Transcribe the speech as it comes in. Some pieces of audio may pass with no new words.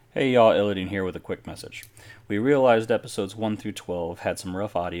Hey y'all, Illidan here with a quick message. We realized episodes 1 through 12 had some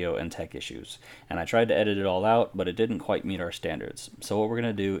rough audio and tech issues, and I tried to edit it all out, but it didn't quite meet our standards. So what we're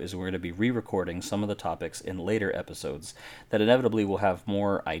going to do is we're going to be re-recording some of the topics in later episodes that inevitably will have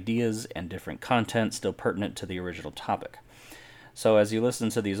more ideas and different content still pertinent to the original topic. So as you listen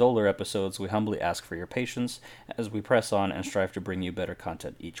to these older episodes, we humbly ask for your patience as we press on and strive to bring you better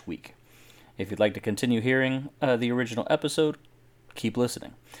content each week. If you'd like to continue hearing the original episode, keep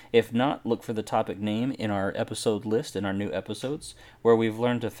listening. If not, look for the topic name in our episode list in our new episodes, where we've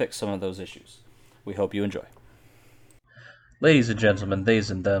learned to fix some of those issues. We hope you enjoy. Ladies and gentlemen, theys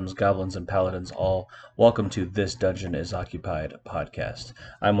and thems, goblins and paladins all, welcome to This Dungeon is Occupied podcast.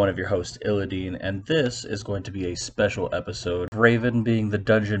 I'm one of your hosts, Illidan, and this is going to be a special episode. Raven being the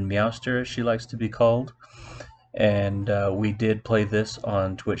dungeon meowster, as she likes to be called. And we did play this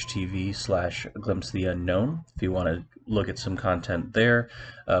on Twitch TV / Glimpse the Unknown. If you want to look at some content there,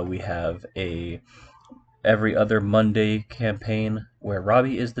 we have a every other Monday campaign where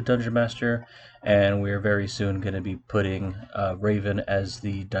Robbie is the Dungeon Master, and we're very soon going to be putting Raven as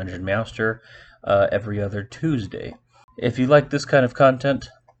the Dungeon Master every other Tuesday. If you like this kind of content,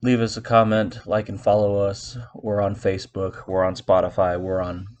 leave us a comment, like and follow us. We're on Facebook, we're on Spotify, we're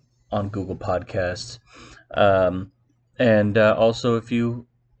on Google Podcasts. And also, if you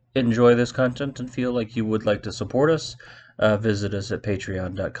enjoy this content and feel like you would like to support us, visit us at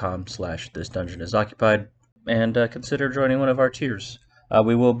patreon.com / This Dungeon is Occupied, and consider joining one of our tiers.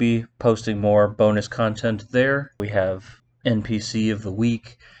 We will be posting more bonus content there. We have NPC of the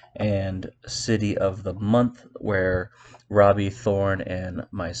Week and City of the Month, where Robbie Thorne and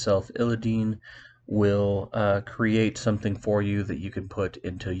myself, Illidan, will create something for you that you can put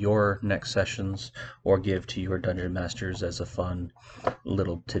into your next sessions or give to your dungeon masters as a fun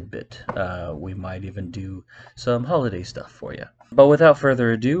little tidbit. We might even do some holiday stuff for you. But without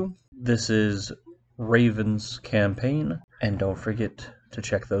further ado, this is Raven's campaign, and don't forget to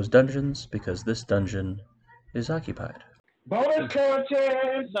check those dungeons because this dungeon is occupied. Bonus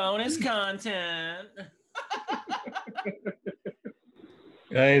content! Bonus content!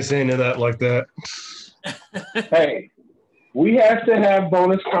 I ain't saying that like that. Hey, we have to have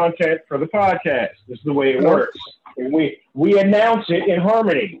bonus content for the podcast. This is the way it works. And we announce it in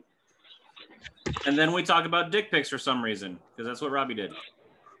harmony. And then we talk about dick pics for some reason, because that's what Robbie did.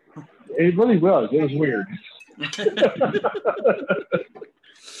 It really was. It was weird.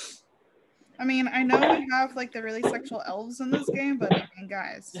 I mean, I know we have like the really sexual elves in this game, but I mean,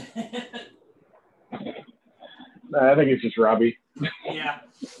 guys. I think it's just Robbie. Yeah.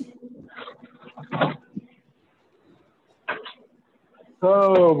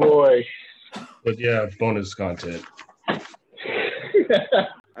 Oh boy. But yeah, bonus content.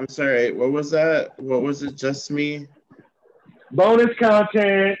 I'm sorry, what was that? What was it, just me? Bonus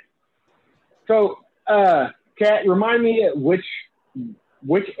content. So, Kat, remind me which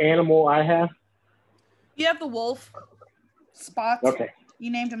animal I have. You have the wolf. Spot. Okay. You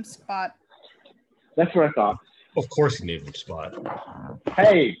named him Spot. That's what I thought. Of course he named him Spot.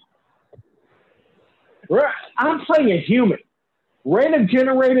 Hey, I'm playing a human. Random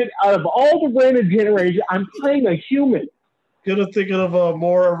generated, out of all the random generators, I'm playing a human. Could have thinking of a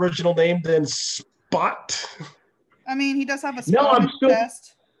more original name than Spot. I mean, he does have a spot No, on his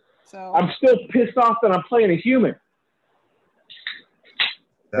chest. So I'm still pissed off that I'm playing a human.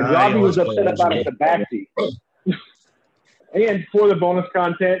 And Robbie was upset about it in the backseat. And for the bonus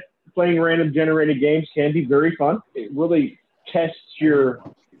content, playing random generated games can be very fun. It really tests your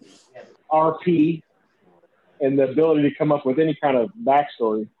RP and the ability to come up with any kind of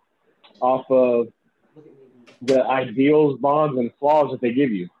backstory off of the ideals, bonds, and flaws that they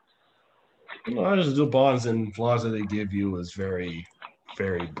give you. Well, just the bonds and flaws that they give you is very,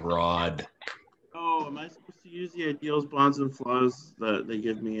 very broad. Oh, am I supposed to use the ideals, bonds, and flaws that they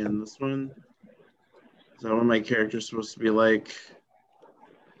give me in this one? Is that what my character's supposed to be like?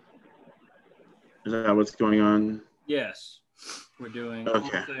 Is that what's going on? Yes. We're doing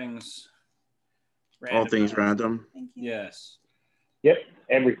Okay. all things All things random? thank you. Yes. Yep,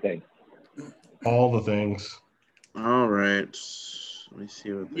 everything. All the things. All right. Let me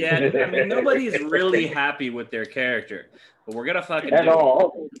see what. Yeah, I mean, nobody's really happy with their character, but we're gonna fucking At do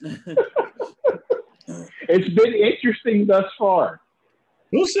all. It's been interesting thus far.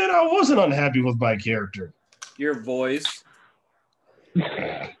 Who said I wasn't unhappy with my character? Your voice.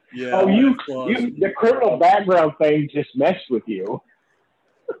 Yeah. Oh, my flaws, the criminal background thing just messed with you.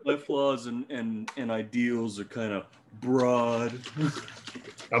 my flaws and ideals are kind of broad.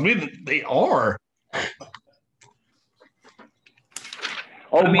 I mean, they are.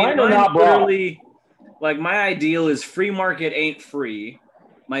 Oh, I mean, mine are mine's not broad. literally like my ideal is free market ain't free.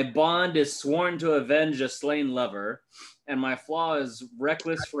 My bond is sworn to avenge a slain lover, and my flaw is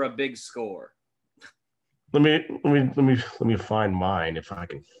reckless for a big score. Let me find mine if I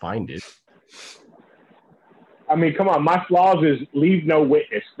can find it. I mean, come on. My flaws is leave no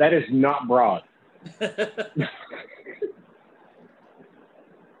witness. That is not broad.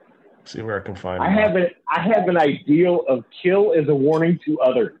 See where I can find. I have an ideal of kill as a warning to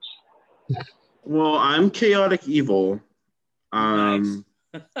others. Well, I'm chaotic evil. Nice.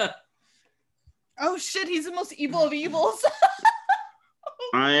 Oh shit, he's the most evil of evils.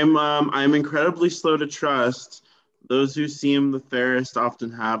 I'm incredibly slow to trust. Those who seem the fairest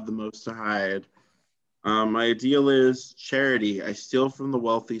often have the most to hide. My ideal is charity. I steal from the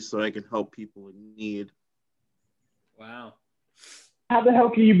wealthy so I can help people in need. Wow. How the hell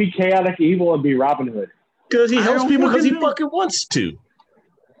can you be chaotic evil and be Robin Hood? Because he helps don't people because he fucking know. fucking wants to.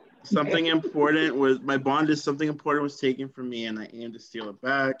 Something important was my bond is something important was taken from me, and I aim to steal it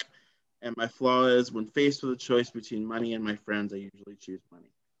back. And my flaw is when faced with a choice between money and my friends, I usually choose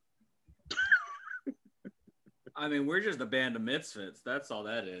money. I mean, we're just a band of misfits. That's all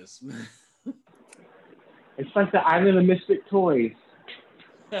that is. It's like the Island of Misfit Toys.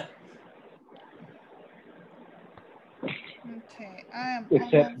 Okay, I am.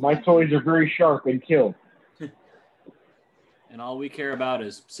 Except my toys are very sharp and kill. And all we care about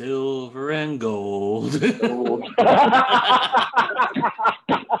is silver and gold. Okay,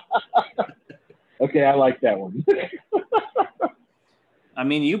 I like that one. I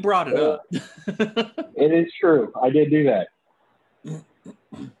mean, you brought it up. It is true. I did do that.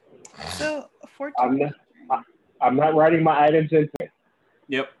 So 14. I'm not writing my items in.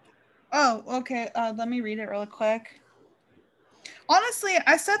 Yep. Oh, okay. Let me read it really quick. Honestly,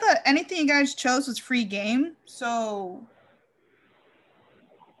 I said that anything you guys chose was free game, so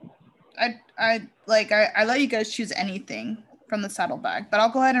I let you guys choose anything from the saddlebag, but I'll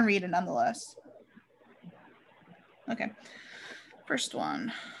go ahead and read it nonetheless. Okay. First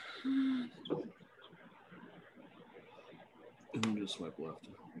one. And then just swipe left.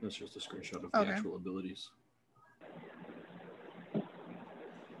 That's just a screenshot of Okay. the actual abilities.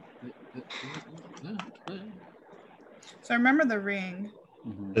 So remember the ring.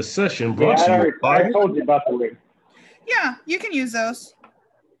 Mm-hmm. The session Yeah, brought to you by I told you about the ring. Yeah, you can use those.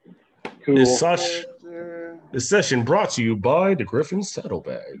 Cool. the session brought to you by the Griffin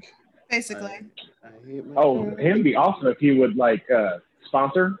Saddlebag. Basically. I hate my Oh, him be awesome if he would like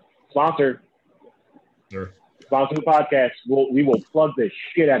sponsor Sure. the podcast. We will plug the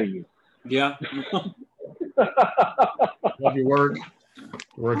shit out of you. Yeah. Love your work.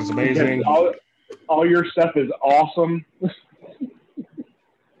 Your work is amazing. Because all your stuff is awesome.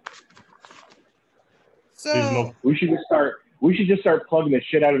 So There's no We should just start plugging the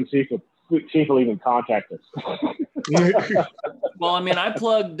shit out and see if he'll even contact us. Well, I mean, I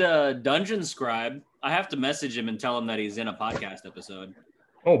plugged Dungeon Scribe. I have to message him and tell him that he's in a podcast episode.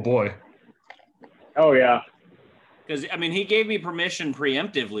 Oh boy. Oh yeah. Because, I mean, he gave me permission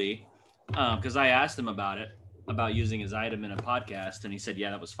preemptively because I asked him about using his item in a podcast, and he said,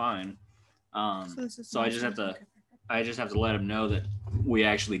 yeah, that was fine. So I just have to let him know that we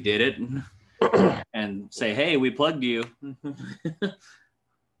actually did it and say, hey, we plugged you.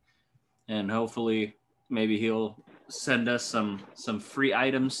 And hopefully maybe he'll send us some free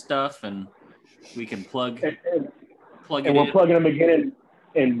item stuff and we can plug it And we're in. plugging them again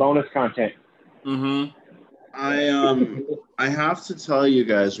in bonus content. Mm-hmm. I have to tell you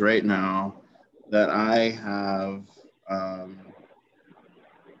guys right now that I have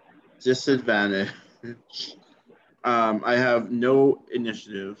disadvantage. I have no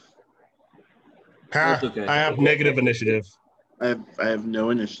initiative. That's okay. I have negative initiative. I have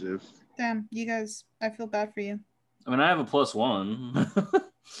no initiative. damn, you guys, I feel bad for you. I mean, I have a +1.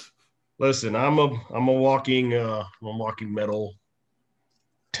 Listen, I'm a walking metal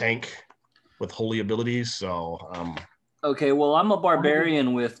tank with holy abilities, so Okay, well, I'm a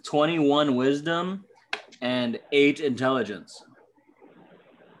barbarian with 21 wisdom and 8 intelligence.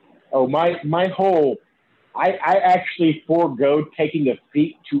 Oh, my whole, I actually forego taking a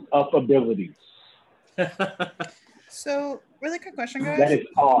feat to up abilities. So, really quick question, That guys. is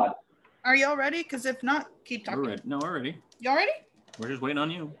odd. Are y'all ready? Because if not, keep We're talking. ready. No, we're ready. Y'all ready? We're just waiting on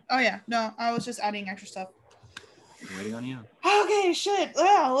you. Oh, yeah. No, I was just adding extra stuff. We're waiting on you. Okay, shit.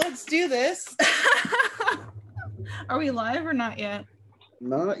 Well, let's do this. Are we live or not yet?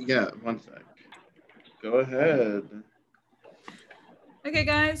 Not yet. One sec. Go ahead. Okay,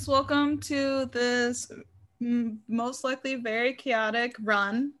 guys, welcome to this most likely very chaotic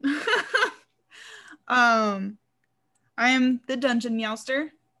run. I am the Dungeon Meowster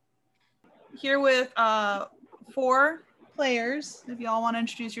here with 4 players, if y'all want to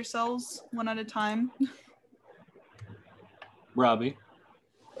introduce yourselves one at a time. Robbie.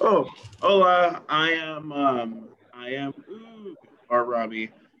 Oh, hola! I am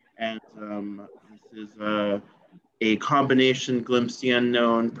Robbie, and this is a combination Glimpse the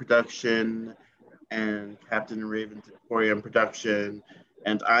Unknown production and Captain Raven's Emporium production,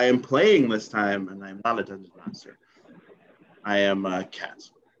 and I am playing this time, and I'm not a dungeon master. I am Cat.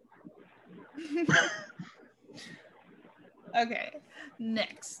 Okay,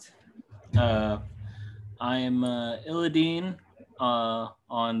 next. I am Illadine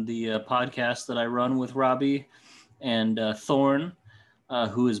on the podcast that I run with Robbie and Thorn,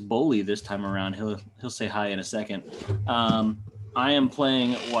 who is Bully this time around. He'll say hi in a second. I am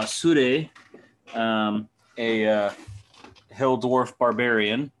playing Wasure, a hill dwarf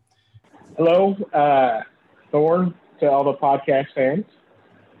barbarian. Hello, Thorn, to all the podcast fans,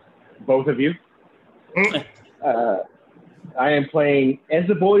 both of you. I am playing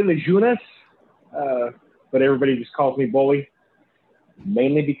Ezeboy Lejunas, but everybody just calls me Bully,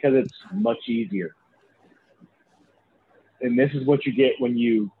 mainly because it's much easier. And this is what you get when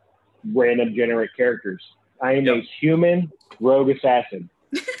you random generate characters. I am a human rogue assassin.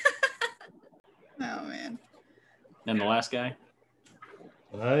 Oh, man. And the last guy?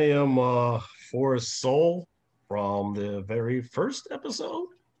 I am Forrest Soul from the very first episode.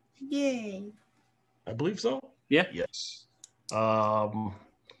 Yay. I believe so. Yeah. Yes.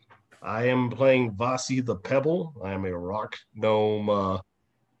 I am playing Vasi the Pebble. I am a rock gnome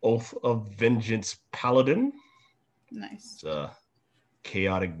Oath of Vengeance paladin. Nice. It's a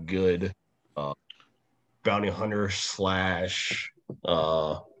chaotic good bounty hunter slash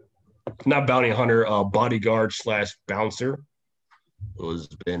not bounty hunter, bodyguard slash bouncer, who has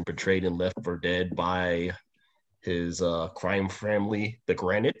been portrayed in Left 4 Dead by his crime family, the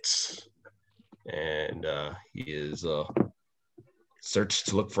Granites, and he is searched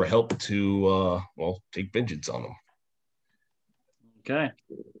to look for help to take vengeance on them. Okay.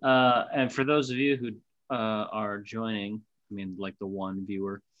 And for those of you who are joining, I mean, like the one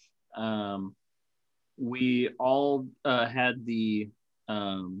viewer, we all had the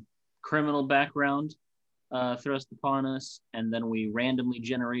criminal background thrust upon us, and then we randomly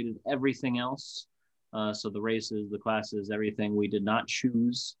generated everything else. So the races, the classes, everything we did not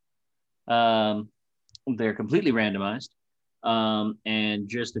choose. They're completely randomized. And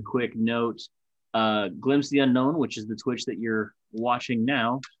just a quick note, Glimpse the Unknown, which is the Twitch that you're watching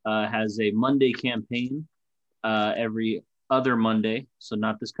now, has a Monday campaign every other Monday. So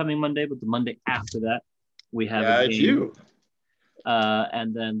not this coming Monday, but the Monday after that, we have a game.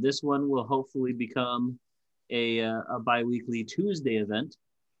 And then this one will hopefully become a bi-weekly Tuesday event.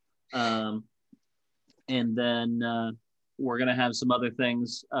 And then we're going to have some other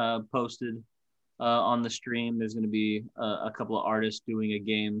things posted on the stream. There's going to be a couple of artists doing a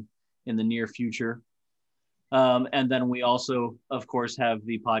game in the near future. And then we also, of course, have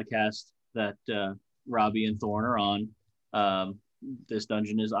the podcast that Robbie and Thorn are on. This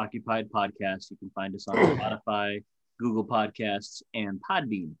Dungeon is Occupied podcast. You can find us on Spotify, Google Podcasts, and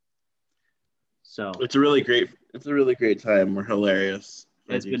Podbean. So it's a really great time. We're hilarious.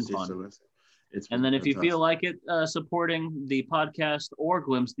 It's been fun. And then if you feel like it, supporting the podcast or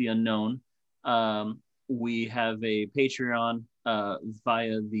Glimpse the Unknown, we have a Patreon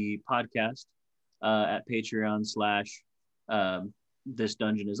via the podcast at Patreon / This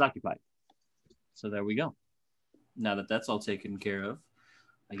Dungeon is Occupied. So there we go. Now that that's all taken care of,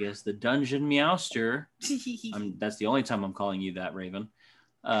 I guess the Dungeon Meowster. That's the only time I'm calling you that, Raven.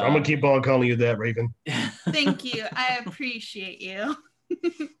 I'm gonna keep on calling you that, Raven. Thank you. I appreciate you. We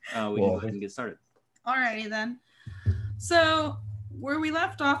can go ahead and get started. Alrighty then. So where we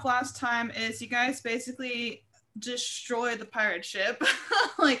left off last time is you guys basically destroyed the pirate ship,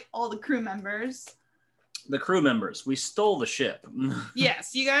 like all the crew members. The crew members. We stole the ship.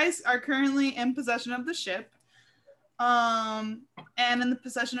 Yes, you guys are currently in possession of the ship. And in the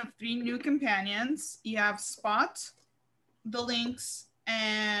possession of 3 new companions. You have Spot, the Lynx,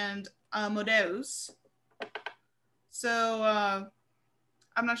 and Modeus. So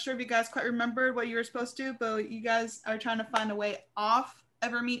I'm not sure if you guys quite remembered what you were supposed to, but you guys are trying to find a way off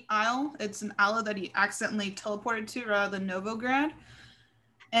Evermeet Isle. It's an island that you accidentally teleported to rather than Novograd.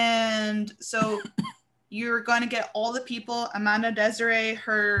 And so you're going to get all the people, Amanda Desiree,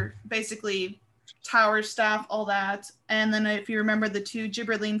 her basically tower staff, all that. And then if you remember the 2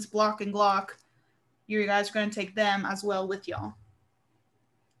 Gibberlings, Block and Glock, you guys are going to take them as well with y'all.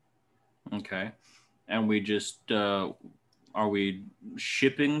 Okay. And we just, are we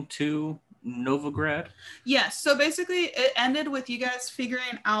shipping to Novograd? Yes. So basically it ended with you guys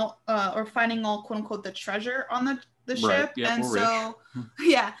figuring out or finding all quote unquote the treasure on the the Right. ship, Yeah, and we're so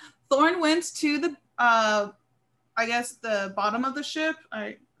yeah, Thorn went to the I guess the bottom of the ship.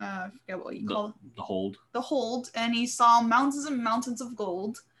 I forget what you call it. The hold. The hold, and he saw mountains and mountains of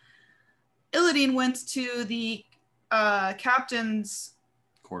gold. Illidan went to the captain's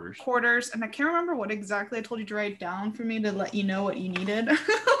quarters, and I can't remember what exactly I told you to write down for me to let you know what you needed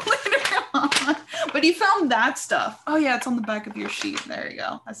later on. But he found that stuff. Oh yeah, it's on the back of your sheet. There you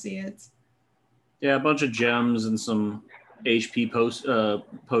go. I see it. Yeah, a bunch of gems and some HP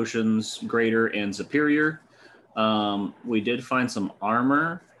potions, greater and superior. We did find some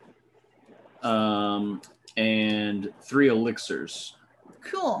armor and 3 elixirs.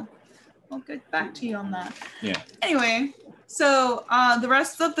 Cool. I'll get back to you on that. Yeah. Anyway, so the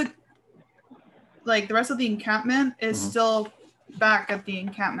rest of the encampment is still back at the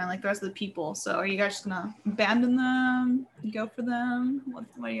encampment, like the rest of the people. So are you guys just gonna abandon them? Go for them? What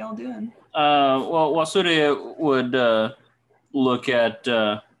are y'all doing? Well, Wasure would look at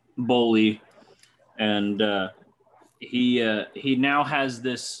Boley, and he now has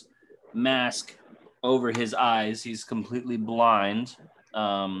this mask over his eyes. He's completely blind,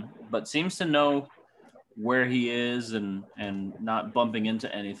 but seems to know where he is and not bumping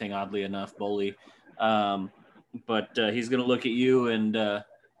into anything, oddly enough, Boley. But he's going to look at you and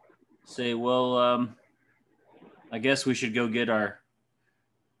say, well, I guess we should go get our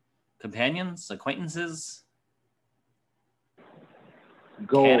companions, acquaintances,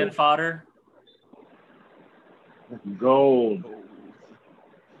 Gold. cannon fodder. Gold.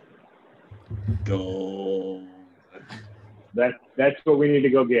 That's what we need to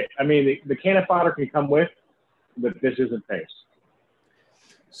go get. I mean, the cannon fodder can come with, but this isn't pace.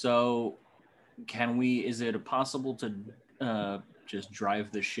 So is it possible to just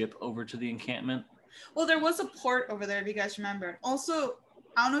drive the ship over to the encampment? Well, there was a port over there, if you guys remember. Also,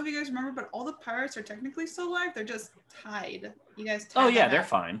 I don't know if you guys remember, but all the pirates are technically still alive. They're just tied. You guys tied them they're up.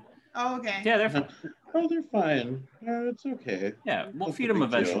 fine. Oh, okay. Yeah, they're fine. Oh, they're fine. It's okay. Yeah, we'll That's feed a them big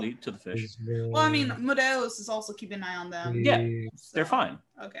deal. eventually to the fish. Well, I mean, Modeus is also keeping an eye on them. Yeah, So, they're fine.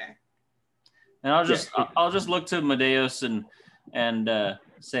 Okay. And I'll just look to Medeus and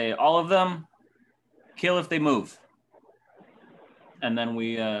say, all of them, kill if they move. And then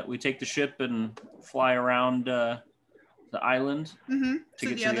we take the ship and fly around the island To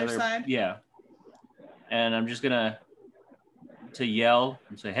get the other side. Yeah. And I'm just gonna yell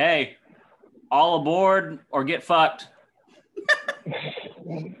and say, hey, all aboard or get fucked.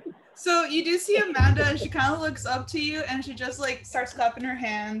 So you do see Amanda, and she kind of looks up to you, and she just like starts clapping her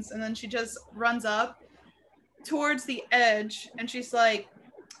hands, and then she just runs up towards the edge, and she's like,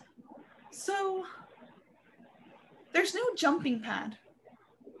 so there's no jumping pad.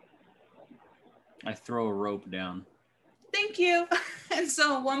 I throw a rope down. Thank you. And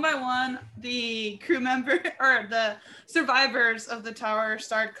so one by one, the crew member or the survivors of the tower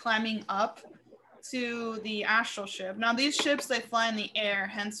start climbing up to the astral ship. Now these ships, they fly in the air,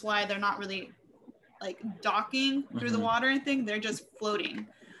 hence why they're not really like docking through the water or anything. They're just floating.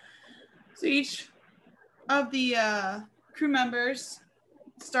 So each of the crew members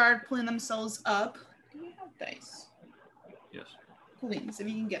start pulling themselves up. Do we have dice? Yes. Please, if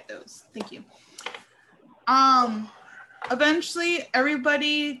you can get those. Thank you. Eventually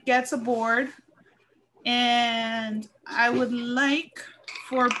everybody gets aboard, and I would like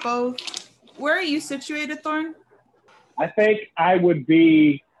for both. Where are you situated, Thorn? I think I would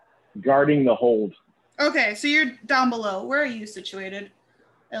be guarding the hold. Okay, so you're down below. Where are you situated,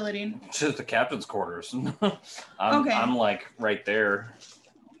 Illidan? Just the captain's quarters. Okay. I'm like right there.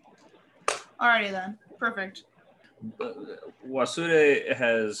 Alrighty then. Perfect. Wasure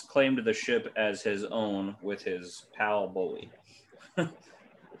has claimed the ship as his own with his pal Boley.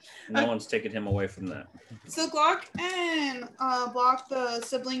 No one's taken him away from that. So Glock and Block, the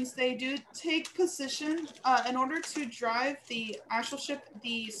siblings, they do take position. In order to drive the actual ship,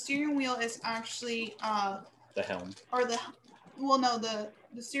 the steering wheel is actually The helm, the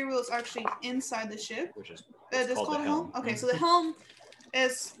steering wheel is actually inside the ship. which is It's called the helm. Okay, so the helm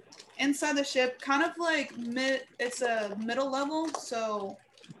is inside the ship, kind of like it's a middle level. So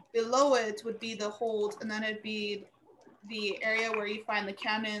below it would be the hold, and then it'd be the area where you find the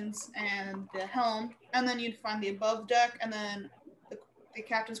cannons and the helm, and then you'd find the above deck, and then the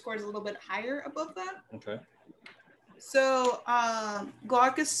captain's quarters a little bit higher above that. Okay. So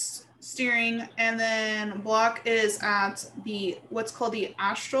Glock is steering, and then Block is at the what's called the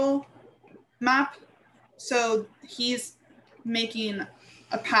astral map. So he's making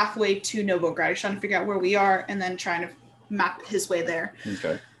a pathway to Novograd. He's trying to figure out where we are, and then trying to map his way there.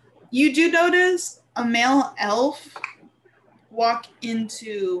 Okay. You do notice a male elf walk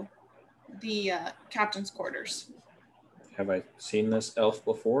into the captain's quarters. Have I seen this elf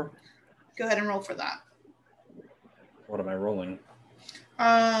before? Go ahead and roll for that. What am I rolling?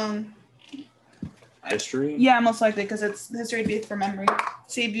 History? Yeah, most likely, because it's history based for memory.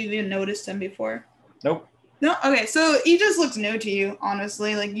 See if you even noticed him before. Nope. No? Okay, so he just looks new to you,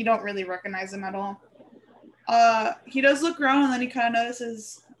 honestly. Like, you don't really recognize him at all. He does look around, and then he kind of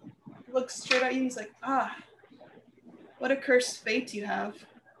notices, looks straight at you. He's like, what a cursed fate you have.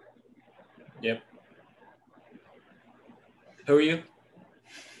 Yep. Who are you?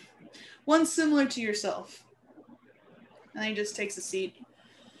 One similar to yourself. And he just takes a seat.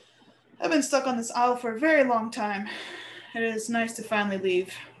 I've been stuck on this isle for a very long time. It is nice to finally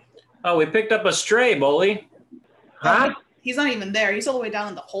leave. Oh, we picked up a stray, Bully. Huh? He's not even there. He's all the way down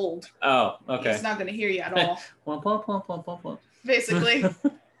in the hold. Oh, okay. He's not going to hear you at all. Womp, womp, womp, womp, womp, womp. Basically.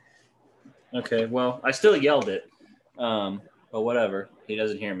 Okay, well, I still yelled it. But whatever. He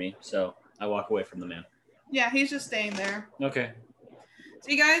doesn't hear me, so I walk away from the man. Yeah, he's just staying there. Okay. So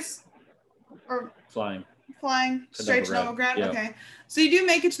you guys are Flying to straight to Novigrad? Yeah. Okay. So you do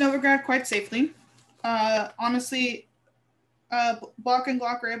make it to Novigrad quite safely. Honestly, Bach and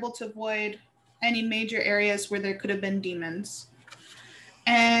Glock were able to avoid any major areas where there could have been demons.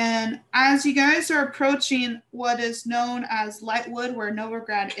 And as you guys are approaching what is known as Lightwood, where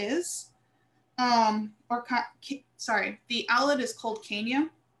Novigrad is, the outlet is called Kania.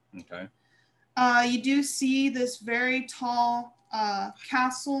 Okay. You do see this very tall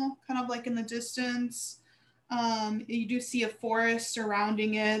castle, kind of like in the distance. You do see a forest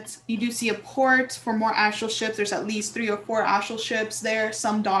surrounding it. You do see a port for more astral ships. There's at least 3 or 4 astral ships there,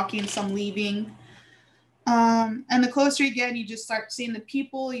 some docking, some leaving. And the closer you get, you just start seeing the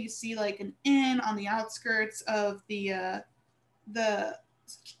people. You see like an inn on the outskirts of the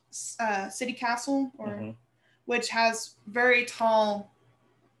city castle, which has very tall,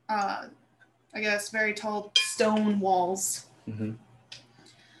 very tall stone walls. Mm-hmm.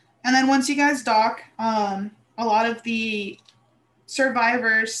 And then once you guys dock, a lot of the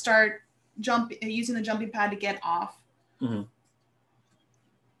survivors start using the jumping pad to get off. Mm-hmm.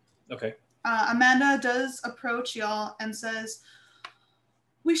 Okay. Amanda does approach y'all and says,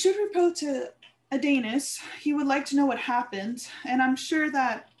 "We should report to Adanus. He would like to know what happened. And I'm sure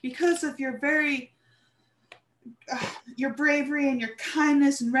that because of your bravery and your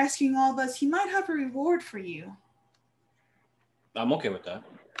kindness in rescuing all of us, he might have a reward for you." I'm okay with that.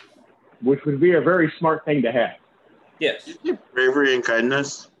 Which would be a very smart thing to have. Yes. Bravery and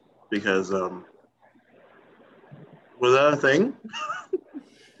kindness, because was that a thing?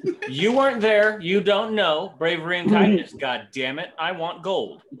 You weren't there. You don't know. Bravery and kindness. God damn it. I want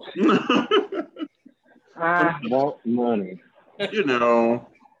gold. I want money. You know,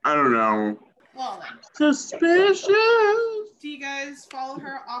 I don't know. Well then. Suspicious. Do you guys follow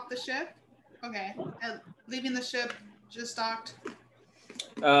her off the ship? Okay. Leaving the ship, just docked.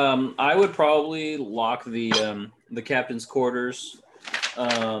 I would probably lock the captain's quarters.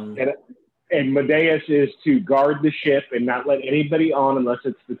 And Medeus is to guard the ship and not let anybody on unless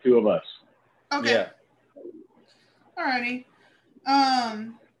it's the 2 of us. Okay. Yeah. Alrighty.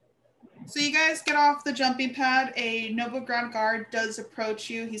 So you guys get off the jumping pad. A Novigrad guard does approach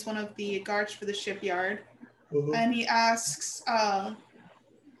you. He's one of the guards for the shipyard. Mm-hmm. And he asks, I'll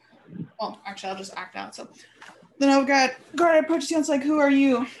just act out. So the Novigrad guard approaches you and it's like, "Who are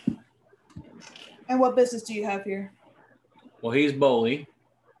you? And what business do you have here?" Well, he's Bully.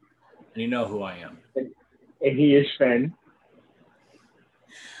 And you know who I am. And he is Sven.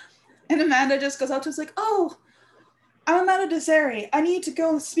 And Amanda just goes out to us like, "Oh, I'm Amanda Desari. I need to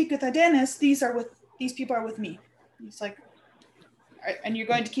go speak with Adanus. These people are with me." He's like, "All right, and you're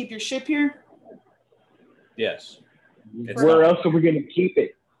going to keep your ship here?" Yes. Where else are we going to keep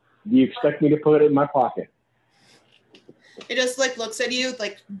it? Do you expect me to put it in my pocket? It just like looks at you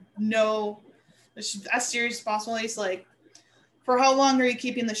like, no, as serious as possible. He's like, "For how long are you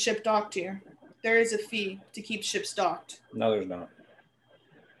keeping the ship docked here? There is a fee to keep ships docked." No, there's not.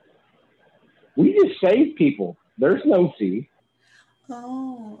 We just save people. There's no fee.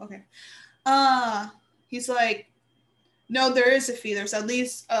 Oh, okay. He's like, "No, there is a fee. There's at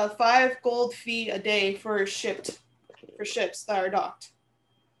least a 5 gold fee a day for ships that are docked."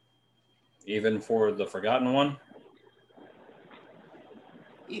 Even for the Forgotten One?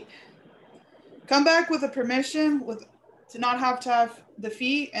 Come back with a permission to not have to have the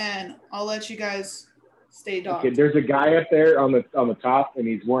fee, and I'll let you guys stay docked. Okay, there's a guy up there on the top, and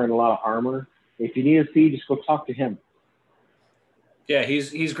he's wearing a lot of armor. If you need a fee, just go talk to him. Yeah,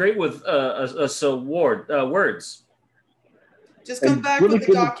 he's great with words. Just come back with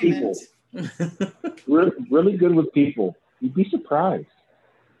the document. really good with people. You'd be surprised.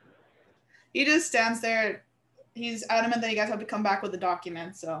 He just stands there he's adamant that you guys have to come back with the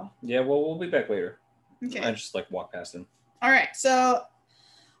document. So Yeah, well, we'll be back later. okay. I just like walk past him. All right. So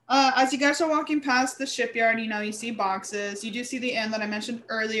as you guys are walking past the shipyard, you see boxes. You do see the inn that I mentioned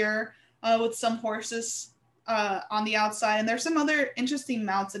earlier with some horses on the outside, and there's some other interesting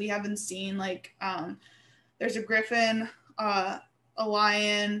mounts that you haven't seen. Like there's a griffin, a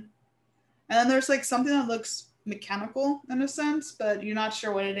lion, and then there's like something that looks mechanical in a sense, but you're not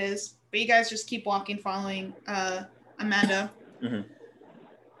sure what it is. But you guys just keep walking, following Amanda. Mm-hmm.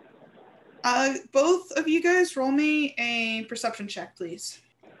 Both of you guys roll me a perception check, please.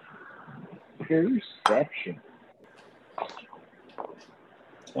 Perception.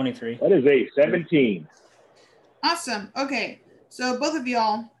 23. That is a 17. Awesome. Okay. So both of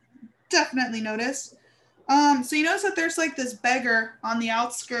y'all definitely notice. So you notice that there's like this beggar on the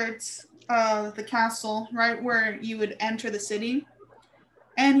outskirts of the castle, right where you would enter the city.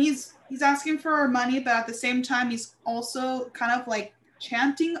 And he's asking for money, but at the same time, he's also kind of like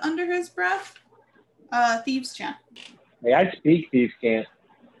chanting under his breath. Thieves chant. Hey, I speak thieves can't.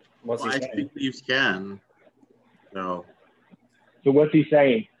 What's Well, he I saying? think thieves can. No. So what's he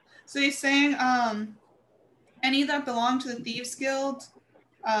saying? So he's saying, any that belong to the Thieves Guild,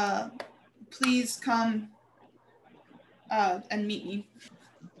 please come and meet me.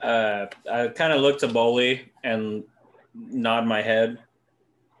 I kind of look to Boley and nod my head.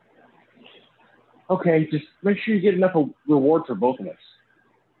 Okay, just make sure you get enough of reward for both of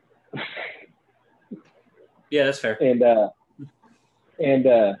us. Yeah, that's fair. And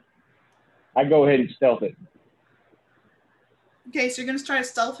I go ahead and stealth it. Okay, so you're going to try to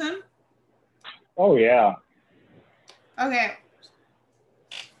stealth him? Oh, yeah. Okay.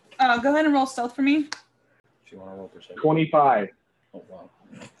 Go ahead and roll stealth for me. If you want to roll perception. 25. Oh, wow.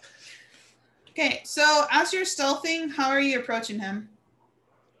 Okay, so as you're stealthing, how are you approaching him?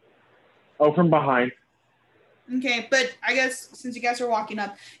 Oh, from behind. Okay, but I guess since you guys are walking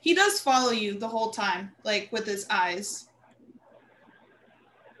up, he does follow you the whole time, like with his eyes.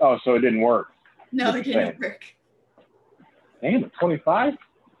 Oh, so it didn't work. No, it didn't work. Damn, 25?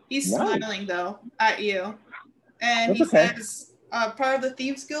 He's Nice. smiling, though, at you. And That's he okay. says, part of the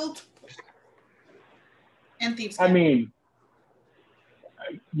Thieves Guild? And Thieves Guild. I mean,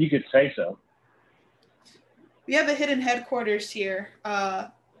 you could say so. We have a hidden headquarters here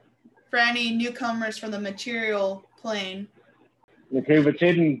for any newcomers from the material plane. Okay, if it's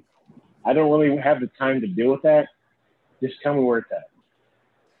hidden, I don't really have the time to deal with that. Just tell me where it's at.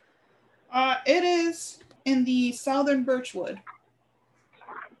 It is in the southern Birchwood.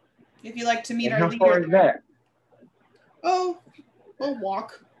 If you'd like to meet And our how far leader. is that? Oh, we'll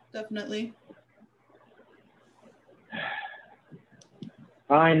walk, definitely.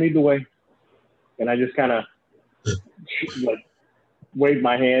 I lead the way. And I just kind of like wave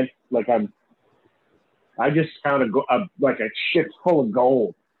my hand like I just found like a ship full of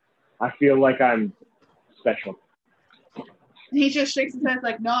gold. I feel like I'm special. He just shakes his head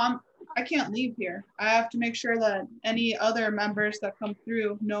like, no, I can't leave here. I have to make sure that any other members that come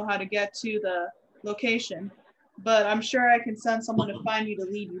through know how to get to the location. But I'm sure I can send someone to find you to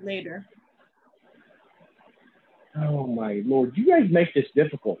lead you later. Oh my Lord, you guys make this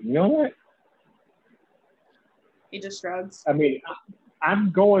difficult. You know what? He just shrugs. I mean,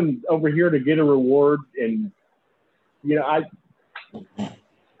 I'm going over here to get a reward, and I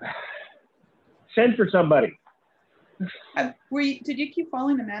send for somebody. Did you keep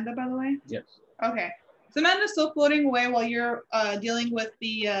following Amanda, by the way? Yes. Okay. So Amanda's still floating away while you're dealing with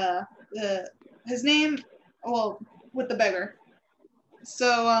his name, with the beggar.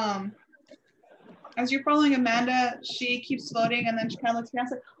 So as you're following Amanda, she keeps floating, and then she kind of looks around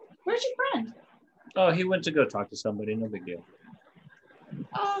and says, "Where's your friend?" Oh, he went to go talk to somebody. No big deal.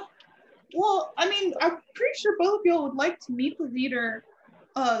 Well, I mean, I'm pretty sure both of y'all would like to meet the leader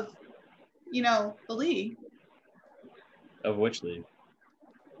of, the league. Of which league?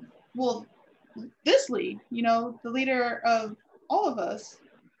 Well, this league, the leader of all of us.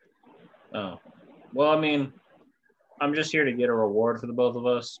 Oh. Well, I mean, I'm just here to get a reward for the both of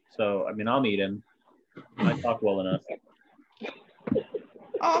us. So, I mean, I'll meet him. I talk well enough.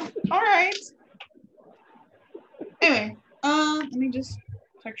 Oh, all right. Anyway, let me just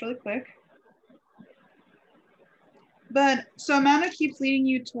check really quick. But so Amanda keeps leading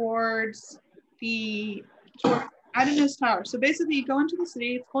you towards Adina's Tower. So basically, you go into the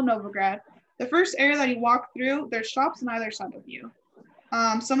city. It's called Novigrad. The first area that you walk through, there's shops on either side of you.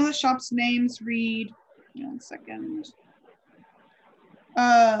 Some of the shops' names read. One second.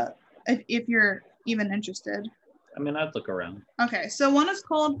 If you're even interested. I mean, I'd look around. Okay, so one is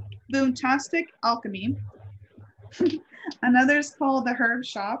called Boomtastic Alchemy. Another is called the Herb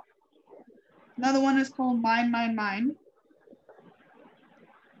Shop. Another one is called Mine, Mine, Mine.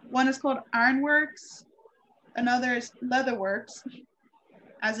 One is called Ironworks. Another is Leatherworks,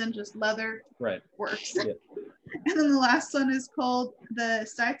 as in just leather works. Yeah. And then the last one is called the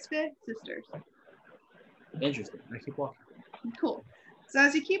Sykesby Sisters. Interesting. I keep walking. Cool. So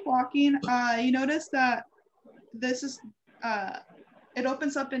as you keep walking, you notice that this is, it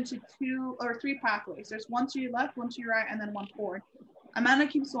opens up into 2 or 3 pathways. There's one to your left, one to your right, and then one forward. Amanda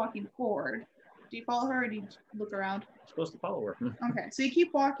keeps walking forward. Do you follow her or do you look around? I'm supposed to follow her. Okay, so you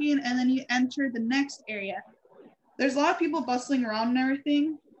keep walking and then you enter the next area. There's a lot of people bustling around and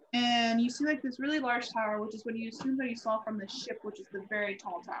everything. And you see like this really large tower, which is what you assume that you saw from the ship, which is the very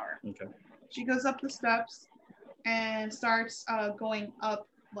tall tower. Okay. She goes up the steps and starts going up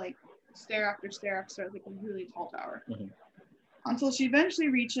like stair after stair after stair, like a really tall tower. Mm-hmm. Until she eventually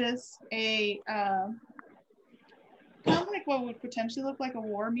reaches a kind of like what would potentially look like a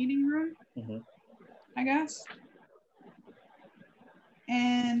war meeting room, I guess.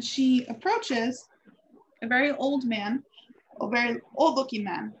 And she approaches a very old man, a very old looking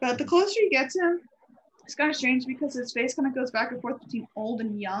man. But the closer you get to him, it's kind of strange because his face kind of goes back and forth between old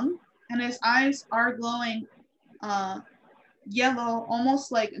and young. And his eyes are glowing yellow,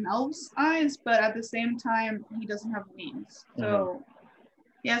 almost like an elf's eyes, but at the same time, he doesn't have wings. So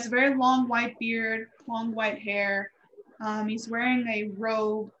he has a very long white beard, long white hair. He's wearing a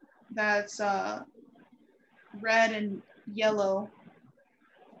robe that's red and yellow.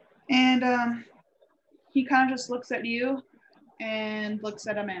 And he kind of just looks at you and looks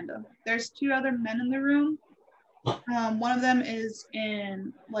at Amanda. There's 2 other men in the room. One of them is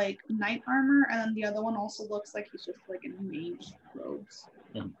in like knight armor, and then the other one also looks like he's just like in mage robes.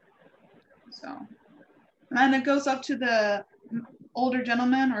 So Amanda goes up to the older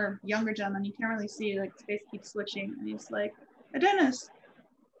gentleman or younger gentleman. You can't really see, like his face keeps switching, and he's like, "Adenis,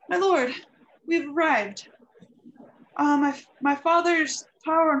 my lord, we've arrived. My father's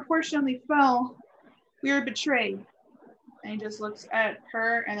tower unfortunately fell. We were betrayed." And he just looks at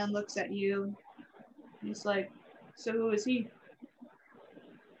her and then looks at you. And he's like, "So who is he?"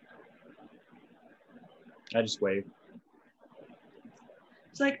 I just wave.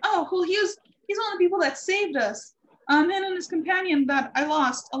 It's like, "Oh, well, he's one of the people that saved us. Him and his companion that I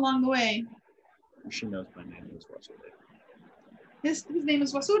lost along the way." She knows my name is Wasude. His name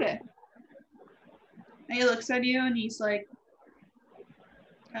is Wasude. And he looks at you and he's like,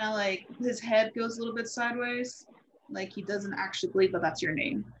 kind of like, his head goes a little bit sideways. Like he doesn't actually believe that that's your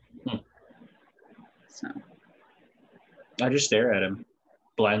name. So. I just stare at him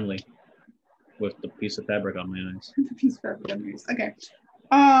blindly with the piece of fabric on my eyes. The piece of fabric on your eyes. Okay.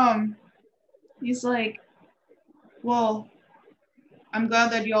 He's like, "Well, I'm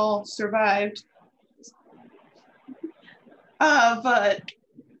glad that y'all survived. But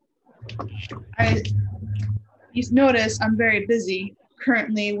you notice I'm very busy.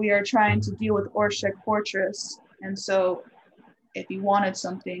 Currently, we are trying to deal with Orshek Fortress. And so if you wanted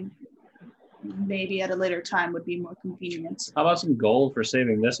something, maybe at a later time would be more convenient." How about some gold for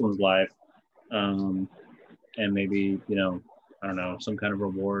saving this one's life? And maybe, I don't know, some kind of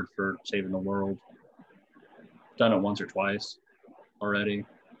reward for saving the world. Done it once or twice already.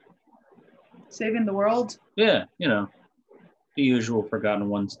 Saving the world? Yeah, the usual Forgotten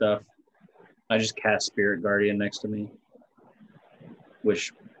One stuff. I just cast Spirit Guardian next to me,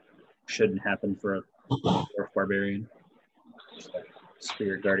 which shouldn't happen for a dwarf barbarian. Just like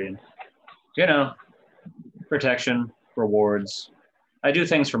Spirit Guardian. Protection, rewards. I do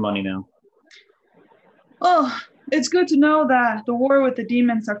things for money now. Well, it's good to know that the war with the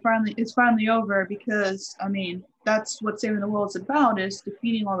demons is finally over, because that's what saving the world is about, is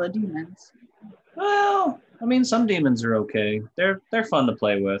defeating all the demons. Well, some demons are okay. They're fun to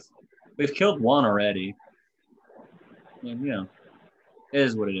play with. We've killed one already. And, it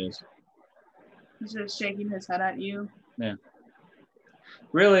is what it is. He's just shaking his head at you. Yeah.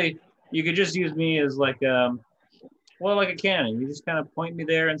 Really, you could just use me as like a cannon. You just kind of point me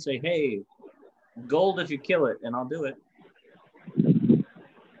there and say, "Hey, gold if you kill it," and I'll do it.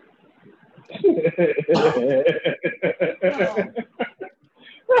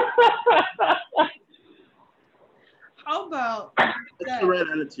 How about that's the right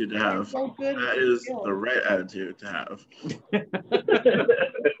attitude to have. So that is the right attitude to have.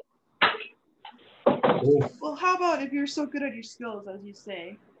 Well, how about if you're so good at your skills, as you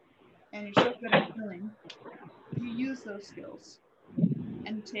say, and you're so good at killing, you use those skills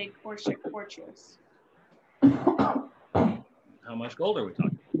and take Orshek Fortress. How much gold are we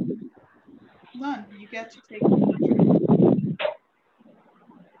talking? None. You get to take the fortress.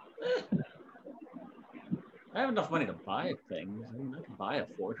 have enough money to buy things. I mean, I could buy a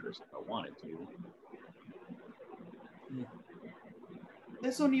fortress if I wanted to.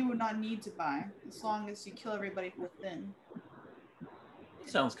 This one you would not need to buy, as long as you kill everybody within.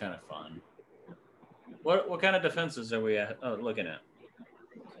 Sounds kind of fun. What kind of defenses are we looking at?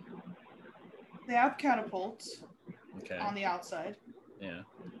 They have catapults Okay. on the outside. Yeah.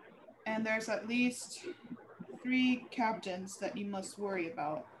 And there's at least 3 captains that you must worry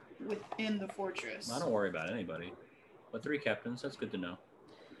about within the fortress. I don't worry about anybody. But 3 captains, that's good to know.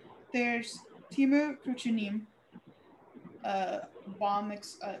 There's Timur Kruchunim, bomb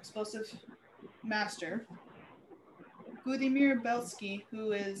explosive master. Gudimir Belsky,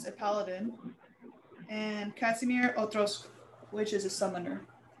 who is a paladin. And Casimir Otros, which is a summoner.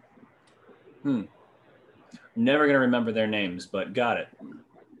 Never going to remember their names, but got it.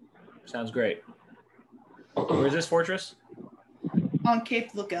 Sounds great. Where's this fortress? On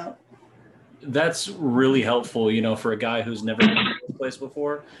Cape Lookout. That's really helpful, you know, for a guy who's never been to this place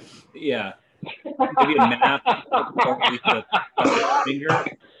before. Yeah. Maybe a map or a finger.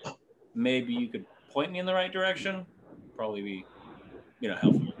 Maybe you could point me in the right direction. Probably be, you know,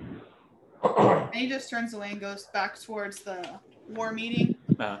 helpful. And he just turns away and goes back towards the war meeting.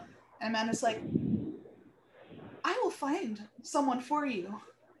 And Amanda's like, I will find someone for you.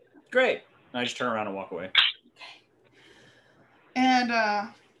 Great. I just turn around and walk away. And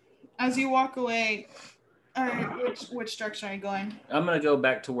as you walk away, which direction are you going? I'm going to go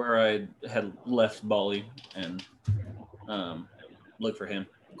back to where I had left Bali and look for him.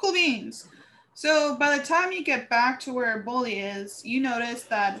 Cool beans. So by the time you get back to where Bully is, you notice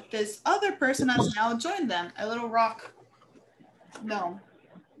that this other person has now joined them, a little rock gnome.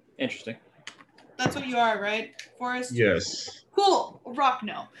 Interesting. That's what you are, right, Forrest? Yes. Cool, rock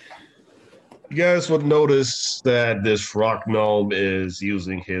gnome. You guys would notice that this rock gnome is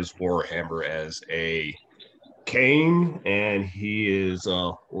using his warhammer as a cane, and he is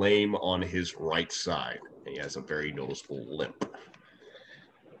lame on his right side. And he has a very noticeable limp.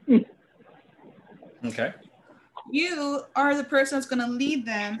 Okay. You are the person that's going to lead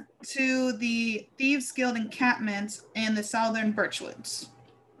them to the Thieves Guild encampment in the southern Birchwoods.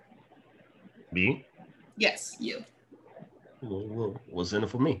 Me? Yes, you. What's in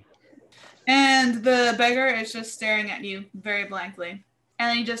it for me? And the beggar is just staring at you very blankly.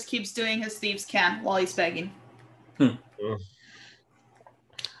 And he just keeps doing his thieves' can while he's begging. All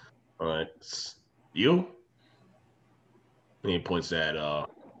right. You? And he points at,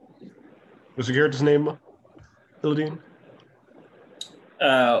 what's the character's name, Illidan?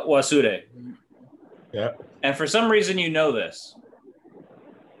 Wasude. Yeah. And for some reason, you know this.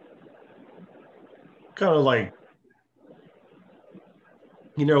 Kind of like,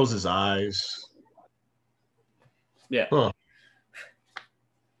 he narrows his eyes. Yeah. Huh.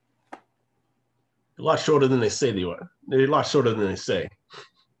 A lot shorter than they say they were. They're a lot shorter than they say.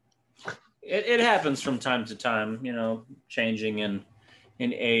 It happens from time to time, you know, changing in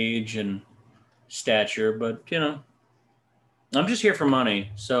age and stature, but, you know, I'm just here for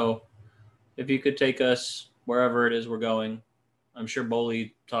money. So if you could take us wherever it is we're going, I'm sure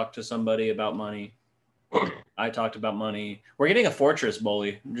Boley talked to somebody about money. I talked about money. We're getting a fortress,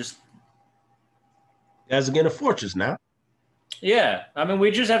 Boley. You guys are getting a fortress now. Yeah. I mean,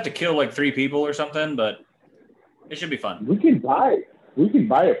 we just have to kill like 3 people or something, but it should be fun. We can buy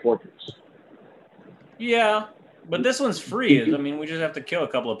a fortress. Yeah. But this one's free. I mean, we just have to kill a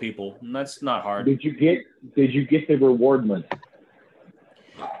couple of people, and that's not hard. Did you get the reward money?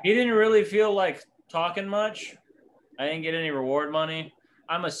 He didn't really feel like talking much. I didn't get any reward money.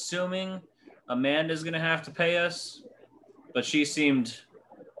 I'm assuming Amanda's going to have to pay us, but she seemed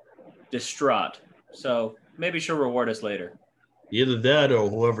distraught. So maybe she'll reward us later. Either that or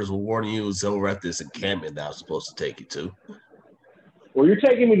whoever's rewarding you is over at this encampment that I was supposed to take you to. Well, you're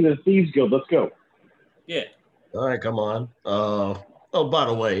taking me to the Thieves Guild. Let's go. Yeah. All right, come on. By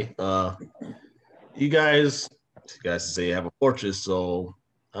the way, you guys say you have a fortress, so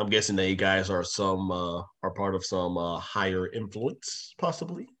I'm guessing that you guys are part of some higher influence,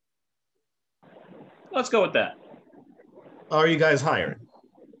 possibly. Let's go with that. How are you guys hiring?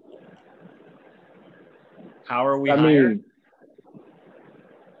 How are we I hired?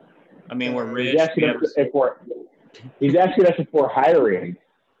 We're rich. He's asking us if we're hiring.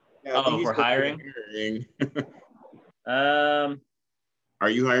 Yeah, Oh, for hiring? Are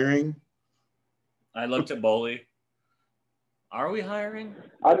you hiring? I looked at Boley. Are we hiring?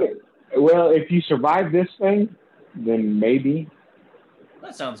 I mean, well, if you survive this thing, then maybe.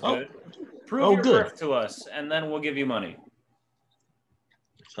 That sounds good. Prove your good. worth to us, and then we'll give you money.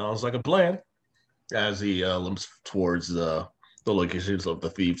 Sounds like a plan. As he limps towards the locations of the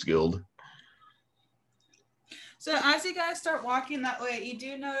Thieves Guild. So as you guys start walking that way, you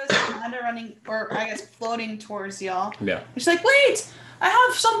do notice Amanda running, or I guess floating towards y'all. Yeah. She's like, wait, I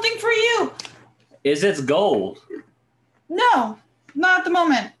have something for you. Is it gold? No, not at the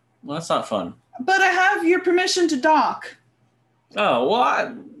moment. Well, that's not fun. But I have your permission to dock. Oh,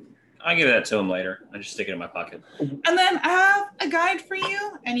 well, I'll give that to him later. I just stick it in my pocket. And then I have a guide for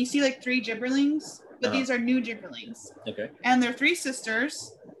you, and you see like 3 gibberlings, but these are new gibberlings. Okay. And they're 3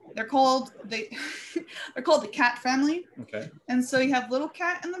 sisters. They're called they're called the cat family. Okay. And so you have little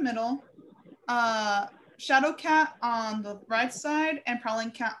cat in the middle, shadow cat on the right side, and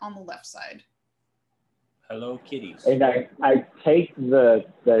prowling cat on the left side. Hello, kitties. And I take the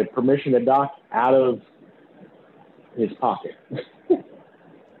permission to dock out of his pocket.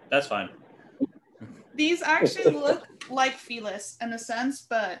 That's fine. These actually look like Felis in a sense,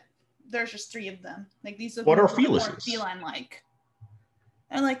 but there's just 3 of them. Like these look What are more Felises? feline-like.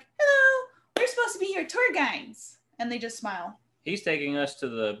 And like, hello, we're supposed to be your tour guides. And they just smile. He's taking us to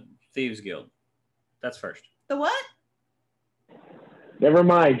the Thieves Guild. That's first. The what? Never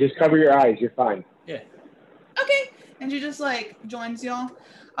mind. Just cover your eyes. You're fine. Yeah. Okay. And she just like joins y'all.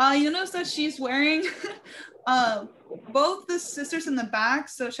 You'll notice that she's wearing both the sisters in the back,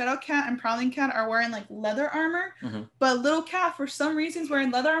 so Shadow Cat and Prowling Cat are wearing like leather armor, but Little Cat for some reason is wearing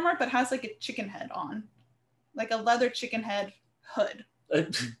leather armor but has like a chicken head on. Like a leather chicken head hood.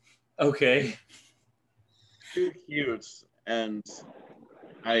 Okay. Too cute, and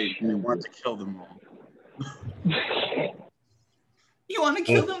I want to kill them all. You want to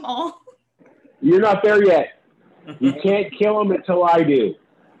kill them all? You're not there yet. You can't kill them until I do.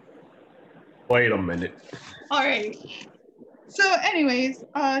 Wait a minute. All right. So anyways,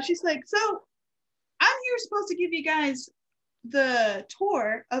 she's like, so I'm here supposed to give you guys the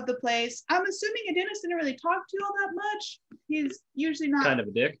tour of the place. I'm assuming Adonis didn't really talk to you all that much. He's usually not. Kind of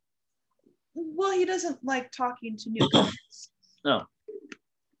a dick. Well, he doesn't like talking to newcomers. No.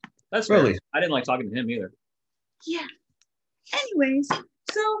 That's Really? fair. I didn't like talking to him either. Yeah. Anyways,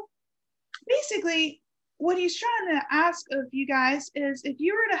 so basically what he's trying to ask of you guys is if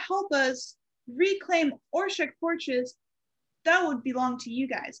you were to help us reclaim Orshek Fortress, that would belong to you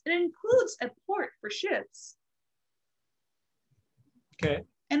guys. It includes a port for ships. Okay.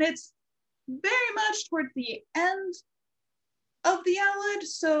 And it's very much toward the end of the outlet,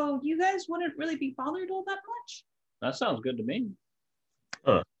 so you guys wouldn't really be bothered all that much. That sounds good to me.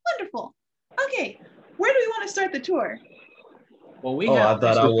 Wonderful. Okay, where do we want to start the tour? Well, we Oh, have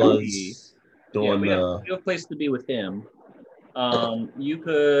I thought I was doing we have a place to be with him. You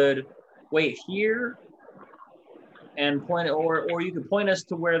could wait here and point, or you could point us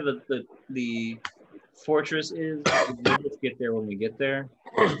to where the fortress is. We'll just get there when we get there.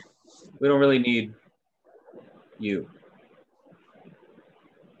 We don't really need you.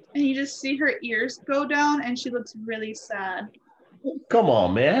 And you just see her ears go down, and she looks really sad. Come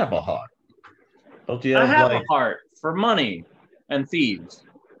on, man. Have a heart. Don't you I have, have a heart for money and thieves.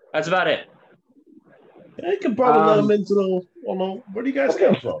 That's about it. You can probably let them into the. Well, no, where do you guys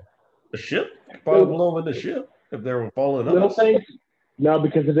come from? The ship? Probably blow in the ship if they were falling Little up. things? No,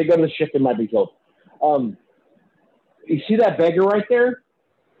 because if they go to the ship, they might be killed. You see that beggar right there?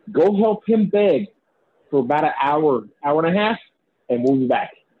 Go help him beg for about an hour and a half, and we'll be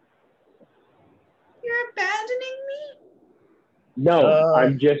back. You're abandoning me? No,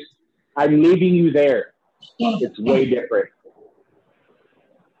 I'm leaving you there. It's way different.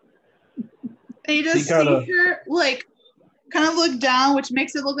 And you just see her like kind of look down, which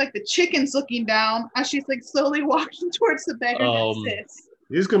makes it look like the chicken's looking down as she's like slowly walking towards the beggar that sits.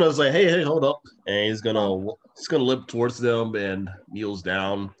 He's gonna say, "Hey, hold up," and he's gonna limp towards them and kneels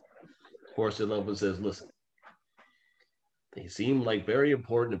down, horse it up, and says, "Listen, they seem like very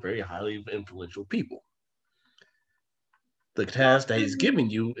important and very highly influential people. The task that he's giving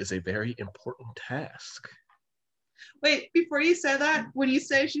you is a very important task." Wait, before you say that, when you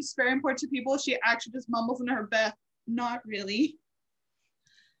say she's very important to people, she actually just mumbles into her breath, "Not really."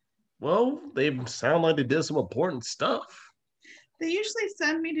 Well, they sound like they did some important stuff. They usually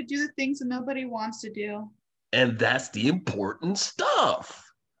send me to do the things that nobody wants to do. And that's the important stuff.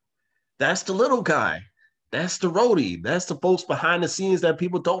 That's the little guy. That's the roadie. That's the folks behind the scenes that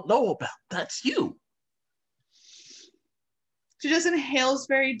people don't know about. That's you. She just inhales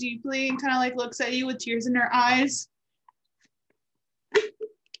very deeply and kind of like looks at you with tears in her eyes.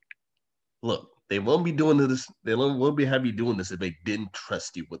 Look, they won't be doing this. They won't be have you doing this if they didn't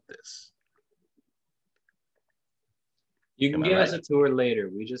trust you with this. You can Am I give us right? a tour later.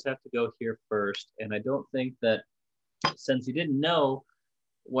 We just have to go here first. And I don't think that since you didn't know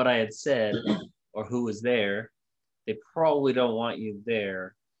what I had said or who was there, they probably don't want you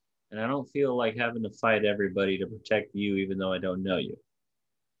there. And I don't feel like having to fight everybody to protect you, even though I don't know you.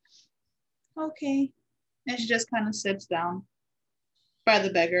 Okay. And she just kind of sits down by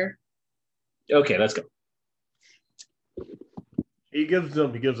the beggar. Okay, let's go. He gives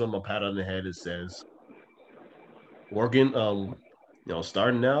them a pat on the head and says, working,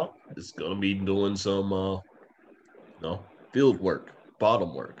 starting out, it's gonna be doing some field work,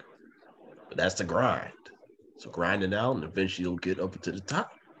 bottom work. But that's the grind. So grind it out and eventually you'll get up to the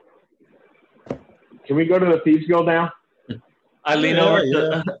top. Can we go to the Thieves Guild now? I lean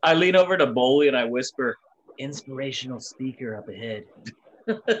over to Boley and I whisper, inspirational speaker up ahead.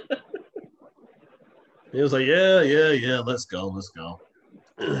 He was like, yeah, let's go.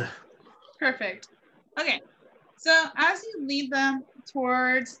 Perfect. Okay. So as you lead them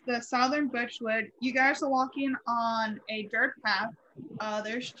towards the southern Birchwood, you guys are walking on a dirt path.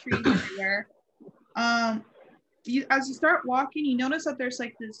 There's trees everywhere. As you start walking, you notice that there's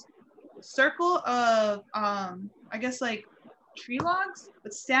like this circle of I guess like tree logs,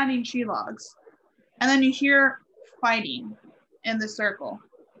 but standing tree logs. And then you hear fighting in the circle.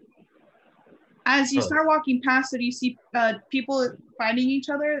 As you start walking past it, you see people fighting each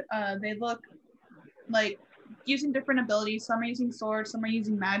other. They look like using different abilities. Some are using swords, some are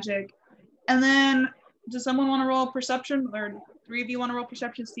using magic. And then, does someone want to roll perception? Or 3 of you want to roll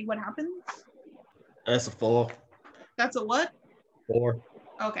perception to see what happens? That's a 4. That's a what? 4.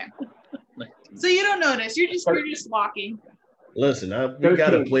 Okay. So you don't notice. You're just walking. Listen, we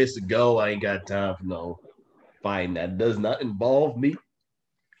got a place to go. I ain't got time for no fighting. That does not involve me.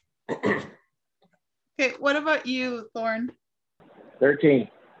 Okay, what about you, Thorn? 13.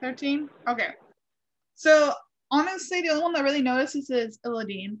 13? Okay. So honestly, the only one that really notices is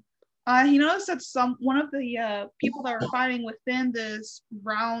Illadine. He noticed that one of the people that were fighting within this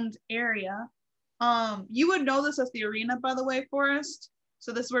round area. You would know this as the arena, by the way, Forrest.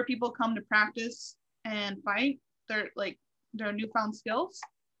 So this is where people come to practice and fight their newfound skills.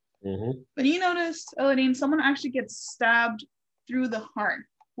 Mm-hmm. But you noticed, Illadine, someone actually gets stabbed through the heart,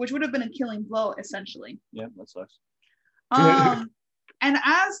 which would have been a killing blow, essentially. Yeah, that sucks. And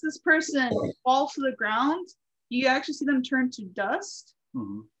as this person falls to the ground, you actually see them turn to dust.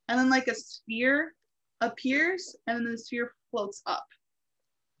 Mm-hmm. And then like a sphere appears, and then the sphere floats up.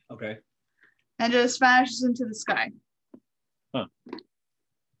 Okay. And just vanishes into the sky. Huh.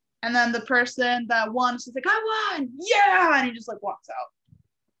 And then the person that won is like, I won! Yeah! And he just like walks out.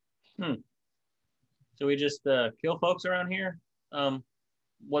 So we just kill folks around here?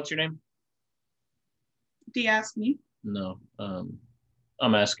 What's your name? Do you ask me? No.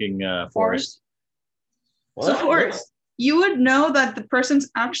 I'm asking Forrest. So Forrest, you would know that the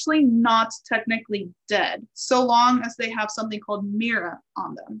person's actually not technically dead, so long as they have something called Mira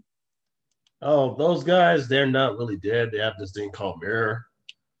on them. Oh, those guys, they're not really dead. They have this thing called Mirror.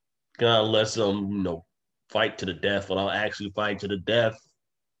 Gonna let them, fight to the death without actually fighting to the death.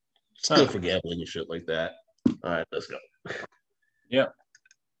 It's good for gambling and shit like that. All right, let's go. Yeah.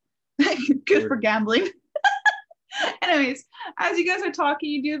 Good for gambling. Anyways, as you guys are talking,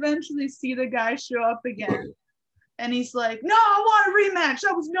 you do eventually see the guy show up again. And he's like, no, I want a rematch.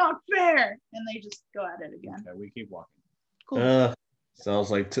 That was not fair. And they just go at it again. Okay, we keep walking. Cool.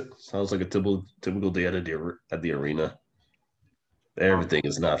 Sounds like a typical day at the arena. Everything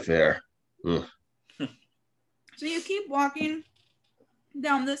is not fair. So you keep walking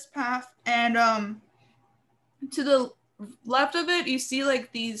down this path, and to the left of it, you see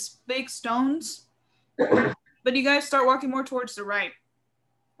like these big stones. But you guys start walking more towards the right,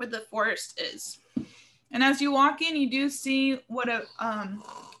 where the forest is. And as you walk in, you do see what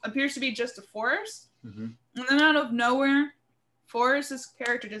appears to be just a forest. Mm-hmm. And then out of nowhere, Forrest's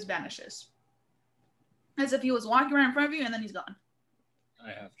character just vanishes. As if he was walking right in front of you and then he's gone. I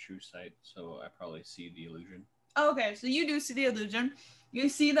have true sight, so I probably see the illusion. Okay, so you do see the illusion. You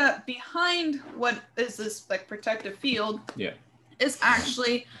see that behind what is this like protective field is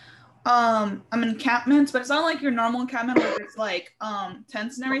actually an encampment, but it's not like your normal encampment where it's like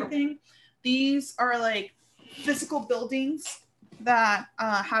tents and everything. These are like physical buildings that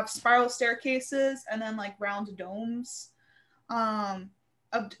have spiral staircases and then like round domes of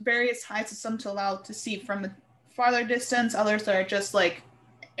various heights, some to allow to see from a farther distance, others that are just like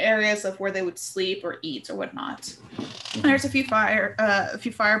areas of where they would sleep or eat or whatnot. Mm-hmm. There's a few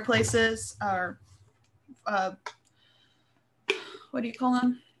fireplaces or what do you call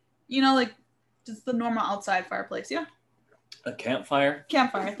them? Like just the normal outside fireplace. Yeah. A campfire?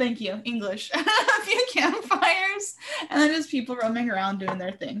 Campfire, thank you. English. A few campfires, and then just people roaming around doing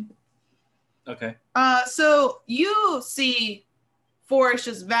their thing. Okay. So you see Forrest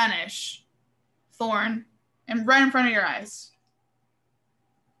just vanish, Thorn, and right in front of your eyes.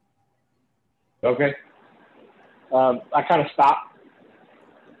 Okay. I kind of stop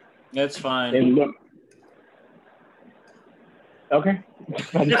That's fine. and look. Okay.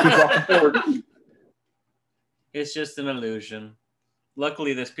 I just keep walking forward. It's just an illusion.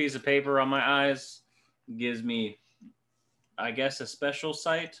 Luckily, this piece of paper on my eyes gives me, I guess, a special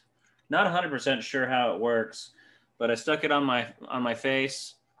sight. Not 100% sure how it works, but I stuck it on my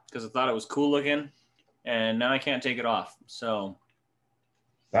face because I thought it was cool looking, and now I can't take it off. So,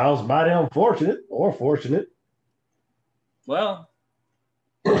 Sounds mighty unfortunate or fortunate. well,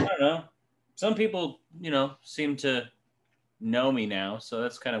 I don't know. Some people, seem to know me now, so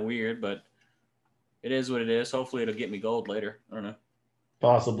that's kind of weird, but it is what it is. Hopefully, it'll get me gold later. I don't know.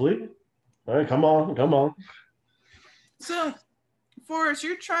 Possibly. All right, come on. So, Forrest,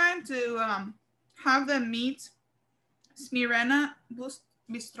 you're trying to have them meet Smirena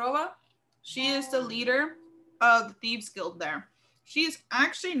Bistrova. She is the leader of the Thieves Guild there. She is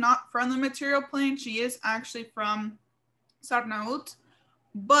actually not from the material plane. She is actually from Sarnaut,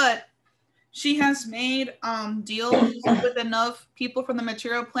 but she has made deals with enough people from the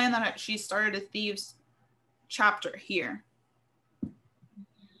material plane that she started a Thieves chapter here.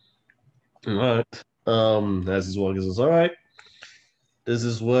 All right. As he's walking, says, all right. This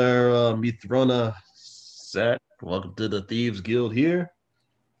is where Mithrona sat. Welcome to the Thieves Guild here.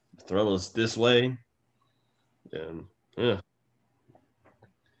 Mithrona's this way. And yeah.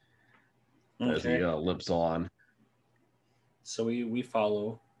 Okay. As he limps on. So we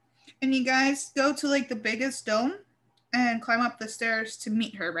follow. And you guys go to like the biggest dome and climb up the stairs to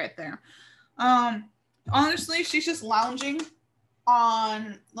meet her right there. Honestly, she's just lounging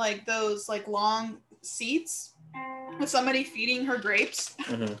on like those like long seats with somebody feeding her grapes.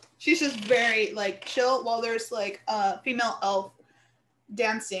 Mm-hmm. She's just very like chill while there's like a female elf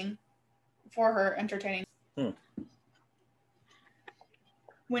dancing for her entertaining.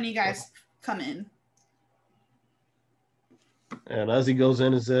 When you guys come in. And as he goes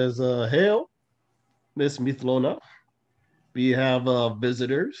in and says, hail, Miss Mithlona. We have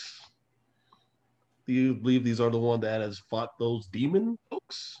visitors. Do you believe these are the one that has fought those demon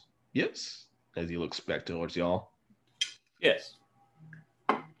folks? Yes. As he looks back towards y'all. Yes.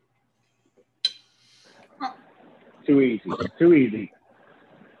 Too easy.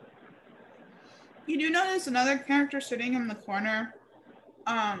 You do notice another character sitting in the corner.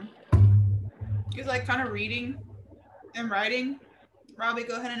 He's like kind of reading and writing. Robbie,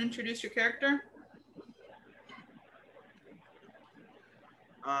 go ahead and introduce your character.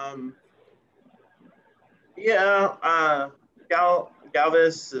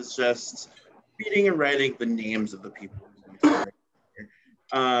 Galvis is just reading and writing the names of the people.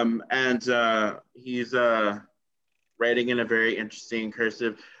 He's writing in a very interesting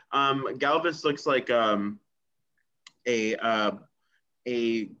cursive. Galvis looks like a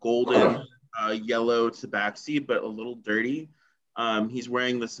golden yellow tabaxi, but a little dirty. He's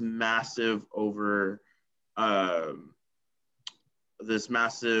wearing this massive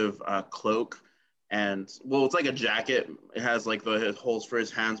cloak, and well, it's like a jacket. It has like the holes for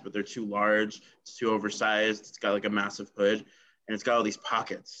his hands, but they're too large. It's too oversized. It's got like a massive hood, and it's got all these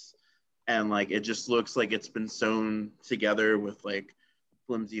pockets, and like it just looks like it's been sewn together with like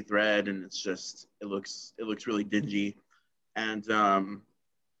flimsy thread, and it looks really dingy. And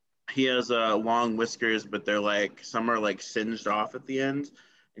he has long whiskers, but they're like some are like singed off at the end,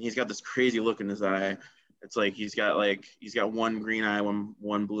 and he's got this crazy look in his eye. It's like he's got one green eye,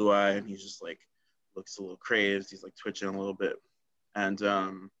 one blue eye, and he's just like looks a little crazed. He's like twitching a little bit, and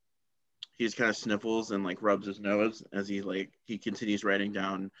he just kind of sniffles and like rubs his nose as he continues writing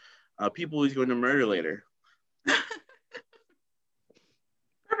down people he's going to murder later.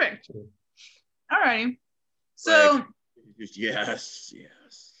 Perfect. Alrighty. So yes.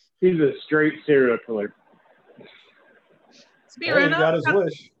 He's a straight serial killer. Smirena, he got his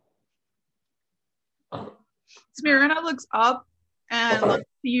wish. Smirena looks up and looks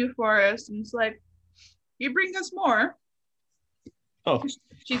to you, Forrest, and it's like, you bring us more. Oh.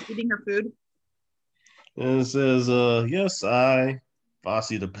 She's eating her food. And it says, yes,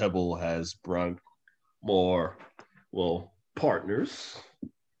 Vasi the Pebble has brought more, partners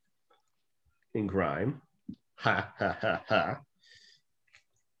in crime. Ha, ha, ha, ha.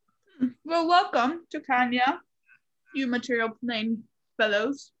 Well, welcome to Kanya, you material plane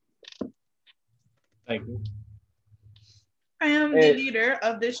fellows. Thank you. I am the leader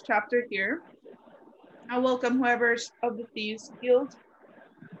of this chapter here. I welcome whoever's of the Thieves Guild.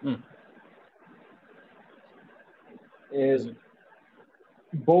 And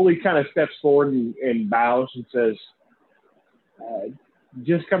Bully kind of steps forward and bows and says,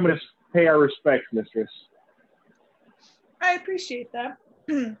 just coming to pay our respects, mistress. I appreciate that.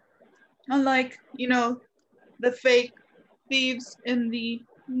 Unlike, the fake thieves in the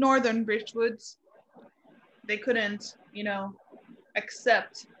northern Bridgewoods, they couldn't,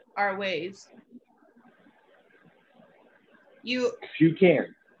 accept our ways. You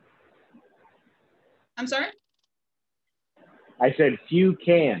can. I'm sorry? I said few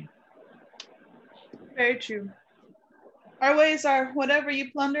can. Very true. Our ways are whatever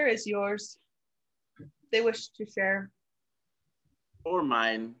you plunder is yours. They wish to share. Or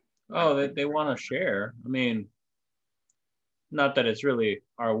mine. Oh, they want to share. I mean, not that it's really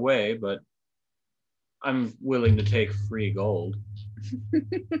our way, but I'm willing to take free gold.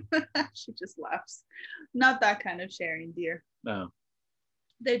 She just laughs. Not that kind of sharing, dear. No.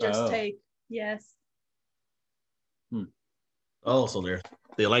 They just take. Yes. Oh, so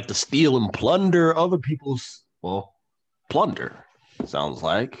they like to steal and plunder other people's, plunder, sounds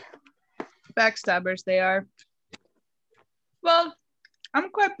like. Backstabbers, they are. Well, I'm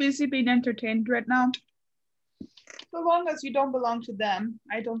quite busy being entertained right now. So long as you don't belong to them,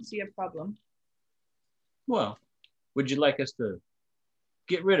 I don't see a problem. Well, would you like us to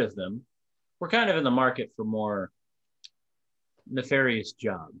get rid of them? We're kind of in the market for more nefarious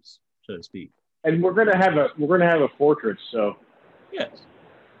jobs, so to speak. And we're gonna have a fortress, so yes.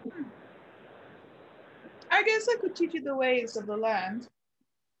 I guess I could teach you the ways of the land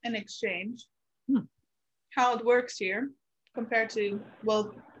in exchange. How it works here compared to,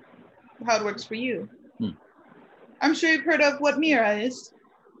 how it works for you. I'm sure you've heard of what Mira is.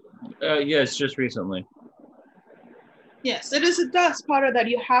 Yes, just recently. Yes, it is a dust powder that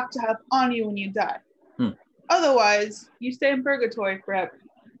you have to have on you when you die. Otherwise, you stay in purgatory forever.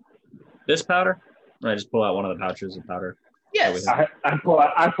 This powder? I just pull out one of the pouches of powder. Yes. I pull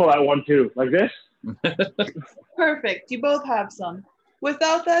out one too, like this. Perfect. You both have some.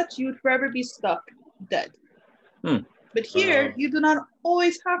 Without that, you would forever be stuck, dead. But here, you do not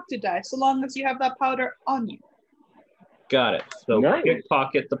always have to die, so long as you have that powder on you. Got it. So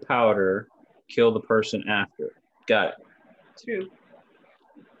pickpocket the powder, kill the person after. Got it. True.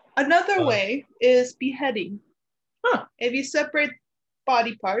 Another way is beheading. If you separate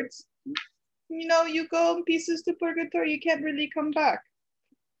body parts, you go in pieces to purgatory, you can't really come back.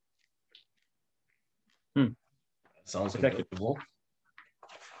 Sounds acceptable.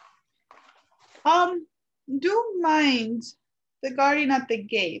 Do mind the guardian at the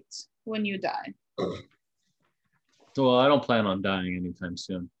gate when you die. Well, I don't plan on dying anytime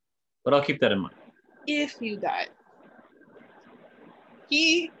soon, but I'll keep that in mind. If you die.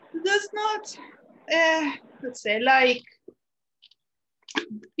 He does not, let's say, like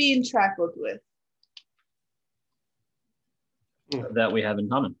being trifled with. That we have in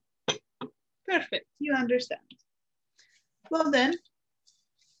common. Perfect, you understand. Well then,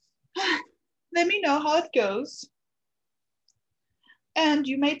 let me know how it goes. And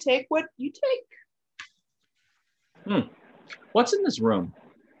you may take what you take. What's in this room?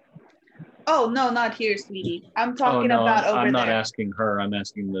 Oh, no, not here, sweetie. I'm talking about over there. I'm not asking her. I'm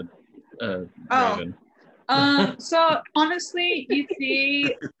asking the Raven. So honestly, you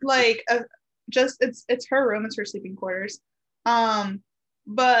see like it's her room, it's her sleeping quarters.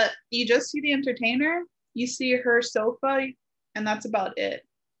 But you just see the entertainer, you see her sofa, and that's about it.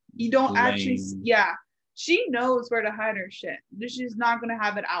 You don't actually, she knows where to hide her shit. She's not gonna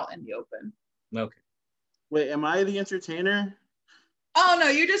have it out in the open. Okay. Wait, am I the entertainer? Oh no,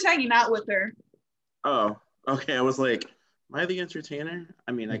 you're just hanging out with her. Oh, okay. I was like, am I the entertainer?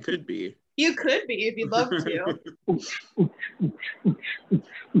 I mean, I could be. You could be if you'd love to.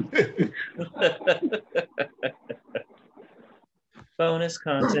 Bonus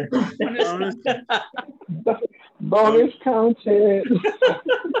content. Bonus content.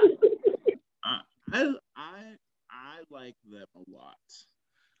 I like them a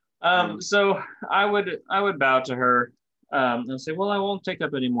lot. So I would bow to her and say, well, I won't take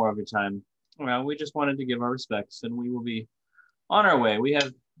up any more of your time. Well, we just wanted to give our respects, and we will be on our way. We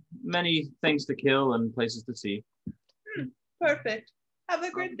have many things to kill and places to see. Perfect. Have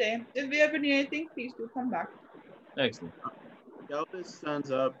a great day. If you ever need anything, please do come back. Excellent. Galvis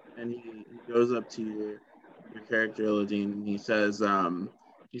stands up and he goes up to your character, Eladine, and he says,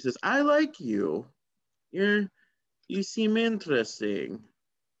 I like you. You seem interesting.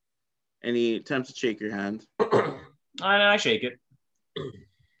 And he attempts to shake your hand. I shake it.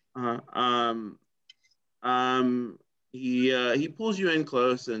 He pulls you in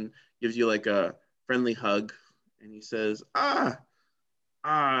close and gives you like a friendly hug, and he says,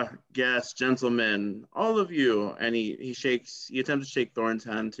 guests, gentlemen, all of you. And he attempts to shake Thorn's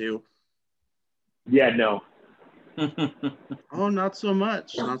hand too. Yeah, no. Oh, not so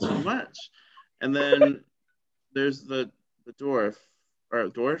much. And then there's the dwarf. or a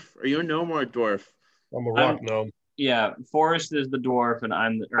dwarf? Are you a gnome or a dwarf? I'm a rock gnome. Yeah, Forrest is the dwarf, and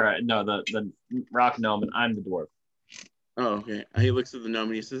the rock gnome, and I'm the dwarf. Oh, okay. He looks at the gnome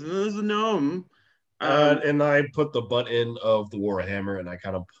and he says, "There's a gnome." And I put the butt end of the warhammer and I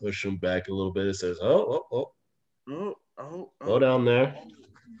kind of push him back a little bit. It says, "Oh, go down there."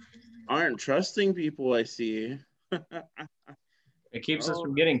 Aren't trusting people, I see. It keeps us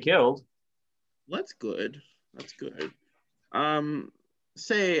from getting killed. That's good. That's good.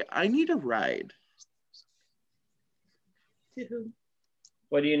 Say, I need a ride.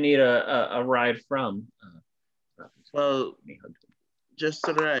 What do you need a ride from? Well, just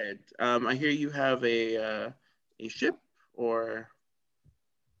a ride. I hear you have a ship, or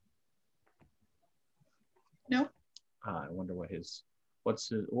No. I wonder what's his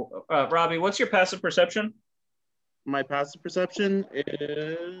Robbie, what's your passive perception? My passive perception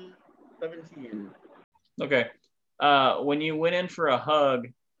is 17. Okay. When you went in for a hug,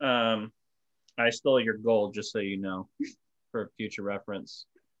 I stole your gold, just so you know, for future reference.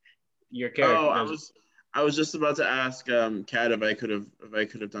 Your character. Oh, I was just about to ask Kat if I could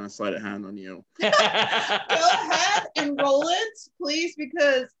have done a sleight of hand on you. Go ahead and roll it, please,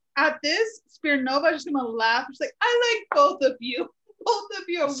 because at this, Spirinova is just gonna laugh. She's like, "I like both of you. Both of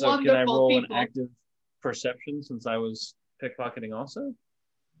you are wonderful can I roll people." an active perception since I was pickpocketing also,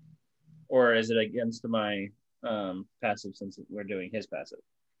 or is it against my passive since we're doing his passive?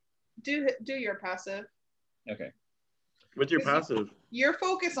 Do your passive. Okay. What's your passive? You're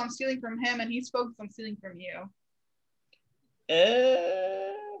focused on stealing from him, and he's focused on stealing from you.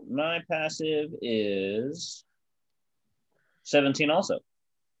 My passive is 17 also.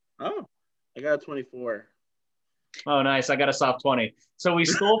 Oh, I got a 24. Oh, nice. I got a soft 20. So we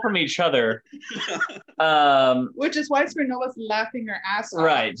stole from each other. Which is why Spirinova's laughing her ass off.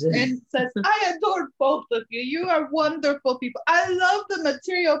 Right. And says, "I adore both of you. You are wonderful people. I love the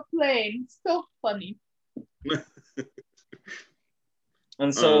material plane. So funny."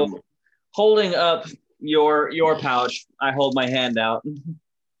 And so, holding up your pouch, I hold my hand out.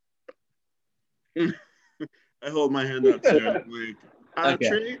 I hold my hand out too. Like, okay.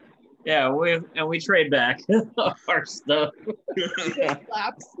 Trade? Yeah, we trade back our stuff.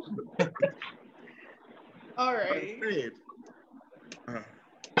 Claps. All right. Trade.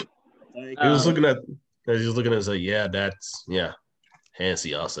 He was looking at. He's looking at. Say, yeah, that's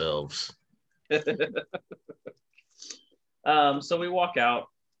fancy ourselves. So we walk out,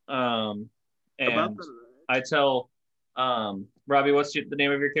 and I tell Robbie, what's the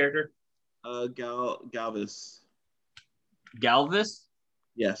name of your character? Galvis. Galvis?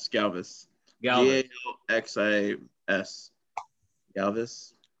 Yes, Galvis. Galvis. Galxis.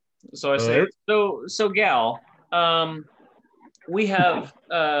 Galvis. So I say, so Gal, we have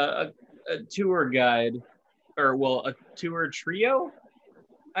a tour guide, a tour trio,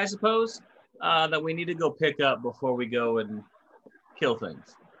 I suppose, that we need to go pick up before we go and kill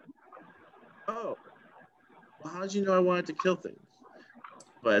things. Oh, well, how did you know I wanted to kill things?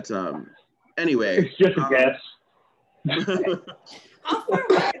 But anyway, it's just a guess. How far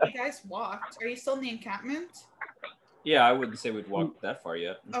away have you guys walked? Are you still in the encampment? Yeah, I wouldn't say we've walked that far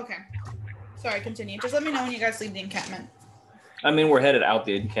yet. Okay. Sorry, continue. Just let me know when you guys leave the encampment. I mean, we're headed out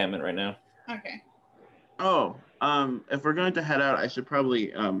the encampment right now. Okay. Oh, if we're going to head out, I should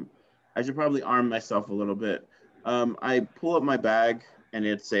probably arm myself a little bit. I pull up my bag and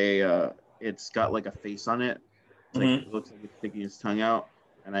it's got like a face on it. It's like it looks like it's sticking its tongue out.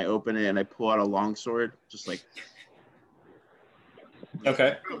 And I open it and I pull out a long sword, just like.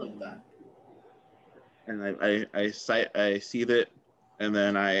 Okay. And I seethe it, and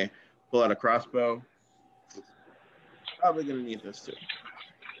then I pull out a crossbow. Probably gonna need this too.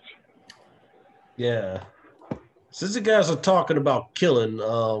 Yeah. Since you guys are talking about killing,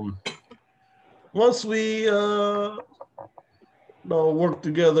 once we work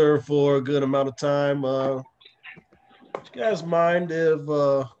together for a good amount of time, do you guys mind if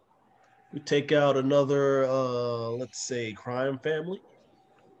we take out another, let's say, crime family?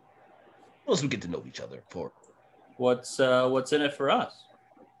 Once we get to know each other for What's in it for us?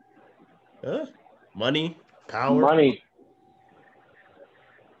 money, power, Money.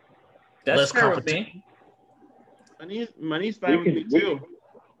 That's less fair with competition. me. Money's fine with me too.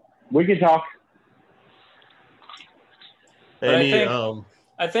 We can talk. But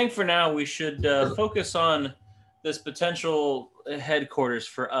I think for now we should focus on this potential headquarters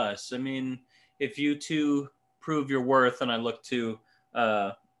for us. I mean, if you two prove your worth, and I look to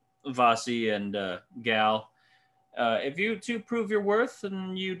Vasi and Gal, if you two prove your worth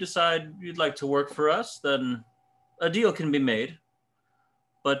and you decide you'd like to work for us, then a deal can be made.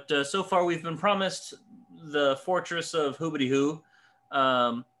 But so far we've been promised the fortress of Hoobity Hoo,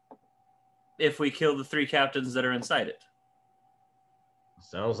 if we kill the 3 captains that are inside it.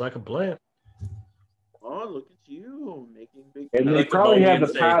 Sounds like a plan. Oh, look at you making big. And they like the probably have the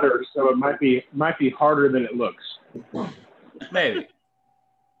Bolivian powder, so it might be harder than it looks. Maybe.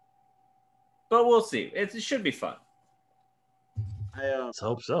 But we'll see. It should be fun. Let's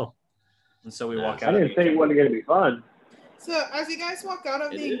hope so. And so we walk out. I didn't say it wasn't going to be fun. So as you guys walk out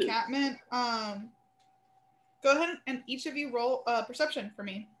of the encampment, go ahead and each of you roll perception for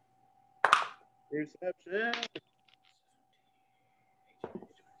me. Perception.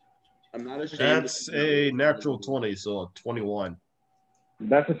 I'm not ashamed. That's a natural 20, so a 21.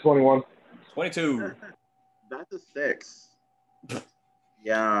 That's a 21. 22. That's a 6.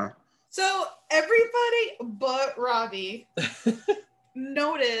 Yeah. So everybody but Robbie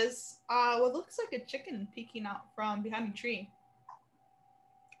notice what looks like a chicken peeking out from behind a tree.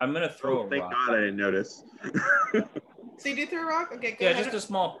 I'm gonna throw a thank rock. God I didn't notice. So you do throw a rock? Okay, go Yeah, ahead.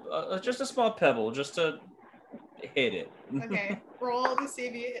 just a small pebble, just to hit it. Okay, roll to see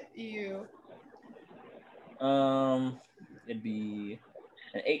if you. It'd be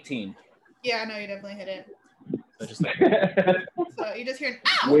an 18. Yeah, no, you definitely hit it. So just like, So you just hear an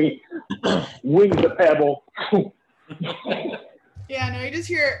ow! Wing the pebble. Yeah, no, you just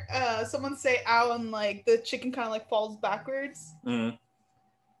hear someone say ow and like the chicken kind of like falls backwards. mm.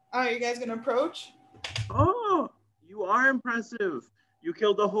 Oh, you guys gonna approach? Oh, you are impressive. You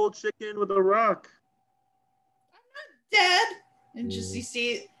killed a whole chicken with a rock. Dead. And just you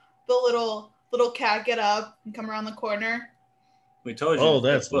see the little cat get up and come around the corner. We told you. Oh,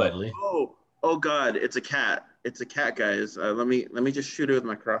 that's Bigfoot. lovely. Oh God, it's a cat. It's a cat, guys. Let me just shoot it with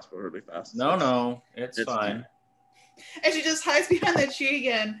my crossbow really fast. No, it's fine. And she just hides behind the tree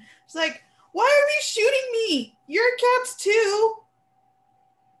again. She's like, "Why are you shooting me? You're cats too."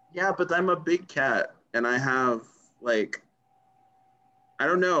 Yeah, but I'm a big cat, and I have like, I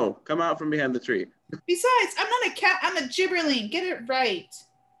don't know. Come out from behind the tree. Besides, I'm not a cat. I'm a gibberling. Get it right.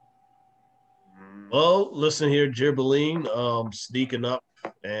 Well, listen here, Gibberline. Sneaking up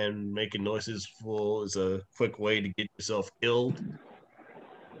and making noises is a quick way to get yourself killed.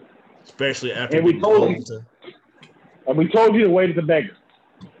 Especially after And we getting told told you. to. And we told you to wait at the beggar.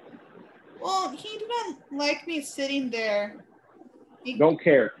 Well, he didn't like me sitting there. Don't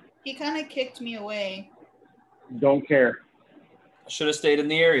care. He kind of kicked me away. Don't care. Should have stayed in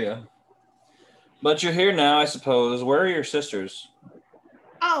the area. But you're here now, I suppose. Where are your sisters?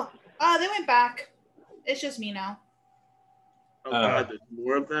 Oh, they went back. It's just me now. Oh God, there's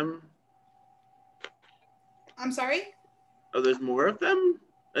more of them. I'm sorry? Oh, there's more of them.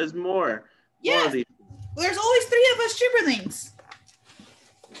 There's more. More Yeah. of these. There's always 3 of us gibberlings.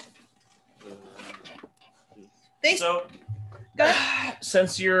 So, Go ahead.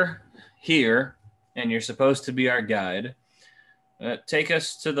 since you're here and you're supposed to be our guide, take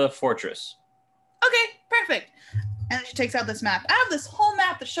us to the fortress. Okay, perfect. And then she takes out this map. I have this whole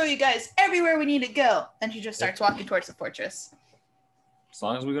map to show you guys everywhere we need to go. And she just starts walking towards the fortress. As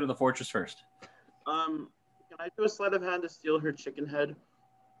long as we go to the fortress first. Can I do a sleight of hand to steal her chicken head?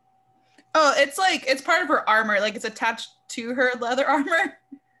 Oh, it's part of her armor. Like it's attached to her leather armor.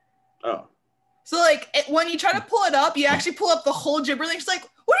 Oh. So like when you try to pull it up, you actually pull up the whole gibberling. She's like,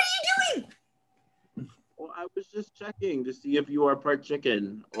 "What are you doing?" Well, I was just checking to see if you are part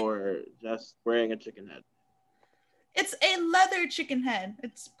chicken or just wearing a chicken head. It's a leather chicken head.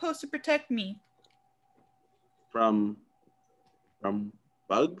 It's supposed to protect me. From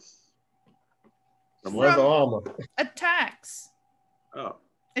bugs? From leather armor. Attacks. Oh.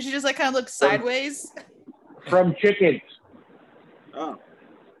 And she just like kind of looks sideways. From chickens. Oh.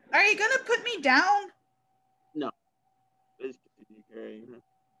 Are you gonna put me down? No. Just continue carrying her.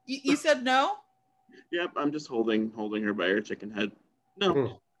 You said no? Yep, I'm just holding her by her chicken head.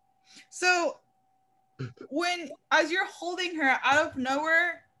 No. So as you're holding her out of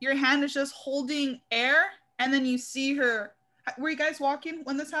nowhere, your hand is just holding air, and then you see her. Were you guys walking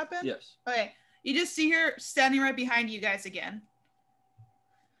when this happened? Yes. Okay. You just see her standing right behind you guys again.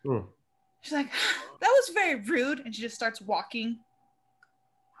 She's like, "That was very rude," and she just starts walking.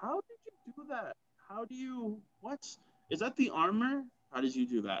 How did you do that? How do you what? Is that the armor? How did you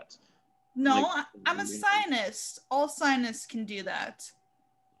do that? No, Like- I'm a scientist. All scientists can do that.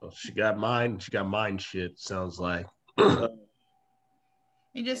 Well, she got mind shit, sounds like.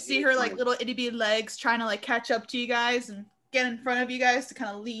 You just see her like little itty bitty legs trying to like catch up to you guys and get in front of you guys to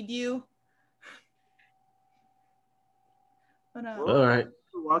kind of lead you. But All right.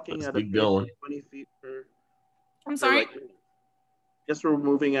 We're walking Let's at be going. 20 feet per. I'm sorry. Guess we're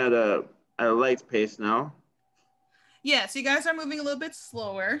moving at a light pace now. Yeah, so you guys are moving a little bit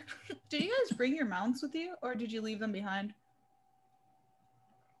slower. Did you guys bring your mounts with you, or did you leave them behind?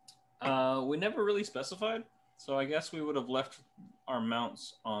 We never really specified, so I guess we would have left our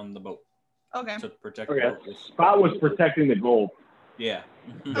mounts on the boat. Okay. To protect the boat. Spot was protecting the gold. Yeah.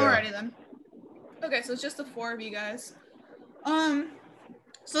 Alrighty then. Okay, so it's just the 4 of you guys.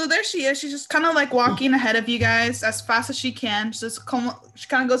 So there she is. She's just kind of like walking ahead of you guys as fast as she can. She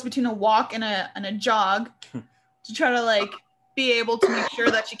kind of goes between a walk and a jog to try to like be able to make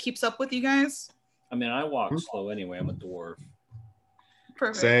sure that she keeps up with you guys. I mean, I walk slow anyway. I'm a dwarf.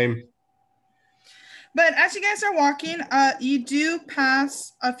 Perfect. Same. But as you guys are walking, you do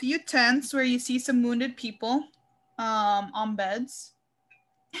pass a few tents where you see some wounded people on beds.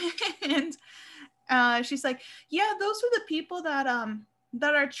 And she's like, yeah, those are the people that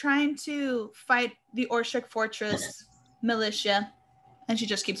are trying to fight the Orshek Fortress militia. And she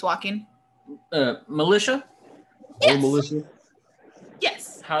just keeps walking. Militia? Yes. Oh, militia?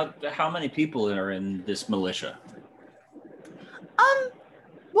 Yes. How many people are in this militia?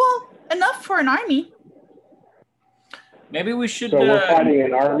 Well, enough for an army. Maybe we should. So we're fighting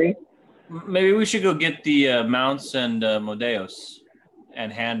an army? Maybe we should go get the mounts and Modeos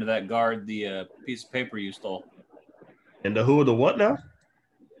and hand that guard the piece of paper you stole. And the who or the what now?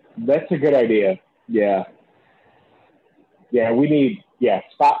 That's a good idea. Yeah. Yeah,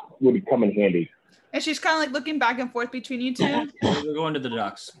 Spot would come in handy. And she's kind of like looking back and forth between you two. We're going to the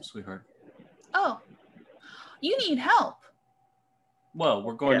docks, sweetheart. Oh, you need help. Well,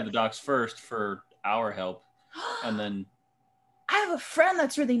 we're going to the docks first for our help, and then... I have a friend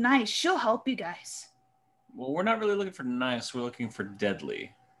that's really nice. She'll help you guys. Well, we're not really looking for nice. We're looking for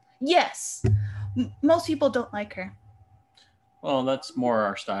deadly. Yes. Most people don't like her. Well, that's more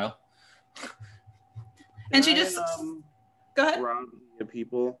our style. And she just... Go ahead. Rob the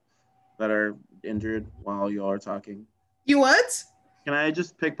people that are injured while y'all are talking. You what? Can I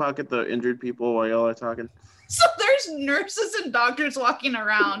just pickpocket the injured people while y'all are talking? So there's nurses and doctors walking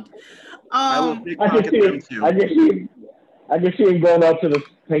around. I will pickpocket them too. I can see him going up to the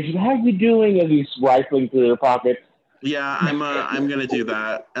patient. How you doing? As he's rifling through their pockets. Yeah, I'm gonna do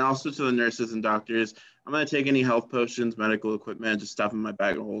that, and also to the nurses and doctors. I'm gonna take any health potions, medical equipment, just stuff in my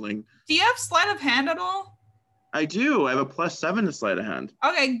bag of holding. Do you have sleight of hand at all? I do. I have a +7 to sleight of hand.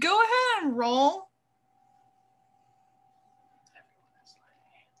 Okay, go ahead and roll.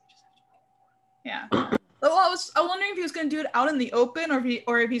 Yeah. Well, I was wondering if he was gonna do it out in the open,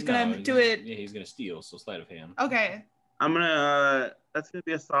 or if he's gonna do it. Yeah, he's gonna steal. So sleight of hand. Okay. I'm gonna. That's gonna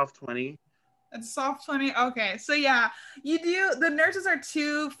be a soft 20. It's soft 20. Okay, so yeah, you do. The nurses are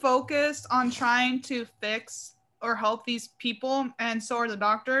too focused on trying to fix or help these people, and so are the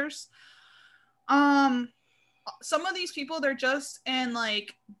doctors. Some of these people, they're just in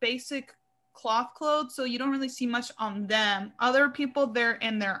like basic cloth clothes, so you don't really see much on them. Other people, they're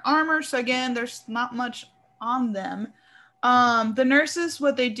in their armor, so again, there's not much on them. The nurses,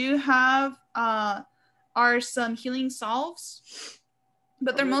 what they do have are some healing salves,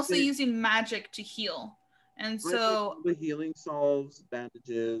 but they're mostly using magic to heal. And so the healing salves,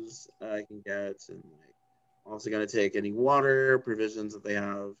 bandages I can get, and like also gonna take any water provisions that they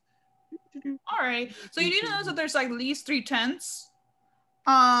have. All right, so you do know that there's like at least 3 tents.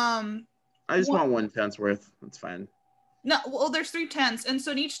 I just want 1 tent's worth. That's fine. No, well, there's 3 tents, and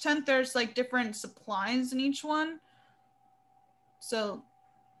so in each tent there's like different supplies in each one. So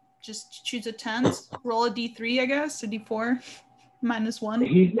just choose a tent, roll a d3, I guess, a d4, -1.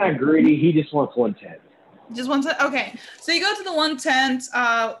 He's not greedy. He just wants 1 tent. Just 1 tent. Okay, so you go to the 1 tent.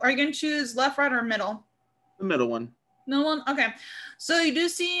 Are you gonna choose left, right, or middle? The middle one. Middle one. Okay, so you do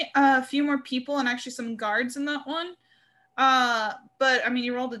see a few more people and actually some guards in that one. But I mean,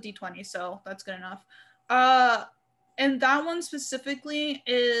 you rolled a d20, so that's good enough. And that one specifically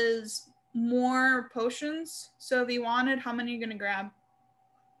is more potions. So if you wanted, how many are you gonna grab?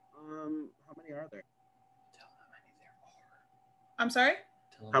 How many are there? I'm sorry?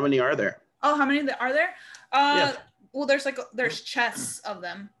 How many are there? Oh, how many are there? Yeah. Well, there's chests of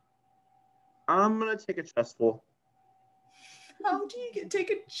them. I'm gonna take a chest full. How do you take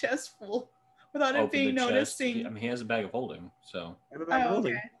a chest full without it Open being the chest. noticing? I mean, he has a bag of holding, so. I have a bag of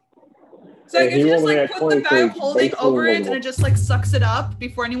holding. Okay. So I Yeah, guess he you just only like had put the 20 bag of for holding base over it, level. and it just like sucks it up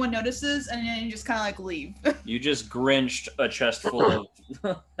before anyone notices, and then you just kind of like leave. You just grinched a chest full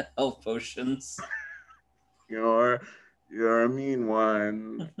of health potions. You're a mean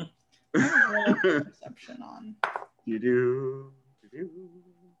one. Perception on. You do.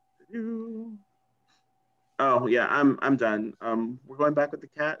 Oh yeah, I'm done. We're going back with the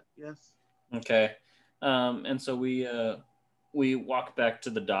cat. Yes. Okay. And so we walk back to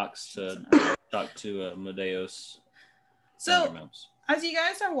the docks to talk to Medeos. So as you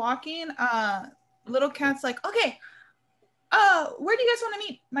guys are walking, Little Cat's like, okay, Where do you guys want to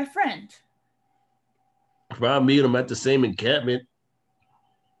meet my friend? I'll meet him at the same encampment.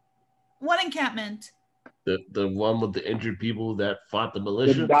 What encampment? The one with the injured people that fought the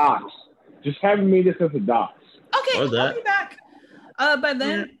militia. The docks. Just have him meet us at the docks. Okay, Or that. I'll be back. But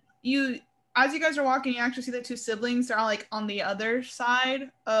then as you guys are walking, you actually see the two siblings. They're all like on the other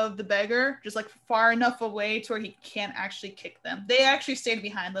side of the beggar, just like far enough away to where he can't actually kick them. They actually stayed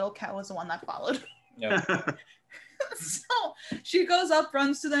behind. Little Cat was the one that followed. Yeah. So she goes up,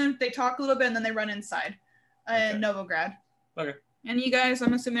 runs to them. They talk a little bit, and then they run inside in Novograd. Okay. And you guys,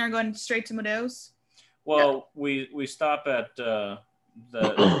 I'm assuming, are going straight to Meadows? Well, we stop at the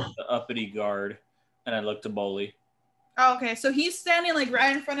uppity guard, and I look to Boley. Oh, okay, so he's standing like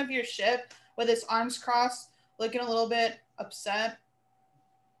right in front of your ship with his arms crossed, looking a little bit upset.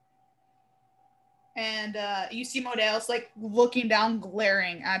 And you see Modell's like looking down,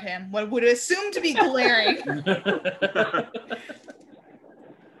 glaring at him. What would assume to be glaring.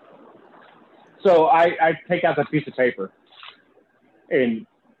 So I take out the piece of paper and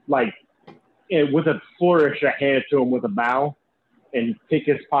with a flourish, I hand it to him with a bow and pick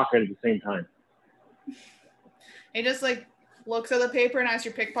his pocket at the same time. He just like looks at the paper, and as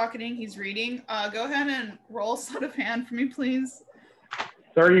you're pickpocketing, he's reading. Go ahead and roll sleight of hand for me, please.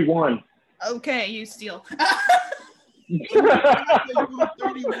 31. Okay, you steal.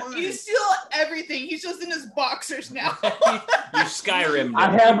 31. You steal everything. He's just in his boxers now. You Skyrim. I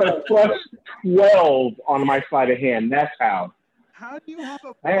have a plus 12 on my sleight of hand. That's how. How do you have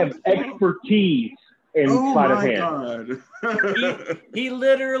a? I have expertise in sleight of hand. God. He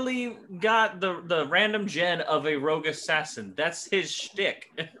literally got the random gen of a rogue assassin. That's his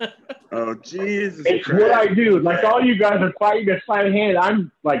shtick. Oh Jesus! It's Christ. what I do. Like all you guys are fighting a sleight of hand.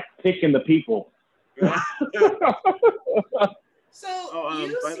 I'm like picking the people. So Oh,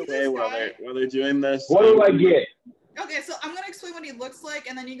 you by see the way, this while guy. they're doing this, What do I get? Okay, so I'm gonna explain what he looks like,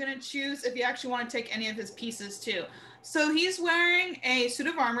 and then you're gonna choose if you actually want to take any of his pieces too. So he's wearing a suit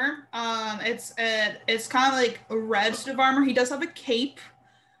of armor. It's kind of like a red suit of armor. He does have a cape.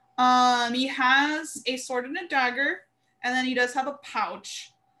 He has a sword and a dagger, and then he does have a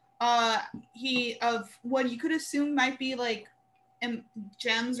pouch. He of what you could assume might be like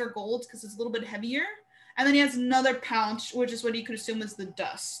gems or gold because it's a little bit heavier. And then he has another pouch, which is what you could assume is the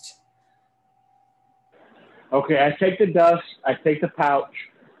dust. Okay, I take the dust. I take the pouch.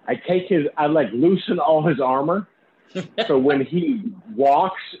 I loosen all his armor. So when he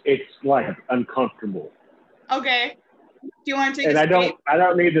walks, it's like uncomfortable. Okay. Do you want to take? And his cape? I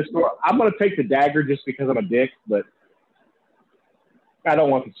don't need the sword. I'm gonna take the dagger just because I'm a dick, but I don't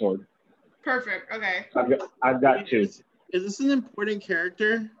want the sword. Perfect. Okay. I've got two. Is this an important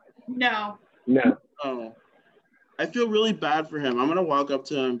character? No. No. Oh, I feel really bad for him. I'm gonna walk up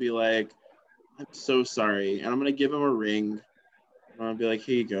to him and be like, "I'm so sorry," and I'm gonna give him a ring. I'm gonna be like,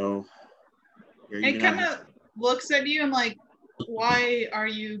 "Here you go." Here, you It can kind have of looks at you and like, why are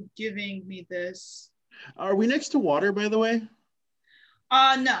you giving me this? it. Are we next to water, by the way?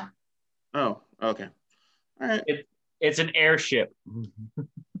 No. Oh, okay. All right. It's an airship.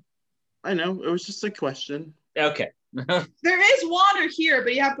 I know. It was just a question. Okay. There is water here,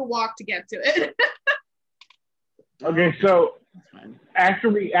 but you have to walk to get to it. Okay, so That's fine.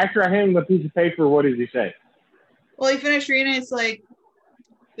 after I hand him the piece of paper, what does he say? Well, he finished reading. It's like,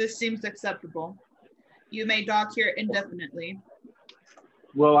 this seems acceptable. You may dock here indefinitely.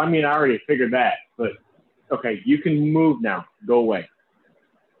 Well, I mean, I already figured that, but okay, you can move now. Go away.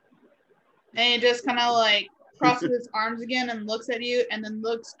 And he just kind of like crosses his arms again and looks at you, and then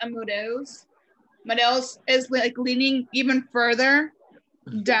looks at Modell's. Modell's is like leaning even further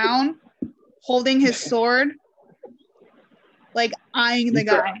down, holding his sword, like eyeing the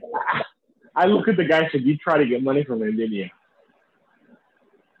guy. I look at the guy and said, "You try to get money from him, didn't you?"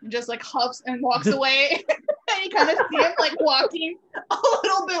 And just like huffs and walks away. And you kind of see him like walking a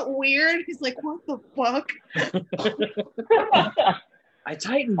little bit weird. He's like, what the fuck? I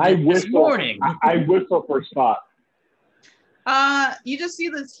tightened I it this whistle. morning. I whistle for Spot. You just see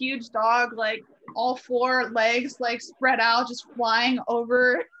this huge dog, like all four legs like spread out, just flying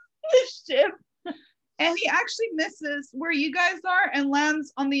over the ship. And he actually misses where you guys are and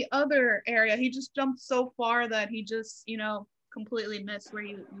lands on the other area. He just jumped so far that he just, completely missed where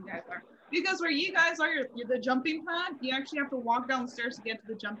you guys are. Because where you guys are, you're the jumping pad, you actually have to walk down the stairs to get to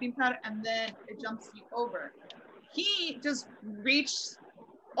the jumping pad, and then it jumps you over. He just reached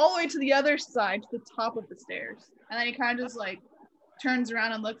all the way to the other side, to the top of the stairs. And then he kind of just like turns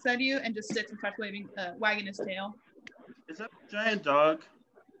around and looks at you and just sits and starts wagging his tail. Is that a giant dog?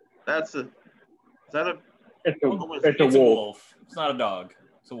 Is that a? It's It's a a wolf. wolf. It's not a dog.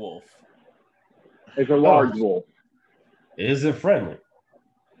 It's a wolf. It's a large wolf. Is it friendly?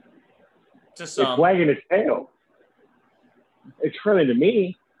 To It's some. wagging its tail. It's friendly to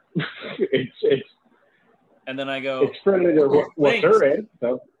me. it's And then I go, it's friendly to what they're in.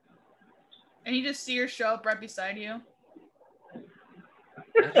 So. And you just see her show up right beside you.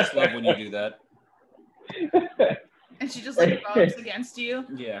 I just love when you do that. And she just like rubs against you.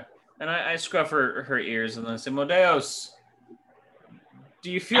 Yeah. And I scruff her ears and then I say, Modeos,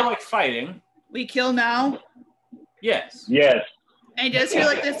 do you feel like fighting? We kill now. Yes. Yes. And you just hear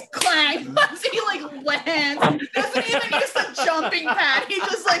like this clang as he like lands. Doesn't even use the jumping pad. He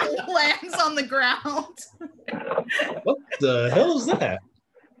just like lands on the ground. What the hell is that?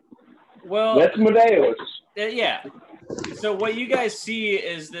 Well, that's Medeos. Yeah. So what you guys see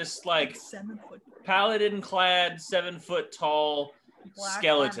is this like 7 foot paladin clad, 7 foot tall black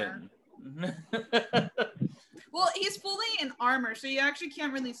skeleton. Well, he's fully in armor, so you actually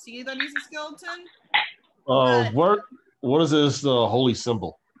can't really see that he's a skeleton. What is this holy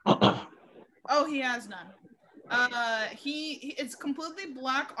symbol? Oh, he has none. It's completely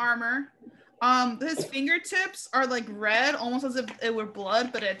black armor. His fingertips are like red, almost as if it were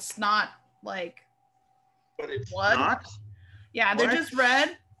blood, but it's not like But it's blood. not. Yeah, they're just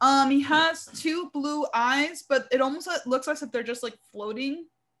red. He has 2 blue eyes, but it almost looks as if they're just like floating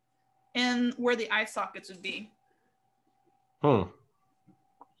in where the eye sockets would be. You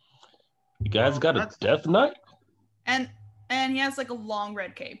guys got a death knight? And he has like a long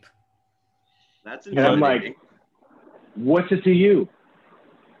red cape. That's And I'm like, what's it to you?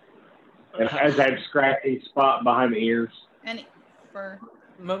 And as I'm scratching spot behind the ears. And fur.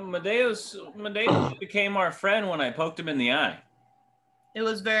 Medeos became our friend when I poked him in the eye. It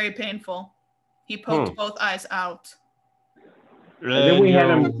was very painful. He poked both eyes out. And then we had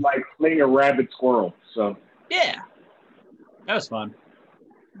him like fling a rabid squirrel. So yeah, that was fun.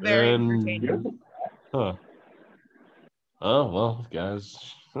 Very entertaining. Huh. Oh well, guys.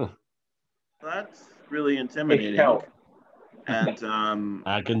 That's really intimidating. And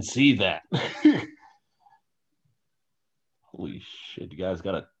I can see that. Holy shit, you guys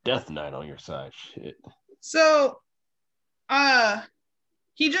got a death knight on your side. Shit. So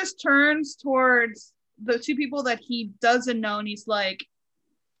he just turns towards the 2 people that he doesn't know, and he's like,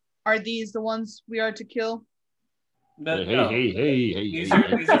 are these the ones we are to kill? Hey. These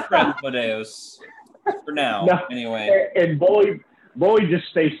are friends, Medeos. For now, anyway. And Bully just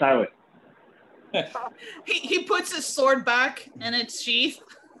stays silent. He puts his sword back in its sheath.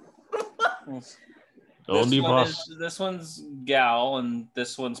 This one's Gal, and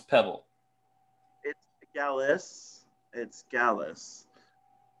this one's Pebble. it's Gallus. It's Gallus.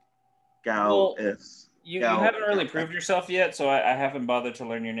 Gallus. You haven't really proved yourself yet, so I haven't bothered to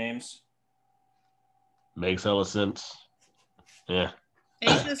learn your names. Makes hella sense. Yeah.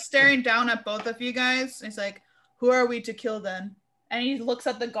 And he's just staring down at both of you guys. He's like, who are we to kill then? And he looks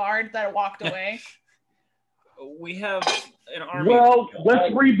at the guard that walked away. We have an army. Well,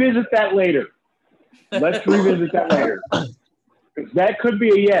 let's revisit that later. That could be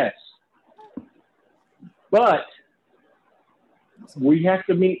a yes. But we have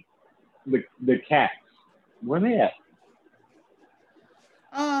to meet the cats. Where are they at?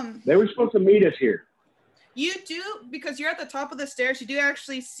 They were supposed to meet us here. You do, because you're at the top of the stairs, you do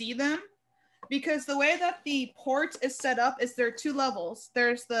actually see them. Because the way that the port is set up is there are 2 levels.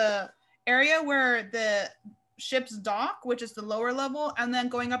 There's the area where the ship's dock, which is the lower level, and then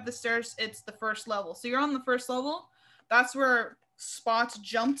going up the stairs, it's the first level. So you're on the first level. That's where Spot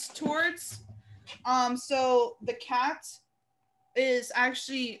jumped towards. So the cat is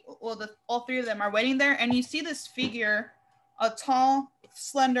actually, all 3 of them are waiting there, and you see this figure, a tall,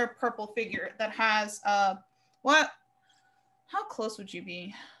 slender purple figure that has how close would you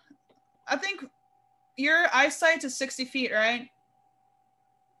be? I think your eyesight is 60 feet, right?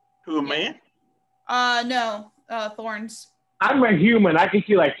 Who, me? No, Thorns. I'm a human. I can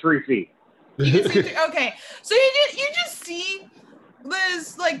see like 3 feet. You can see okay, so you just see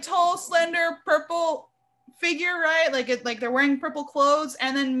this like tall, slender, purple figure, right? Like they're wearing purple clothes,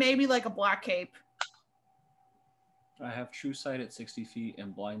 and then maybe like a black cape. I have true sight at 60 feet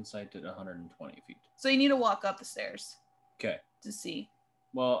and blind sight at 120 feet. So you need to walk up the stairs. Okay. To see.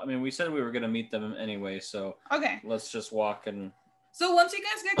 Well, I mean, we said we were going to meet them anyway, so okay. Let's just walk and... So once you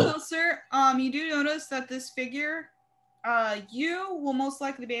guys get closer, you do notice that this figure, you will most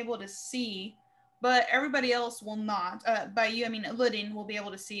likely be able to see, but everybody else will not. By you, I mean Lyddin will be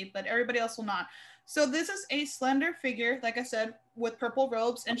able to see, but everybody else will not. So this is a slender figure, like I said, with purple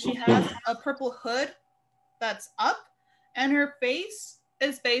robes, and she has a purple hood that's up, and her face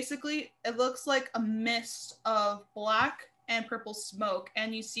is basically, it looks like a mist of black and purple smoke,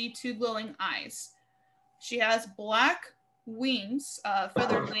 and you see 2 glowing eyes. She has black wings,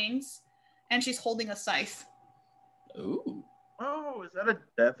 feathered wings, and she's holding a scythe. Ooh. Oh, is that a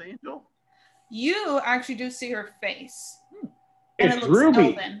death angel? You actually do see her face. It's and it looks Ruby.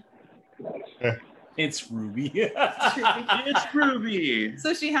 elven. It's Ruby. It's Ruby.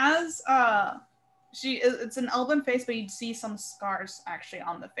 So she has it's an elven face, but you'd see some scars actually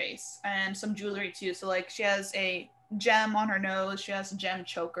on the face and some jewelry too. So like she has a gem on her nose, she has a gem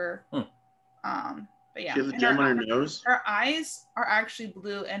choker. But yeah. She has a gem on her nose. Her eyes are actually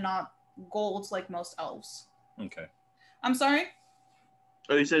blue and not gold like most elves. Okay. I'm sorry?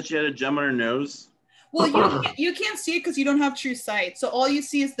 Oh, you said she had a gem on her nose? Well, you can't see it because you don't have true sight. So all you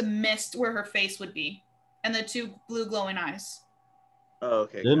see is the mist where her face would be, and the two blue glowing eyes. Oh,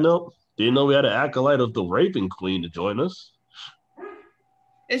 okay. Didn't know we had an acolyte of the Raven Queen to join us.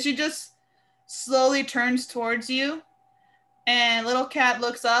 And she just slowly turns towards you, and little cat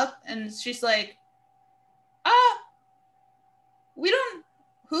looks up, and she's like, we don't.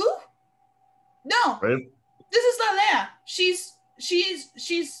 Who? No, Right? this is Lalea. She's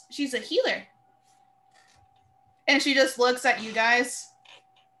a healer. And she just looks at you guys,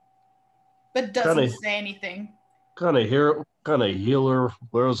 but doesn't say anything. Kind of healer,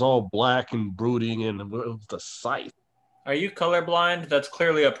 wears all black and brooding and with the scythe. Are you colorblind? That's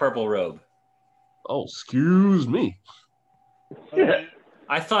clearly a purple robe. Oh, excuse me.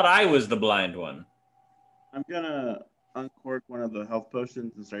 I thought I was the blind one. I'm gonna uncork one of the health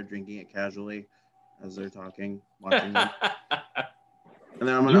potions and start drinking it casually as they're talking, watching them. And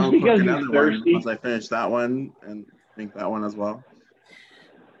then I'm gonna uncork another one once I finish that one and drink that one as well.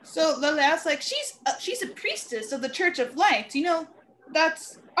 So Lalea's like, she's a priestess of the Church of Light. You know,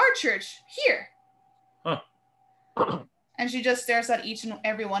 that's our church here. Huh. And she just stares at each and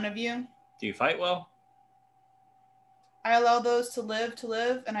every one of you. Do you fight well? I allow those to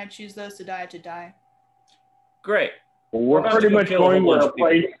live, and I choose those to die. Great. Well, we're pretty much going to a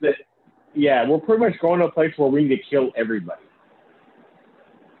place that, we're pretty much going to a place where we need to kill everybody.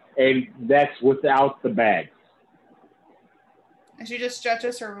 And that's without the bag. And she just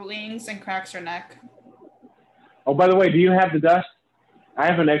stretches her wings and cracks her neck. Oh, by the way, do you have the dust? I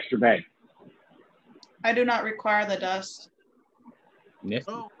have an extra bag. I do not require the dust.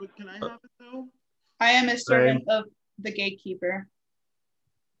 Oh, but can I have it though? I am a servant of the gatekeeper.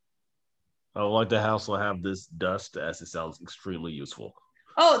 I would like to also have this dust, as it sounds extremely useful.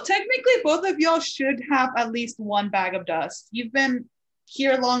 Oh, technically, both of y'all should have at least one bag of dust. You've been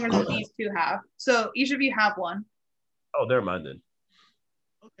here longer than these two have. So each of you have one. Oh, never mind then.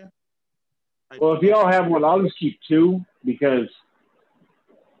 Okay. Well, if y'all have one, I'll just keep two because,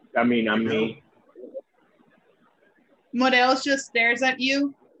 I'm me. Modeus just stares at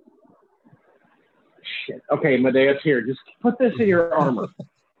you. Shit. Okay, Modeus, here. Just put this in your armor.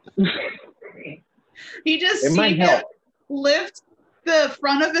 He just sees him lift the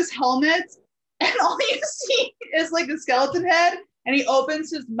front of his helmet, and all you see is like a skeleton head, and he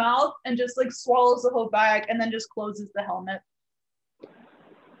opens his mouth and just like swallows the whole bag and then just closes the helmet.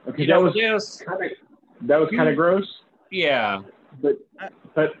 Okay, that was kind of gross. Yeah. But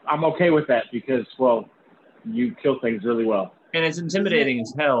I'm okay with that because, well, you kill things really well. And it's intimidating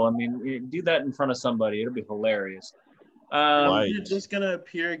as hell. I mean, you do that in front of somebody, it'll be hilarious. Is it just gonna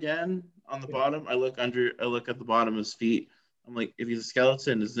appear again on the bottom? I look at the bottom of his feet. I'm like, if he's a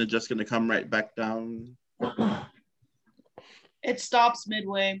skeleton, isn't it just gonna come right back down? It stops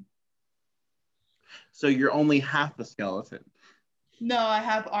midway. So you're only half a skeleton. No, I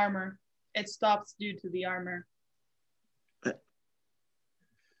have armor. It stops due to the armor.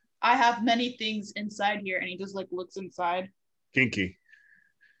 I have many things inside here, and he just like looks inside. Kinky.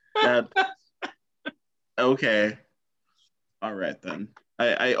 Okay. All right then.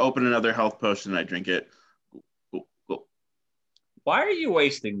 I open another health potion and I drink it. Cool. Why are you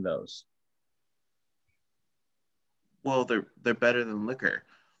wasting those? Well, they're better than liquor.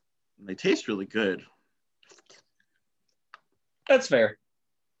 They taste really good. That's fair.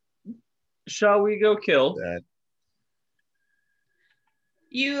 Shall we go kill?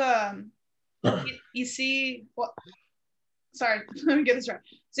 You you see what? Sorry, let me get this right.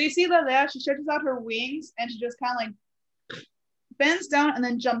 So you see Lalea, she stretches out her wings and she just kind of like bends down and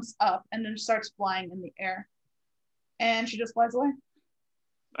then jumps up and then starts flying in the air. And she just flies away.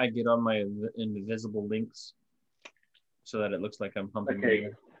 I get on my invisible links so that it looks like I'm humping the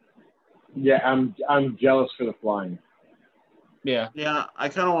air. Yeah, I'm jealous for the flying. Yeah, I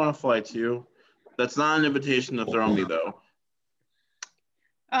kind of want to fly too. That's not an invitation to throw me though.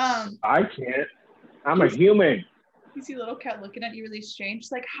 I can't. I'm a human. You see little cat looking at you really strange.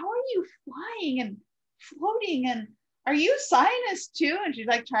 She's like, how are you flying and floating? And are you Cyanus too? And she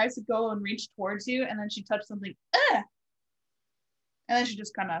like tries to go and reach towards you, and then she touched something. And then she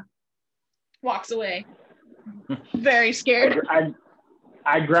just kind of walks away. Very scared.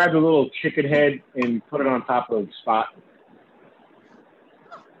 I grabbed a little chicken head and put it on top of Spot.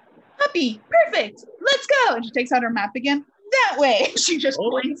 Puppy, perfect. Let's go. And she takes out her map again. That way. She just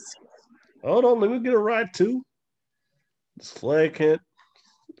points. Hold on, let me get a ride too. This flag can't.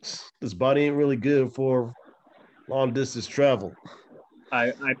 This body ain't really good for long distance travel.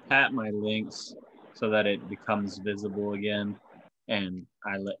 I pat my Lynx so that it becomes visible again, and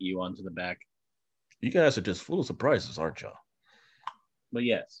I let you onto the back. You guys are just full of surprises, aren't y'all? But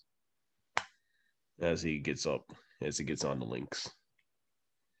yes. As he gets on the Lynx.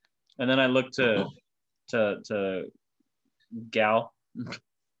 And then I look to Gal.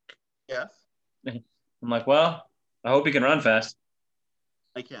 Yes. I'm like, well, I hope you can run fast.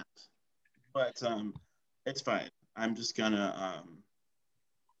 I can't. But it's fine. I'm just gonna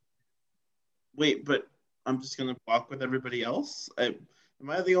wait, but I'm just gonna walk with everybody else. Am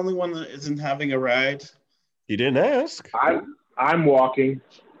I the only one that isn't having a ride? You didn't ask. I'm walking.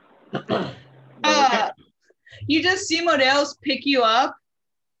 You just see Modell's pick you up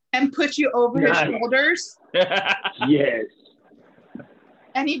and put you over his shoulders. Yes.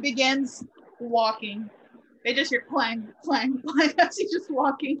 And he begins walking. They just hear clang, clang, clang as he's just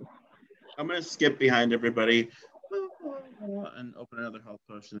walking. I'm gonna skip behind everybody and open another health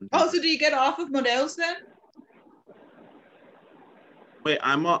potion. Oh, so do you get off of Modell's then? Wait,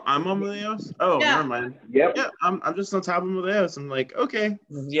 I'm on Modeos? Oh, Yeah. never mind. Yep. Yeah, I'm just on top of Modeos. I'm like, okay.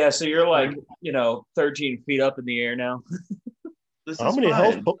 Yeah, so you're like, 13 feet up in the air now. How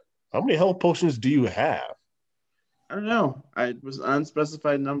many health potions do you have? I don't know. I was an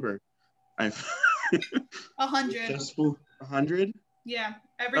unspecified number. I've 100. Just 100? Yeah,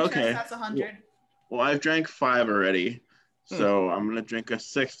 every chest has 100. Well, I've drank 5 already, so I'm gonna drink a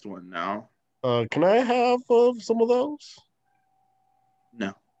 6th one now. Can I have some of those?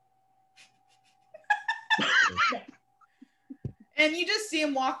 No. And you just see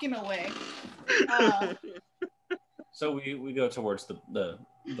him walking away. So we go towards the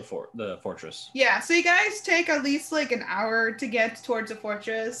fortress. Yeah, so you guys take at least like an hour to get towards the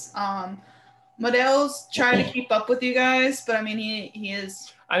fortress. Modell's trying to keep up with you guys, but I mean he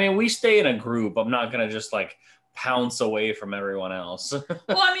is. I mean, we stay in a group. I'm not gonna just like pounce away from everyone else.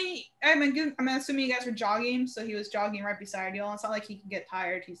 Well, I'm assuming you guys were jogging, so he was jogging right beside you. It's not like he can get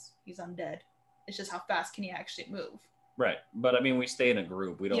tired. He's undead. It's just how fast can he actually move? Right, but I mean, we stay in a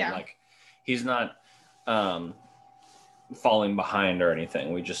group. We don't he's not falling behind or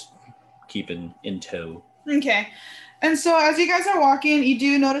anything. We just keep in tow. Okay. And so as you guys are walking, you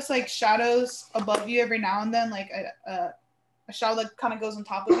do notice like shadows above you every now and then, like a shadow that kind of goes on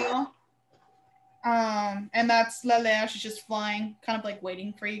top of you. And that's Lalea. She's just flying, kind of like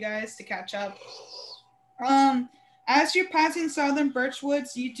waiting for you guys to catch up. As you're passing southern birch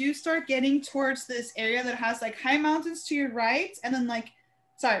woods, you do start getting towards this area that has like high mountains to your right, and then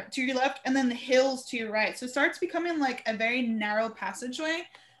to your left, and then the hills to your right. So it starts becoming like a very narrow passageway,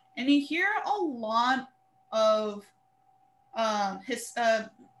 and you hear a lot of I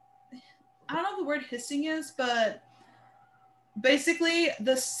don't know what the word hissing is, but basically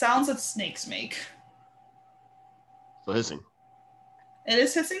the sounds that snakes make. So hissing. It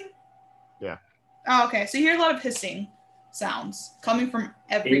is hissing? Yeah. Oh, okay. So you hear a lot of hissing sounds coming from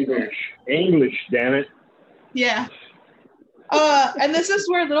everywhere. English, damn it. Yeah. And this is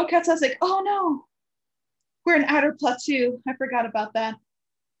where Little Cat says like, oh no, we're in Outer Plateau. I forgot about that.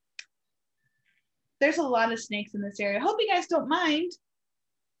 There's a lot of snakes in this area. Hope you guys don't mind.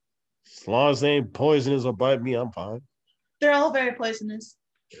 As long as they ain't poisonous or bite me, I'm fine. They're all very poisonous.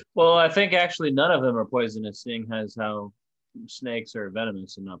 Well, I think actually none of them are poisonous, seeing as how snakes are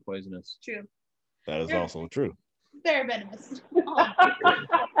venomous and not poisonous. True. That is also true. They're venomous.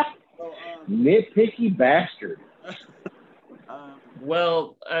 Nitpicky bastard.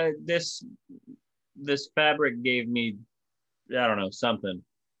 Well, this fabric gave me, I don't know, something.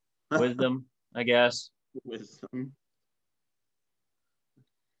 Wisdom, I guess. Wisdom.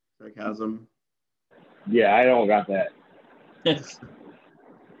 Sarcasm. Yeah, I don't got that.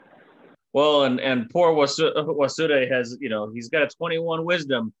 Well, and poor Wasude has, he's got a 21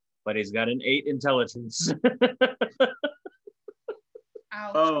 wisdom, but he's got an 8 intelligence.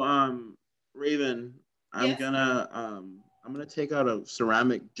 Ouch. Oh, Raven, Yes? I'm gonna take out a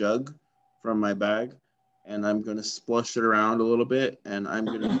ceramic jug from my bag, and I'm gonna splush it around a little bit, and I'm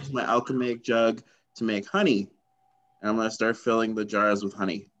gonna use my alchemic jug to make honey, and I'm gonna start filling the jars with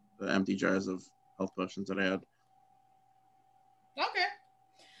honey, the empty jars of health potions that I had. Okay.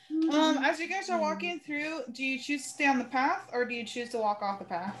 As you guys are walking through, do you choose to stay on the path or do you choose to walk off the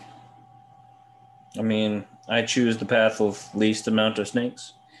path? I mean, I choose the path of least amount of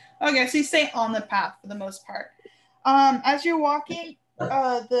snakes. Okay, so you stay on the path for the most part. As you're walking,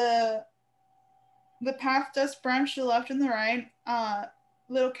 the path does branch to the left and the right.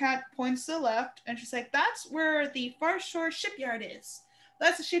 Little cat points to the left, and she's like, "That's where the Far Shore Shipyard is.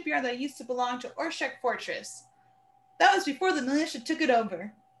 That's a shipyard that used to belong to Orshek Fortress. That was before the militia took it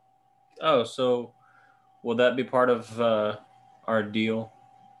over." Oh, so will that be part of our deal?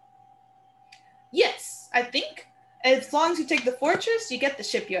 Yes, I think. As long as you take the fortress, you get the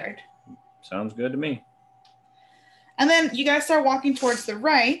shipyard. Sounds good to me. And then you guys start walking towards the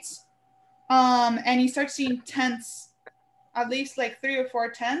right, and you start seeing tents, at least like 3 or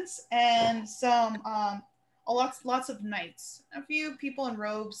 4 tents, and some lots of knights. A few people in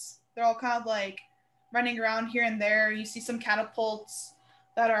robes. They're all kind of like running around here and there. You see some catapults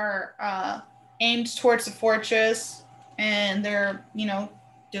that are aimed towards the fortress, and they're,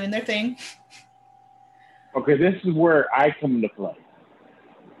 doing their thing. Okay, this is where I come into play.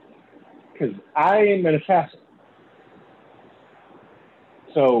 Because I am an assassin.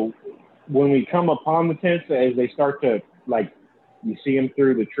 So when we come upon the tents, as they start to, you see them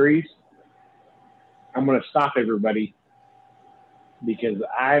through the trees, I'm going to stop everybody because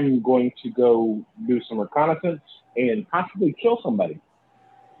I'm going to go do some reconnaissance and possibly kill somebody.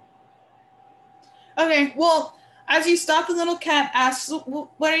 Okay, well, as you stop, the little cat asks,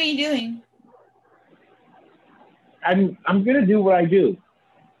 "What are you doing?" I'm going to do what I do.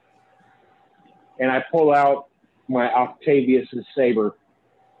 And I pull out my Octavius' saber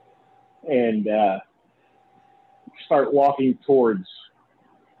and start walking towards,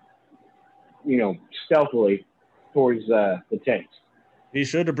 stealthily towards the tents. Be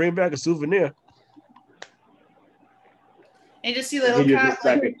sure to bring back a souvenir. And you just see little cat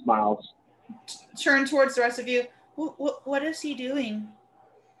smiles. Turn towards the rest of you. What is he doing?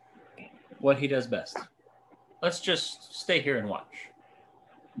 What he does best. Let's just stay here and watch.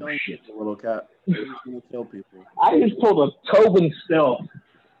 Don't shit the little cat. He's gonna kill people. I just pulled a Tobin stealth.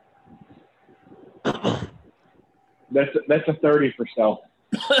 That's a 30 for stealth.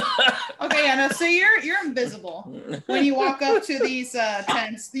 Okay, yeah, no, so you're invisible when you walk up to these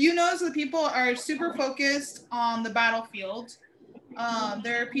tents. You notice the people are super focused on the battlefield.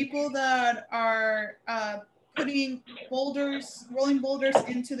 There are people that are putting rolling boulders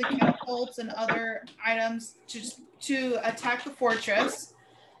into the catapults and other items to attack the fortress.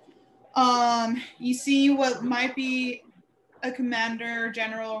 You see what might be a commander,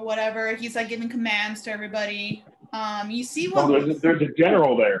 general, or whatever. He's like giving commands to everybody. You see what? There's a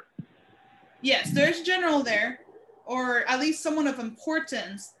general there. Yes, there's a general there, or at least someone of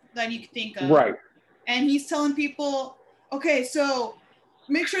importance that you could think of. Right. And he's telling people, okay, so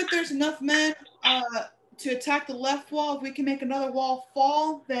make sure that there's enough men to attack the left wall. If we can make another wall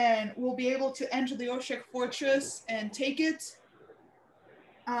fall, then we'll be able to enter the Orshek Fortress and take it.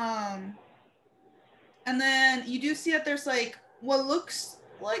 And then you do see that there's like what looks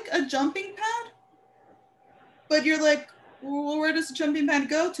like a jumping pad, but you're like, well, where does the jumping pad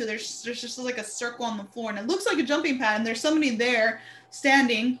go to? There's just like a circle on the floor, and it looks like a jumping pad, and there's somebody there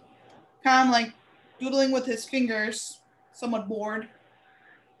standing, kind of like doodling with his fingers, somewhat bored.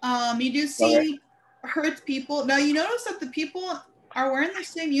 You do see hurt people. Now you notice that the people are wearing the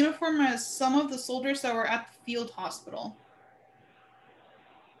same uniform as some of the soldiers that were at the field hospital.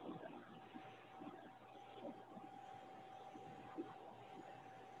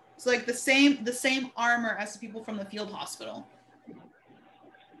 It's like the same armor as the people from the field hospital.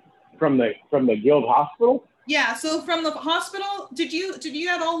 From the guild hospital? Yeah, so from the hospital, did you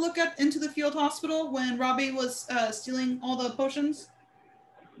at all look into the field hospital when Robbie was stealing all the potions?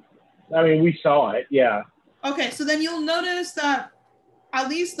 I mean, we saw it, yeah. Okay, so then you'll notice that at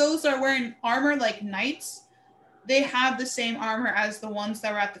least those that are wearing armor like knights, they have the same armor as the ones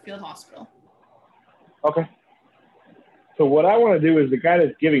that were at the field hospital. Okay. So what I want to do is the guy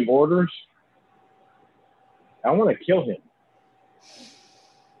that's giving orders, I want to kill him.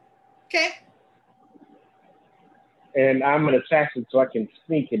 Okay. And I'm an assassin, so I can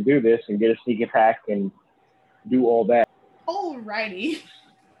sneak and do this and get a sneak attack and do all that. Alrighty.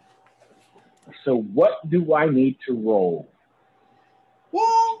 So what do I need to roll?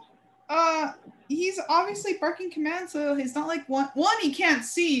 Well, he's obviously barking commands, so he's not like one, he can't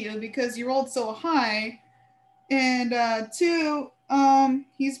see you because you rolled so high. And 2,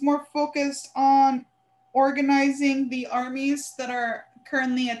 he's more focused on organizing the armies that are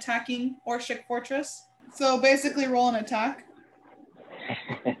currently attacking Orshek Fortress. So basically roll an attack.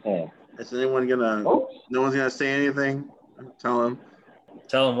 Is anyone gonna, no one's gonna say anything? Tell him.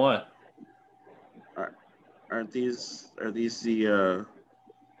 Tell him what? Are these the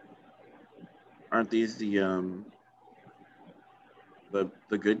Aren't these the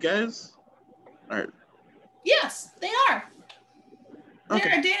good guys? All right. Yes, they are.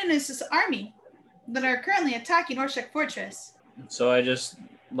 Okay. They're Daenerys' army that are currently attacking Orshek Fortress. So I just,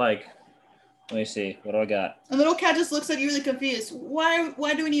 like, let me see. What do I got? And little cat just looks at you really confused. Why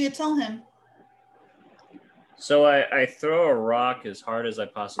do we need to tell him? So I throw a rock as hard as I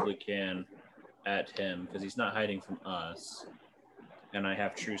possibly can at him because he's not hiding from us. And I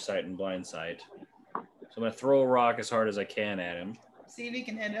have true sight and blind sight. So I'm going to throw a rock as hard as I can at him. See if he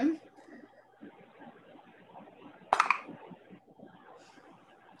can hit him.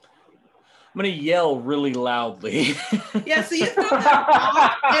 I'm going to yell really loudly. Yeah, so you throw that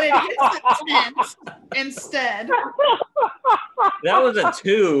rock and it hits the tent instead. That was a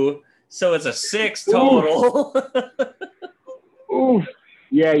 2, so it's a 6 total. Oof.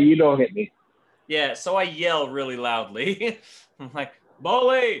 Yeah, you don't hit me. Yeah, so I yell really loudly. I'm like,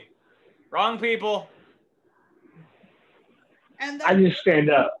 bully! Wrong people. And I just stand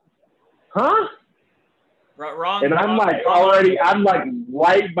up. Huh? Wrong. And I'm wrong, like wrong already, army. I'm like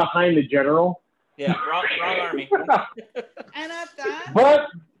right behind the general. Yeah, wrong army. And at that, But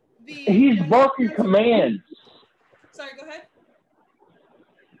the he's barking commands. Sorry, go ahead.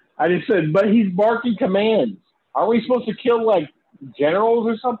 I just said, but he's barking commands. Are we supposed to kill like generals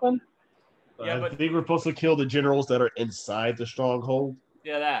or something? Yeah, I but- think we're supposed to kill the generals that are inside the stronghold.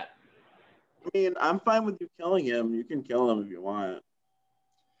 Yeah, that. I mean, I'm fine with you killing him. You can kill him if you want.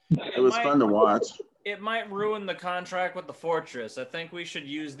 It was fun to watch. It might ruin the contract with the fortress. I think we should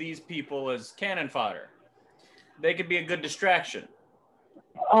use these people as cannon fodder. They could be a good distraction.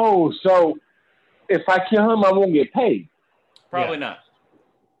 Oh, so if I kill him, I won't get paid. Probably Yeah. not.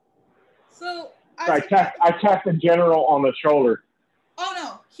 So I tap the general on the shoulder. Oh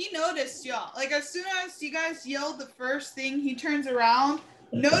no, he noticed y'all. Like as soon as you guys yelled the first thing, he turns around,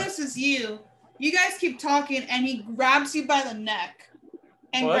 notices you. You guys keep talking, and he grabs you by the neck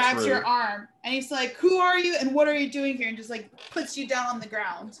and Well, that's grabs your rude. arm. And he's like, "Who are you? And what are you doing here?" And just like puts you down on the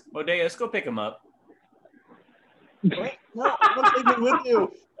ground. O'Day, let's go pick him up. Wait, no, don't take me with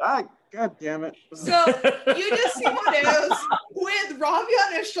you. Ah, god damn it. So you just see Mateus with Ravi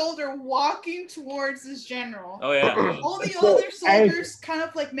on his shoulder walking towards this general. Oh, yeah. All the So, other soldiers kind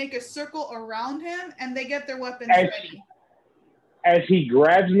of like make a circle around him, and they get their weapons As- ready. As he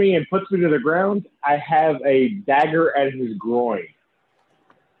grabs me and puts me to the ground, I have a dagger at his groin.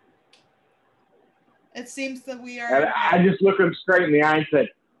 It seems that we And are. I just look him straight in the eye and said,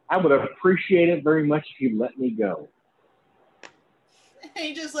 I would appreciate it very much if you let me go.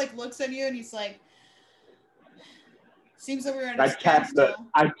 He just like looks at you and he's like, seems that we're in I a tap standstill.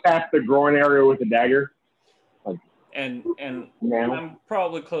 the groin area with the dagger. And Now, I'm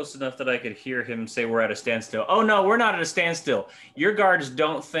probably close enough that I could hear him say we're at a standstill. Oh, no, we're not at a standstill. Your guards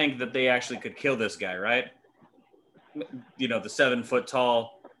don't think that they actually could kill this guy, right? You know, the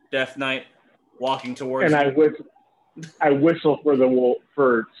 7-foot-tall Death Knight walking towards and you. I whistle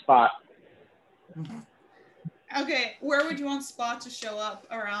for Spot. Okay, where would you want Spot to show up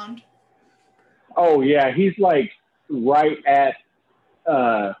around? Oh yeah, he's like right at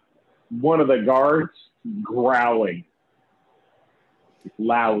one of the guards, growling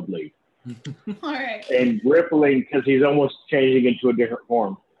loudly All right. and rippling because he's almost changing into a different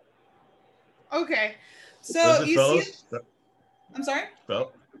form. Okay. So Listen, you fellas, see. I'm sorry.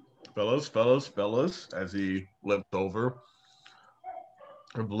 fellas, as he limps over,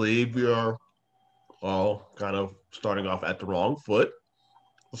 I believe we are all kind of starting off at the wrong foot.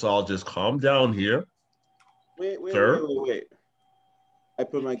 So I'll just calm down here. Wait. Sir? Wait. I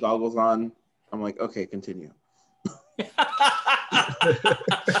put my goggles on. I'm like, okay, continue.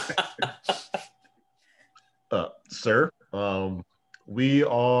 Sir, we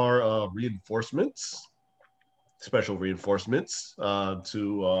are reinforcements, special reinforcements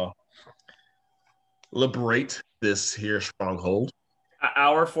to liberate this here stronghold.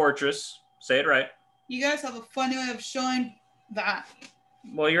 Our fortress. Say it right. You guys have a funny way of showing that.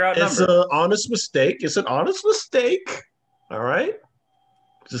 Well, you're It's outnumbered. an honest mistake. It's an honest mistake. All right.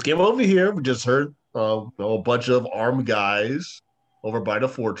 Just came over here. We just heard a bunch of armed guys over by the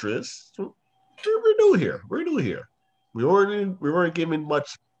fortress. So we're new here. We weren't given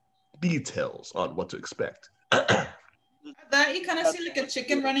much details on what to expect. At that, you kind of see like a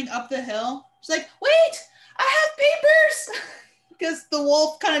chicken running up the hill. She's like, wait, I have papers! Because the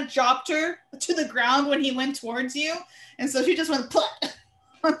wolf kind of dropped her to the ground when he went towards you. And so she just went plop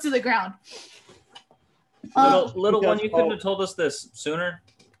onto the ground. Little one, you couldn't have told us this sooner.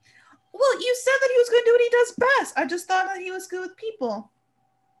 Well, you said that he was going to do what he does best. I just thought that he was good with people.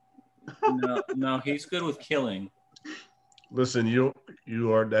 No, he's good with killing. Listen,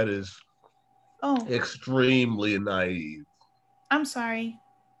 that is Oh, extremely naive. I'm sorry.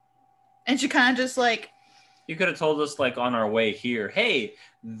 And she kind of just like, you could have told us like on our way here, hey,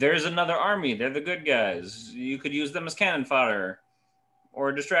 there's another army. They're the good guys. You could use them as cannon fodder or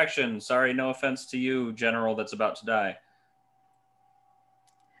a distraction. Sorry, no offense to you, General, that's about to die.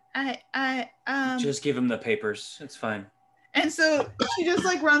 Just give him the papers. It's fine. And so she just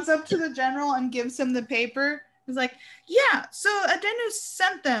like runs up to the general and gives him the paper. He's like, yeah, so Adenu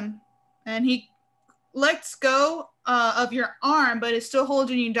sent them. And he lets go of your arm, but is still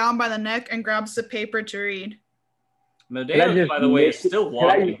holding you down by the neck and grabs the paper to read. Medeo, by the way, is still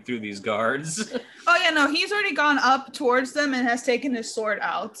walking through these guards. Oh, yeah, no, he's already gone up towards them and has taken his sword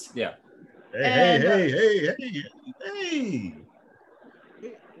out. Yeah. Hey.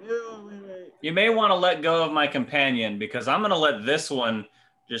 You may want to let go of my companion because I'm going to let this one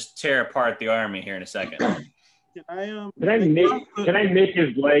just tear apart the army here in a second. Can I nick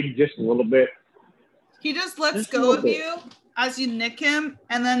his leg just a little bit? He just lets go of you as you nick him,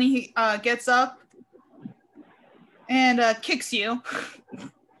 and then he gets up and kicks you.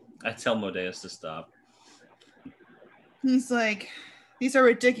 I tell Modeus to stop. He's like, these are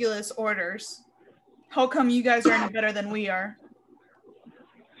ridiculous orders. How come you guys are any better than we are?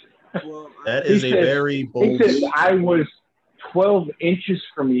 Well, that is a very bold. He said, I was 12 inches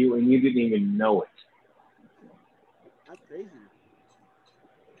from you and you didn't even know it. That's crazy.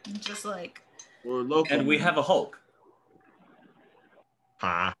 Just like, we're local. And we have a Hulk.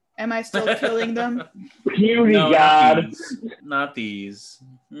 Ha. Am I still killing them? Beauty God. Not these.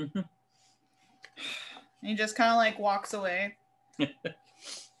 He just kind of like walks away.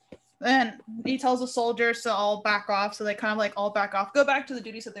 Then he tells the soldiers to all back off, so they kind of like all back off, go back to the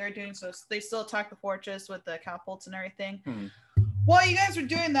duties that they were doing. So they still attack the fortress with the catapults and everything. While you guys were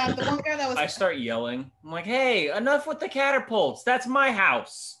doing that, the one guy that was I start yelling. I'm like, hey, enough with the catapults. That's my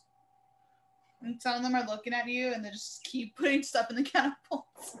house. And some of them are looking at you, and they just keep putting stuff in the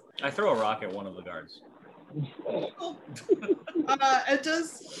catapults. I throw a rock at one of the guards. It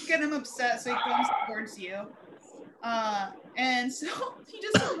does get him upset, so he comes towards you. And so he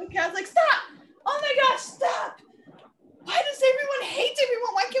just looks at like, stop! Oh my gosh, stop! Why does everyone hate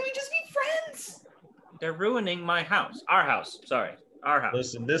everyone? Why can't we just be friends? They're ruining my house. Our house. Sorry. Our house.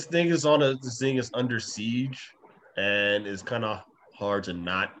 Listen, this thing is under siege, and it's kind of hard to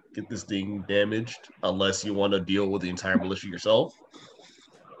not get this thing damaged unless you want to deal with the entire militia yourself.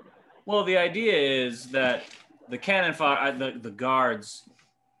 Well, the idea is that the cannon fire, the guards,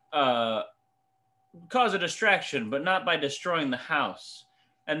 cause a distraction, but not by destroying the house.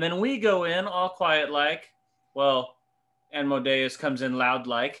 And then we go in all quiet like, well, and Modeus comes in loud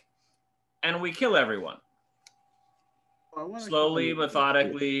like, and we kill everyone. Slowly,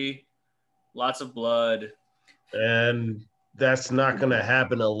 methodically, lots of blood. And that's not going to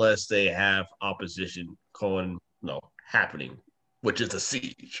happen unless they have opposition happening, which is a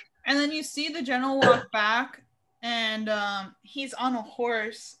siege. And then you see the general walk back, and he's on a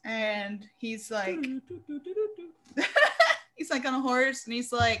horse, and he's like, he's like on a horse, and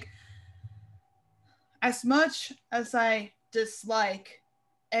he's like, as much as I dislike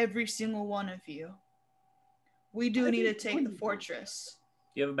every single one of you, we do need to take the fortress.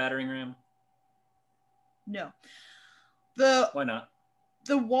 Do you have a battering ram? No. Why not?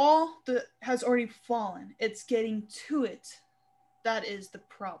 The wall that has already fallen. It's getting to it. That is the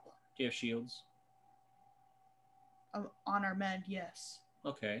problem. Do you have shields? On our men, yes.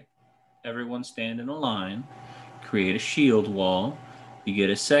 Okay. Everyone stand in a line. Create a shield wall. You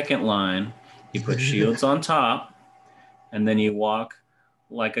get a second line. You put shields on top. And then you walk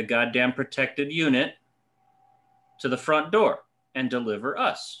like a goddamn protected unit to the front door and deliver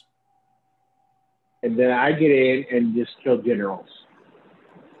us. And then I get in and just kill generals.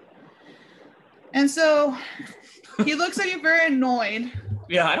 And so he looks at you very annoyed.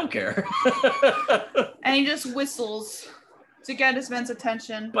 Yeah, I don't care. And he just whistles to get his men's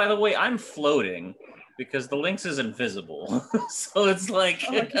attention. By the way, I'm floating because the lynx is invisible. So it's like...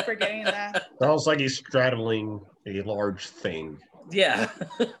 Oh, I keep forgetting that. Sounds like he's straddling a large thing. Yeah.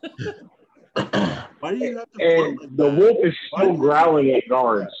 Why do you have to And float like the that? wolf is still growling at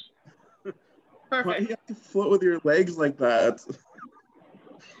guards. Why do Perfect. you have to float with your legs like that?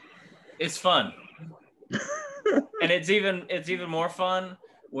 It's fun. And it's even more fun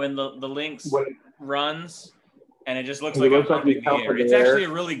when the lynx runs and it just looks like It looks I'm like he's pumping the air. pumping It's the air. actually a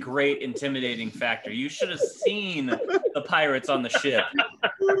really great intimidating factor. You should have seen the pirates on the ship.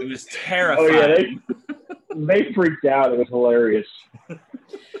 It was terrifying. Oh yeah, they freaked out. It was hilarious.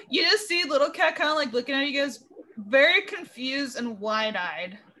 You just see Little Cat kind of like looking at you guys, very confused and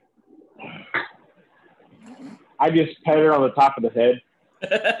wide-eyed. I just pat her on the top of the head.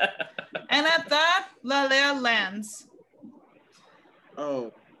 And at that, Lalea lands.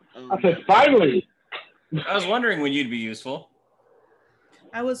 Oh. I said, finally. I was wondering when you'd be useful.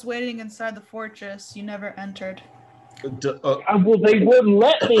 I was waiting inside the fortress. You never entered. Well, they wouldn't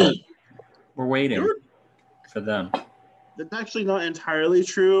let me. We're waiting for them. That's actually not entirely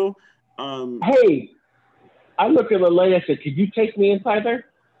true. Hey, I looked at Lalea and said, could you take me inside there?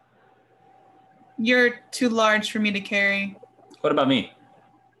 You're too large for me to carry. What about me?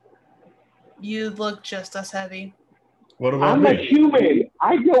 You look just as heavy. What about I'm me? a human.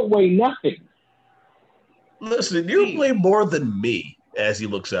 I don't weigh nothing. Listen, you weigh more than me. As he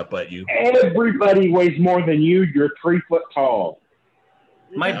looks up at you, Everybody weighs more than you. You're 3 foot tall.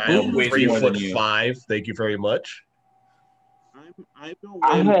 My I boot am weighs more than you. 3'5". Thank you very much. My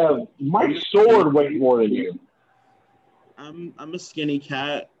sword weighs more than you. I'm a skinny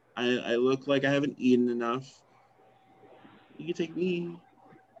cat. I look like I haven't eaten enough. You can take me.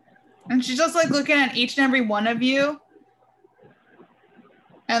 And she's just like looking at each and every one of you.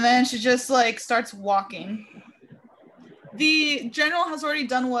 And then she just like starts walking. The general has already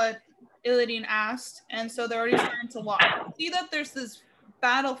done what Illidan asked, and so they're already starting to walk. See that there's this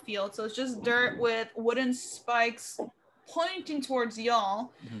battlefield, so it's just dirt with wooden spikes pointing towards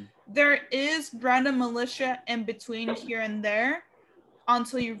y'all. Mm-hmm. There is random militia in between here and there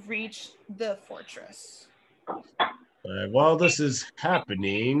until you reach the fortress. While this is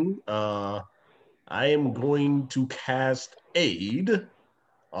happening, I am going to cast Aid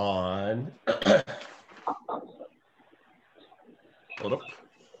on... Hold up.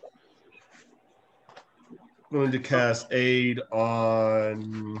 I'm going to cast Aid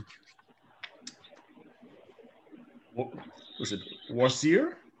on... What was it?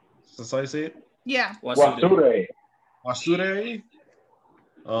 Wasir? That's how I say it? Yeah. Wasure. Wasure.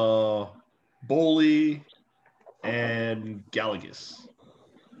 Bolly, and Galagus.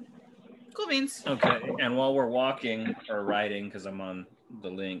 Cool beans. Okay, and while we're walking or riding, because I'm on the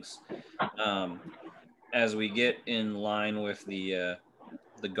links, as we get in line with the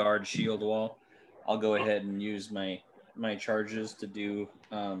guard shield wall, I'll go ahead and use my charges to do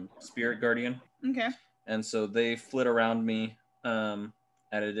Spirit Guardian. Okay. And so they flit around me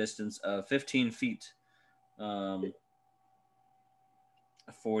at a distance of 15 feet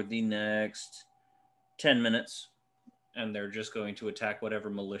for the next 10 minutes. And they're just going to attack whatever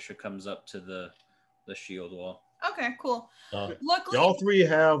militia comes up to the shield wall. Okay, cool. Luckily, y'all three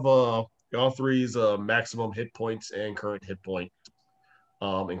have y'all three's maximum hit points and current hit point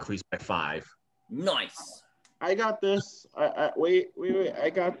increased by 5. Nice. I got this. Wait. I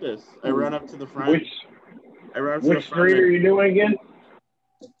got this. I run up to the front. Which 3 are you doing again?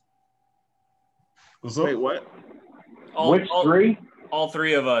 Wait, what? Which 3? All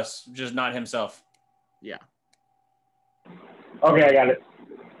 3 of us, just not himself. Yeah. Okay, I got it.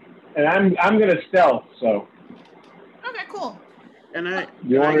 And I'm gonna stealth, so. Okay, cool. And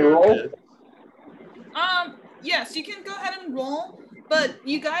you want to roll? Yes, you can go ahead and roll, but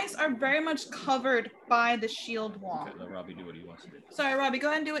you guys are very much covered by the shield wall. Okay, let Robbie do what he wants to do. Sorry, Robbie, go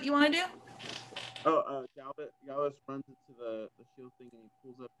ahead and do what you want to do. Oh, Galvis runs into the shield thing and he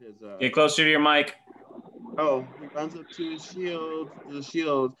pulls up his. Get closer to your mic. Oh, he runs up to the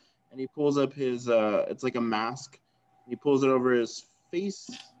shield, and he pulls up his. It's like a mask. He pulls it over his face,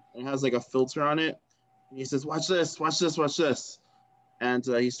 and it has like a filter on it. And he says, "Watch this, watch this, watch this," and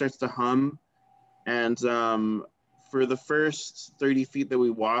he starts to hum. And for the first 30 feet that we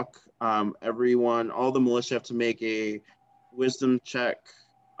walk, all the militia have to make a wisdom check.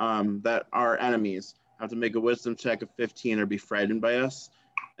 That our enemies have to make a wisdom check of 15 or be frightened by us.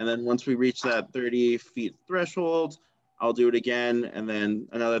 And then once we reach that 30 feet threshold, I'll do it again. And then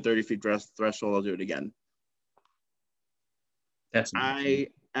another 30 feet threshold, I'll do it again. I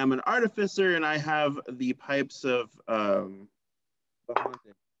am an artificer, and I have the pipes of the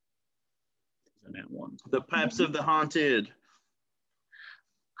haunted. The pipes of the haunted.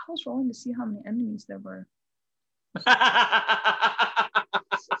 I was rolling to see how many enemies there were.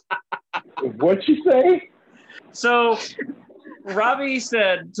 What'd you say? So Robbie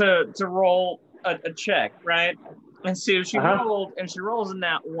said to roll a check, right? And so she rolled, and she rolls a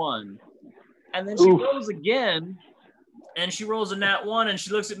nat 1. And then she rolls again, and she rolls a nat 1, and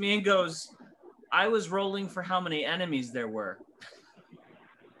she looks at me and goes, I was rolling for how many enemies there were.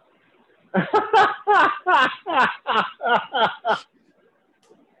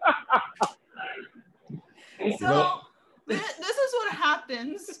 So this is what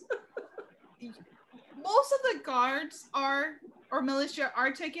happens. Most of the guards or militia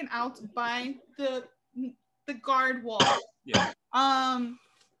are taken out by the guard wall. Yeah.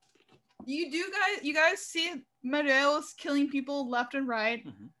 You guys see Mereos killing people left and right.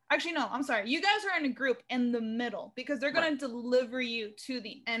 Mm-hmm. Actually, no, I'm sorry. You guys are in a group in the middle because they're going to deliver you to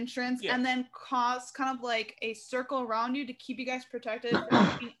the entrance and then cause kind of like a circle around you to keep you guys protected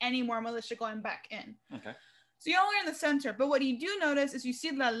from keeping any more militia going back in. Okay. So y'all are in the center, but what you do notice is you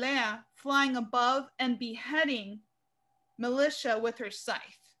see Lalea flying above and beheading militia with her scythe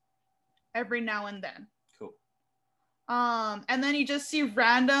every now and then. Cool. And then you just see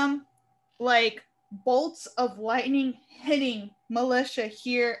random like bolts of lightning hitting militia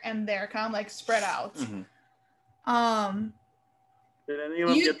here and there, kind of like spread out. Mm-hmm. Did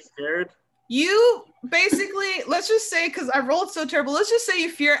anyone get scared? You basically, let's just say, because I rolled so terrible, let's just say you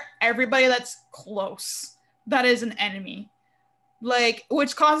fear everybody that's close that is an enemy, like,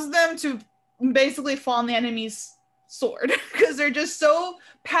 which causes them to basically fall on the enemy's sword because they're just so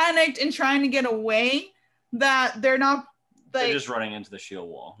panicked and trying to get away that they're not like, they're just running into the shield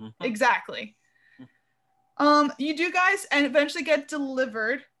wall. Exactly. You do guys and eventually get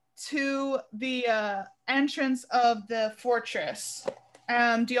delivered to the entrance of the fortress.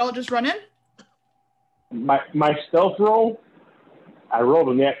 Do y'all just run in? My stealth roll, I rolled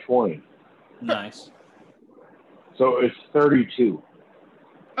a nat 20. Nice. So it's 32.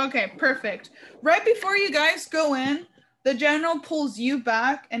 Okay, perfect. Right before you guys go in, the general pulls you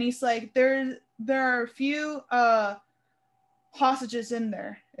back and he's like, there are a few hostages in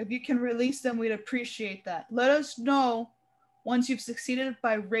there. If you can release them, we'd appreciate that. Let us know once you've succeeded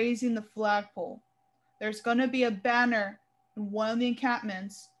by raising the flagpole. There's going to be a banner in one of the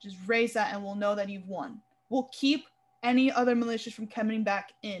encampments. Just raise that and we'll know that you've won. We'll keep any other militias from coming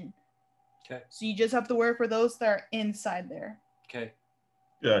back in. Okay. So you just have to work for those that are inside there. Okay.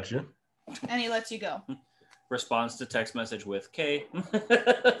 Gotcha. And he lets you go. Response to text message with K.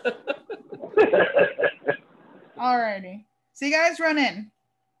 Alrighty. So you guys run in.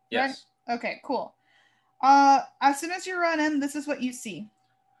 Yes. Right? Okay, cool. As soon as you run in, this is what you see.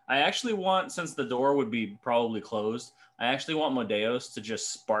 I actually want, since the door would be probably closed, I actually want Modeos to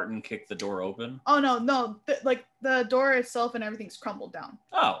just Spartan kick the door open. Oh, no. Like, the door itself and everything's crumbled down.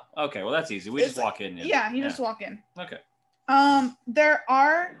 Oh, okay. Well, that's easy. We just walk in. Yeah, you just walk in. Okay. There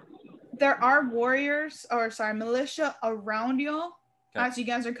are warriors, militia around y'all as you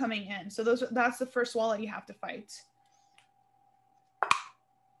guys are coming in. So that's the first wall that you have to fight.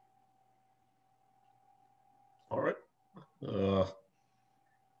 All right.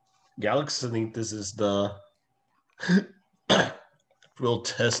 Galax, I think this is the real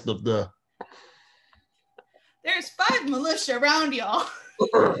test of the. There's 5 militia around y'all.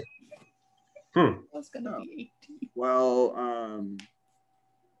 That's gonna be 18. Well,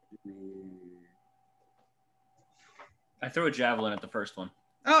 I threw a javelin at the first one.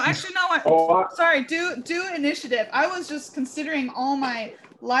 Oh, actually, no. Sorry. Do initiative. I was just considering all my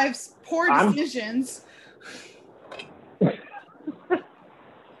life's poor decisions.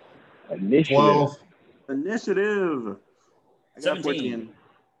 Initiative. Initiative. I got 17.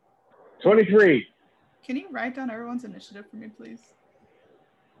 23. Can you write down everyone's initiative for me, please?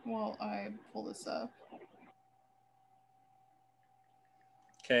 While I pull this up.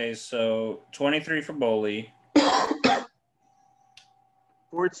 Okay, so 23 for Boli.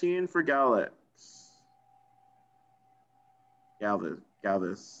 14 for Galaga.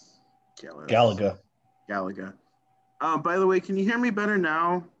 By the way, can you hear me better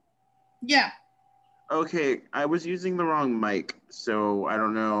now? Yeah. Okay, I was using the wrong mic, so I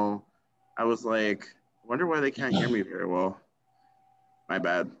don't know. I was like, wonder why they can't hear me very well. My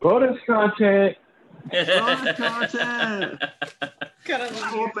bad. Bonus content. Bonus content. The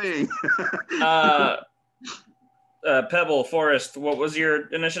whole thing. Pebble, Forrest, what was your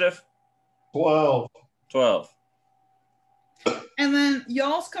initiative? 12. And then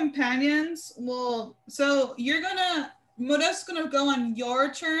y'all's companions will. So Modest's gonna go on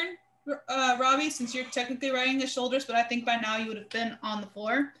your turn, Robbie, since you're technically riding the shoulders, but I think by now you would have been on the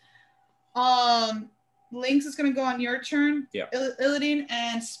floor. Lynx is gonna go on your turn. Yeah. Illidan,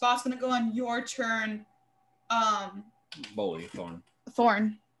 and Spot's gonna go on your turn. Boli,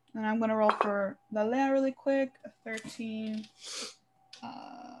 Thorn. And I'm gonna roll for Lalea really quick. 13.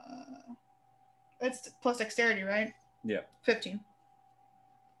 It's plus dexterity, right? Yeah. 15.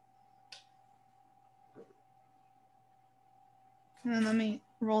 And then let me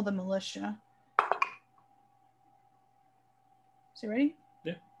roll the militia. So you ready?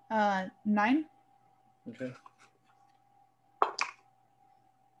 Yeah. 9. Okay.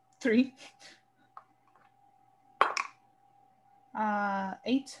 3.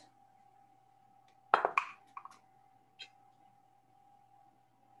 8.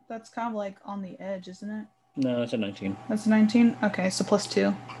 That's kind of like on the edge, isn't it? No, that's a 19. That's 19? Okay, so plus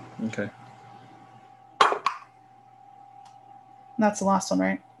 2. Okay. That's the last one,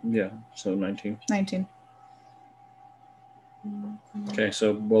 right? Yeah, so 19. 19. Okay,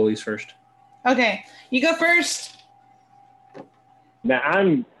 so Woolie's first. Okay, you go first. Now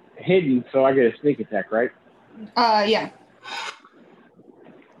I'm hidden, so I get a sneak attack, right? Yeah.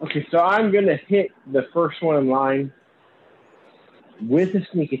 Okay, so I'm gonna hit the first one in line with a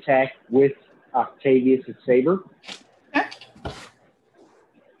sneak attack with Octavius' saber. Okay.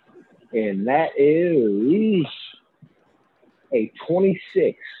 And that is a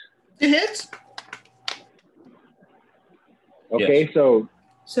 26. It hits. Okay, Yes. so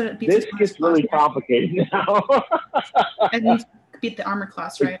it beats this its gets armor really class. complicated now. It needs to beat the armor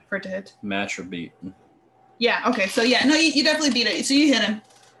class, right, for it to hit. Match or beat. Yeah, okay, so yeah, no, you definitely beat it. So you hit him.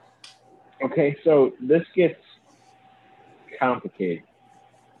 Okay, so this gets complicated.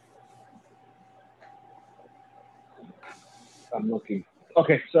 I'm looking.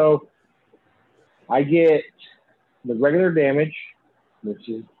 Okay, so I get the regular damage, which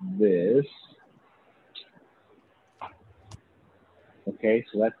is this. Okay,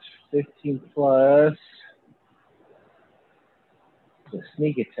 so that's 15 plus the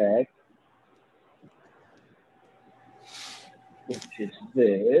sneak attack, which is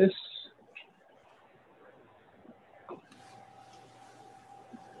this.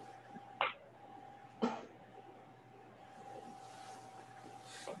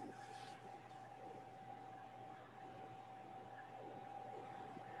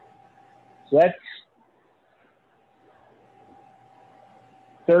 So that's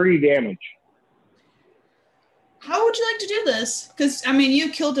 30 damage. How would you like to do this? Because, I mean, you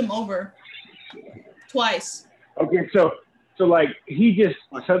killed him over twice. Okay, so like he just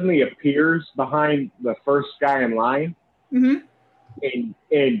suddenly appears behind the first guy in line Mm-hmm.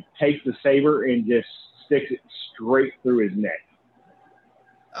 and takes the saber and just sticks it straight through his neck.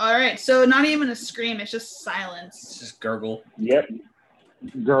 All right, so not even a scream, it's just silence. It's just gurgle. Yep.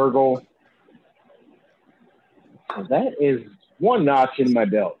 Gurgle. So that is one notch in my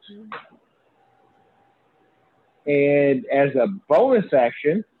belt. And as a bonus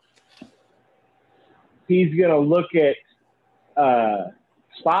action, he's going to look at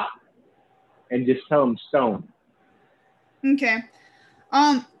Spot and just tell him stone. Okay.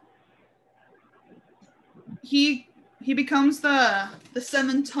 He becomes the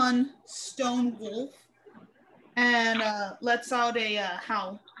 7-ton stone wolf and lets out a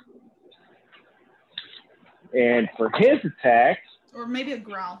howl. And for his attacks, or maybe a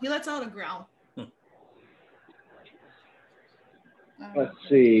growl. He lets out a growl. Let's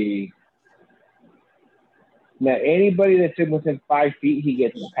see. Now, anybody that's in within 5 feet, he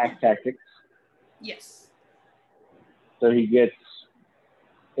gets pack tactics. Yes. So he gets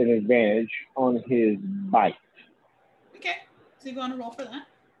an advantage on his bite. Okay. So you go on a roll for that.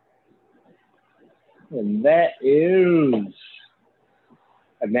 And that is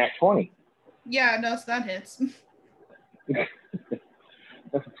a nat 20. Yeah, no, so that hits.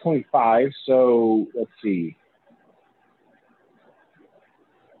 That's a 25. So let's see.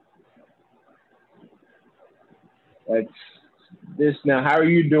 That's this. Now, how are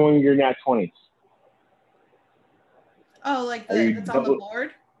you doing your nat 20s? Oh, like you that's on the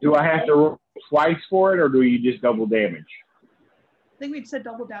board? Do I have to roll twice for it, or do you just double damage? I think we said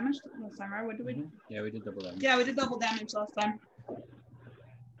double damage last time, right? What did we do? Yeah, we did double damage. Yeah, we did double damage last time.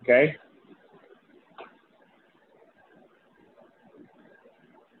 Okay.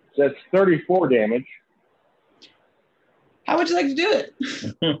 So that's 34 damage. How would you like to do it?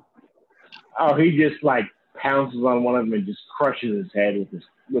 Oh, he just like pounces on one of them and just crushes his head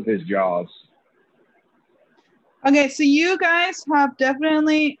with his jaws. Okay, so you guys have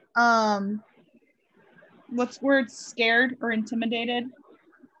definitely what's the word, scared or intimidated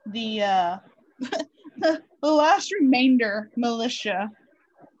the the last remainder militia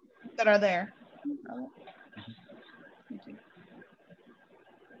that are there.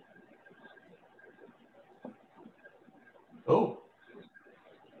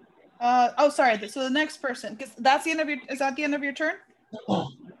 Sorry. So the next person, because that's the end of your. Is that the end of your turn?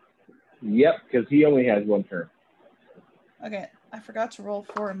 Yep, because he only has one turn. Okay, I forgot to roll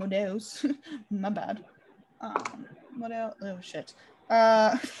for Modeus. My bad. What else? Oh shit.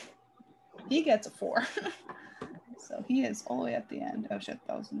 He gets a 4, so he is all the way at the end. Oh shit,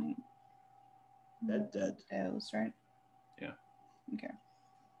 that was me. Dead. Modeus, right? Yeah. Okay.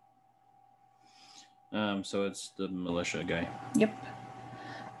 So it's the militia guy. Yep.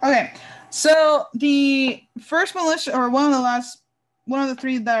 Okay, so the first militia, or one of the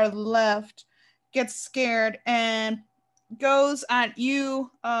 3 that are left, gets scared and goes at you,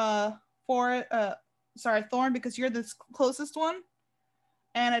 Thorn, because you're the closest one,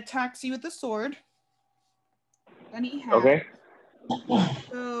 and attacks you with the sword. And he has. Okay.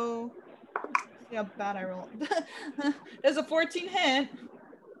 So how bad I rolled. There's a 14 hit.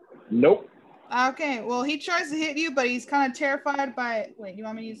 Nope. Okay, well, he tries to hit you, but he's kind of terrified by... Wait, you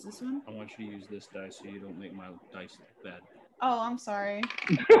want me to use this one? I want you to use this dice so you don't make my dice bad. Oh, I'm sorry.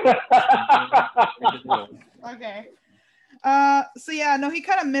 Okay. So yeah, no, he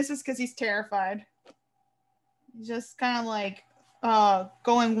kind of misses because he's terrified. He's just kind of like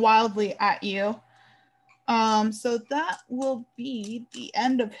going wildly at you. So that will be the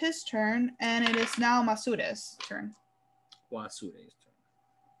end of his turn, and it is now Masuda's turn. Wasude's turn.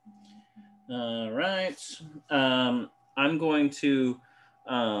 All right. I'm going to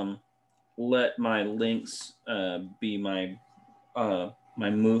let my links be my my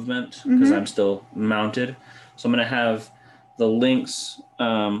movement because I'm still mounted. So I'm going to have the links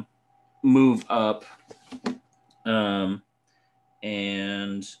move up, and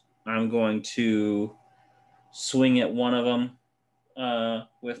I'm going to swing at one of them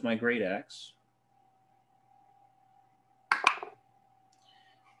with my great axe.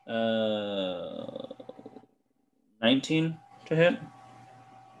 19 to hit.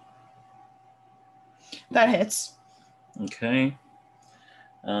 That hits. Okay.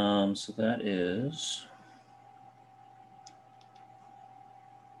 So that is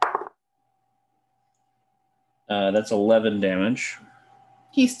that's 11 damage.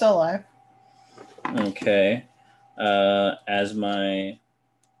 He's still alive. Okay. As my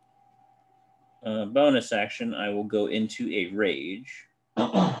bonus action, I will go into a rage.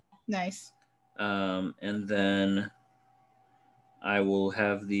 Nice. And then I will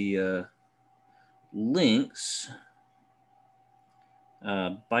have the lynx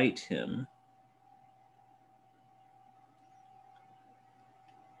bite him.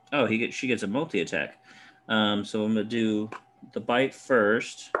 Oh, she gets a multi-attack. So I'm gonna do the bite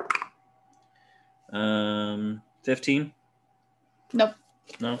first. 15? Nope.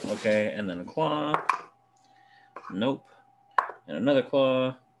 No? Okay, and then a claw. Nope. And another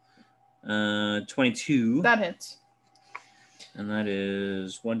claw. 22. That hits. And that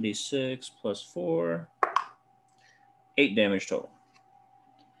is 1d6 plus 4. 8 damage total.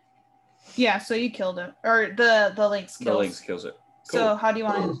 Yeah, so you killed it. Or the lynx kills. The lynx kills it. Cool. So how do you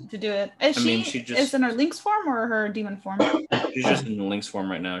want to do it? Is she in her lynx form or her demon form? She's just in lynx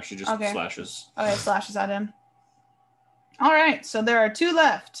form right now. She just slashes. Okay, slashes at him. All right, so there are 2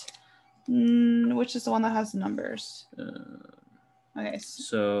 left. Which is the one that has the numbers? Okay.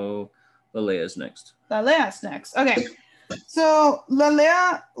 So Lalea's next. Lalea's next. Okay. So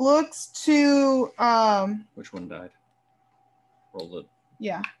Lalea looks to Which one died? Roll it.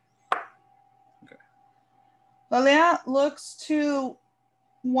 Yeah. Okay. Lalea looks to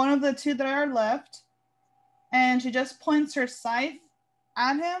one of the 2 that are left, and she just points her scythe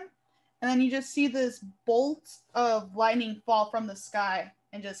at him, and then you just see this bolt of lightning fall from the sky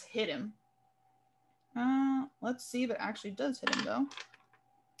and just hit him. Let's see if it actually does hit him though.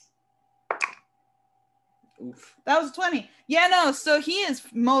 Oof. That was 20. Yeah, no, so he is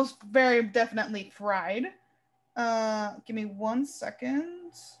most very definitely fried. Give me 1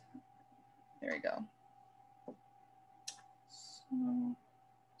 second. There we go. So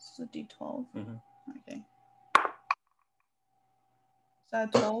this is a D12. Okay. Is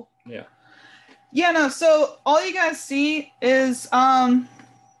that 12? Yeah. Yeah, no, so all you guys see is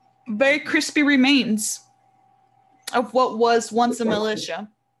very crispy remains of what was once a militia.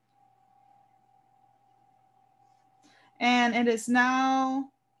 And it is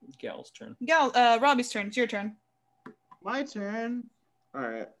now Gal's turn. Robbie's turn. It's your turn. My turn. All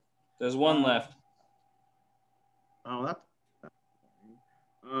right. There's one left. Oh, that's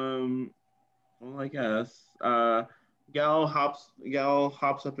well, I guess. Gal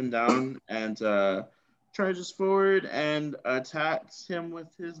hops up and down and charges forward and attacks him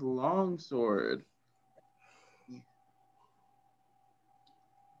with his longsword.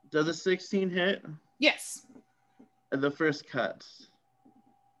 Does a 16 hit? Yes. The first cut.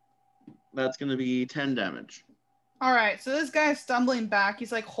 That's going to be 10 damage. All right. So this guy's stumbling back.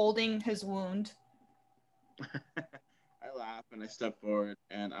 He's like holding his wound. I laugh and I step forward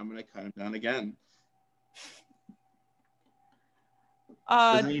and I'm going to cut him down again.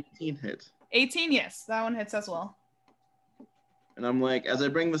 Does an 18 hit? 18, yes. That one hits as well. And I'm like, as I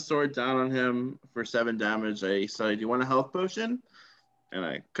bring the sword down on him for 7 damage, I say, do you want a health potion? And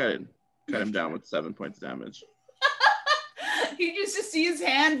I cut him down with 7 points of damage. You just see his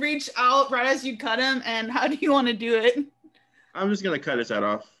hand reach out right as you cut him, and how do you want to do it? I'm just going to cut his head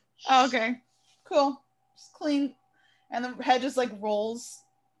off. Oh, okay. Cool. Just clean. And the head just like rolls.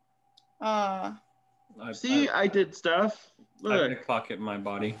 I did stuff. Look. I pickpocket my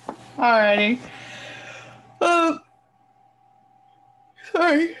body. Alrighty.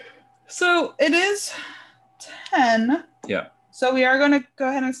 Sorry. So it is 10. Yeah. So we are going to go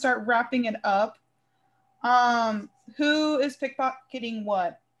ahead and start wrapping it up. Who is pickpocketing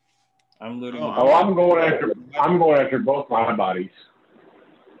what? I'm looting. I'm going after both my bodies.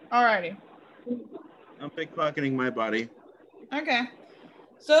 Alrighty. I'm pickpocketing my body. Okay.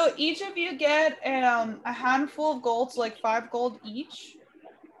 So each of you get a handful of gold, so like 5 gold each.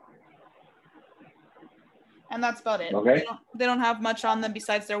 And that's about it. Okay. They don't have much on them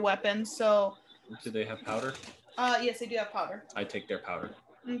besides their weapons, so. Do they have powder? Yes, they do have powder. I take their powder.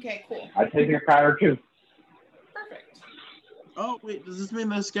 Okay, cool. I take your powder too. Perfect. Oh, wait, does this mean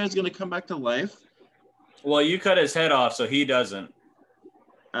this guy's going to come back to life? Well, you cut his head off, so he doesn't.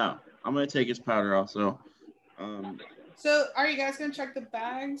 Oh, I'm going to take his powder also. So are you guys going to check the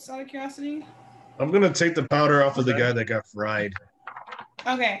bags out of curiosity? I'm going to take the powder off of the guy that got fried.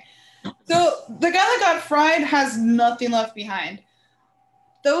 Okay. So the guy that got fried has nothing left behind.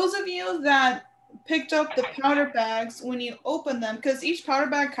 Those of you that picked up the powder bags, when you open them, because each powder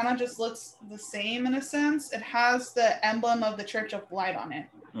bag kind of just looks the same in a sense, it has the emblem of the Church of Light on it.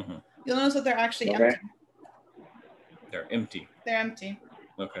 Mm-hmm. You'll notice that they're actually empty. They're empty. They're empty.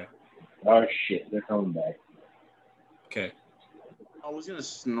 Okay. Oh shit, they're coming back. Okay. I was going to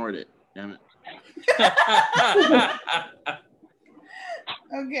snort it. Damn it.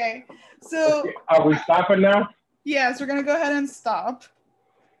 Okay. So are we stopping now? yes, we're gonna go ahead and stop.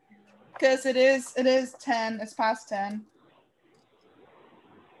 Because it is 10, it's past 10.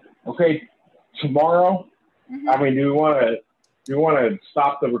 Okay. Tomorrow, Mm-hmm. I mean, do you want to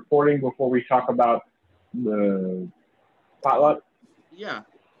stop the recording before we talk about the potluck? Yeah.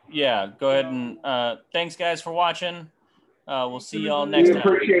 Yeah, go ahead and thanks guys for watching. We'll see y'all next We time.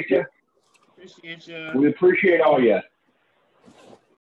 appreciate you. Appreciate you. We appreciate all you.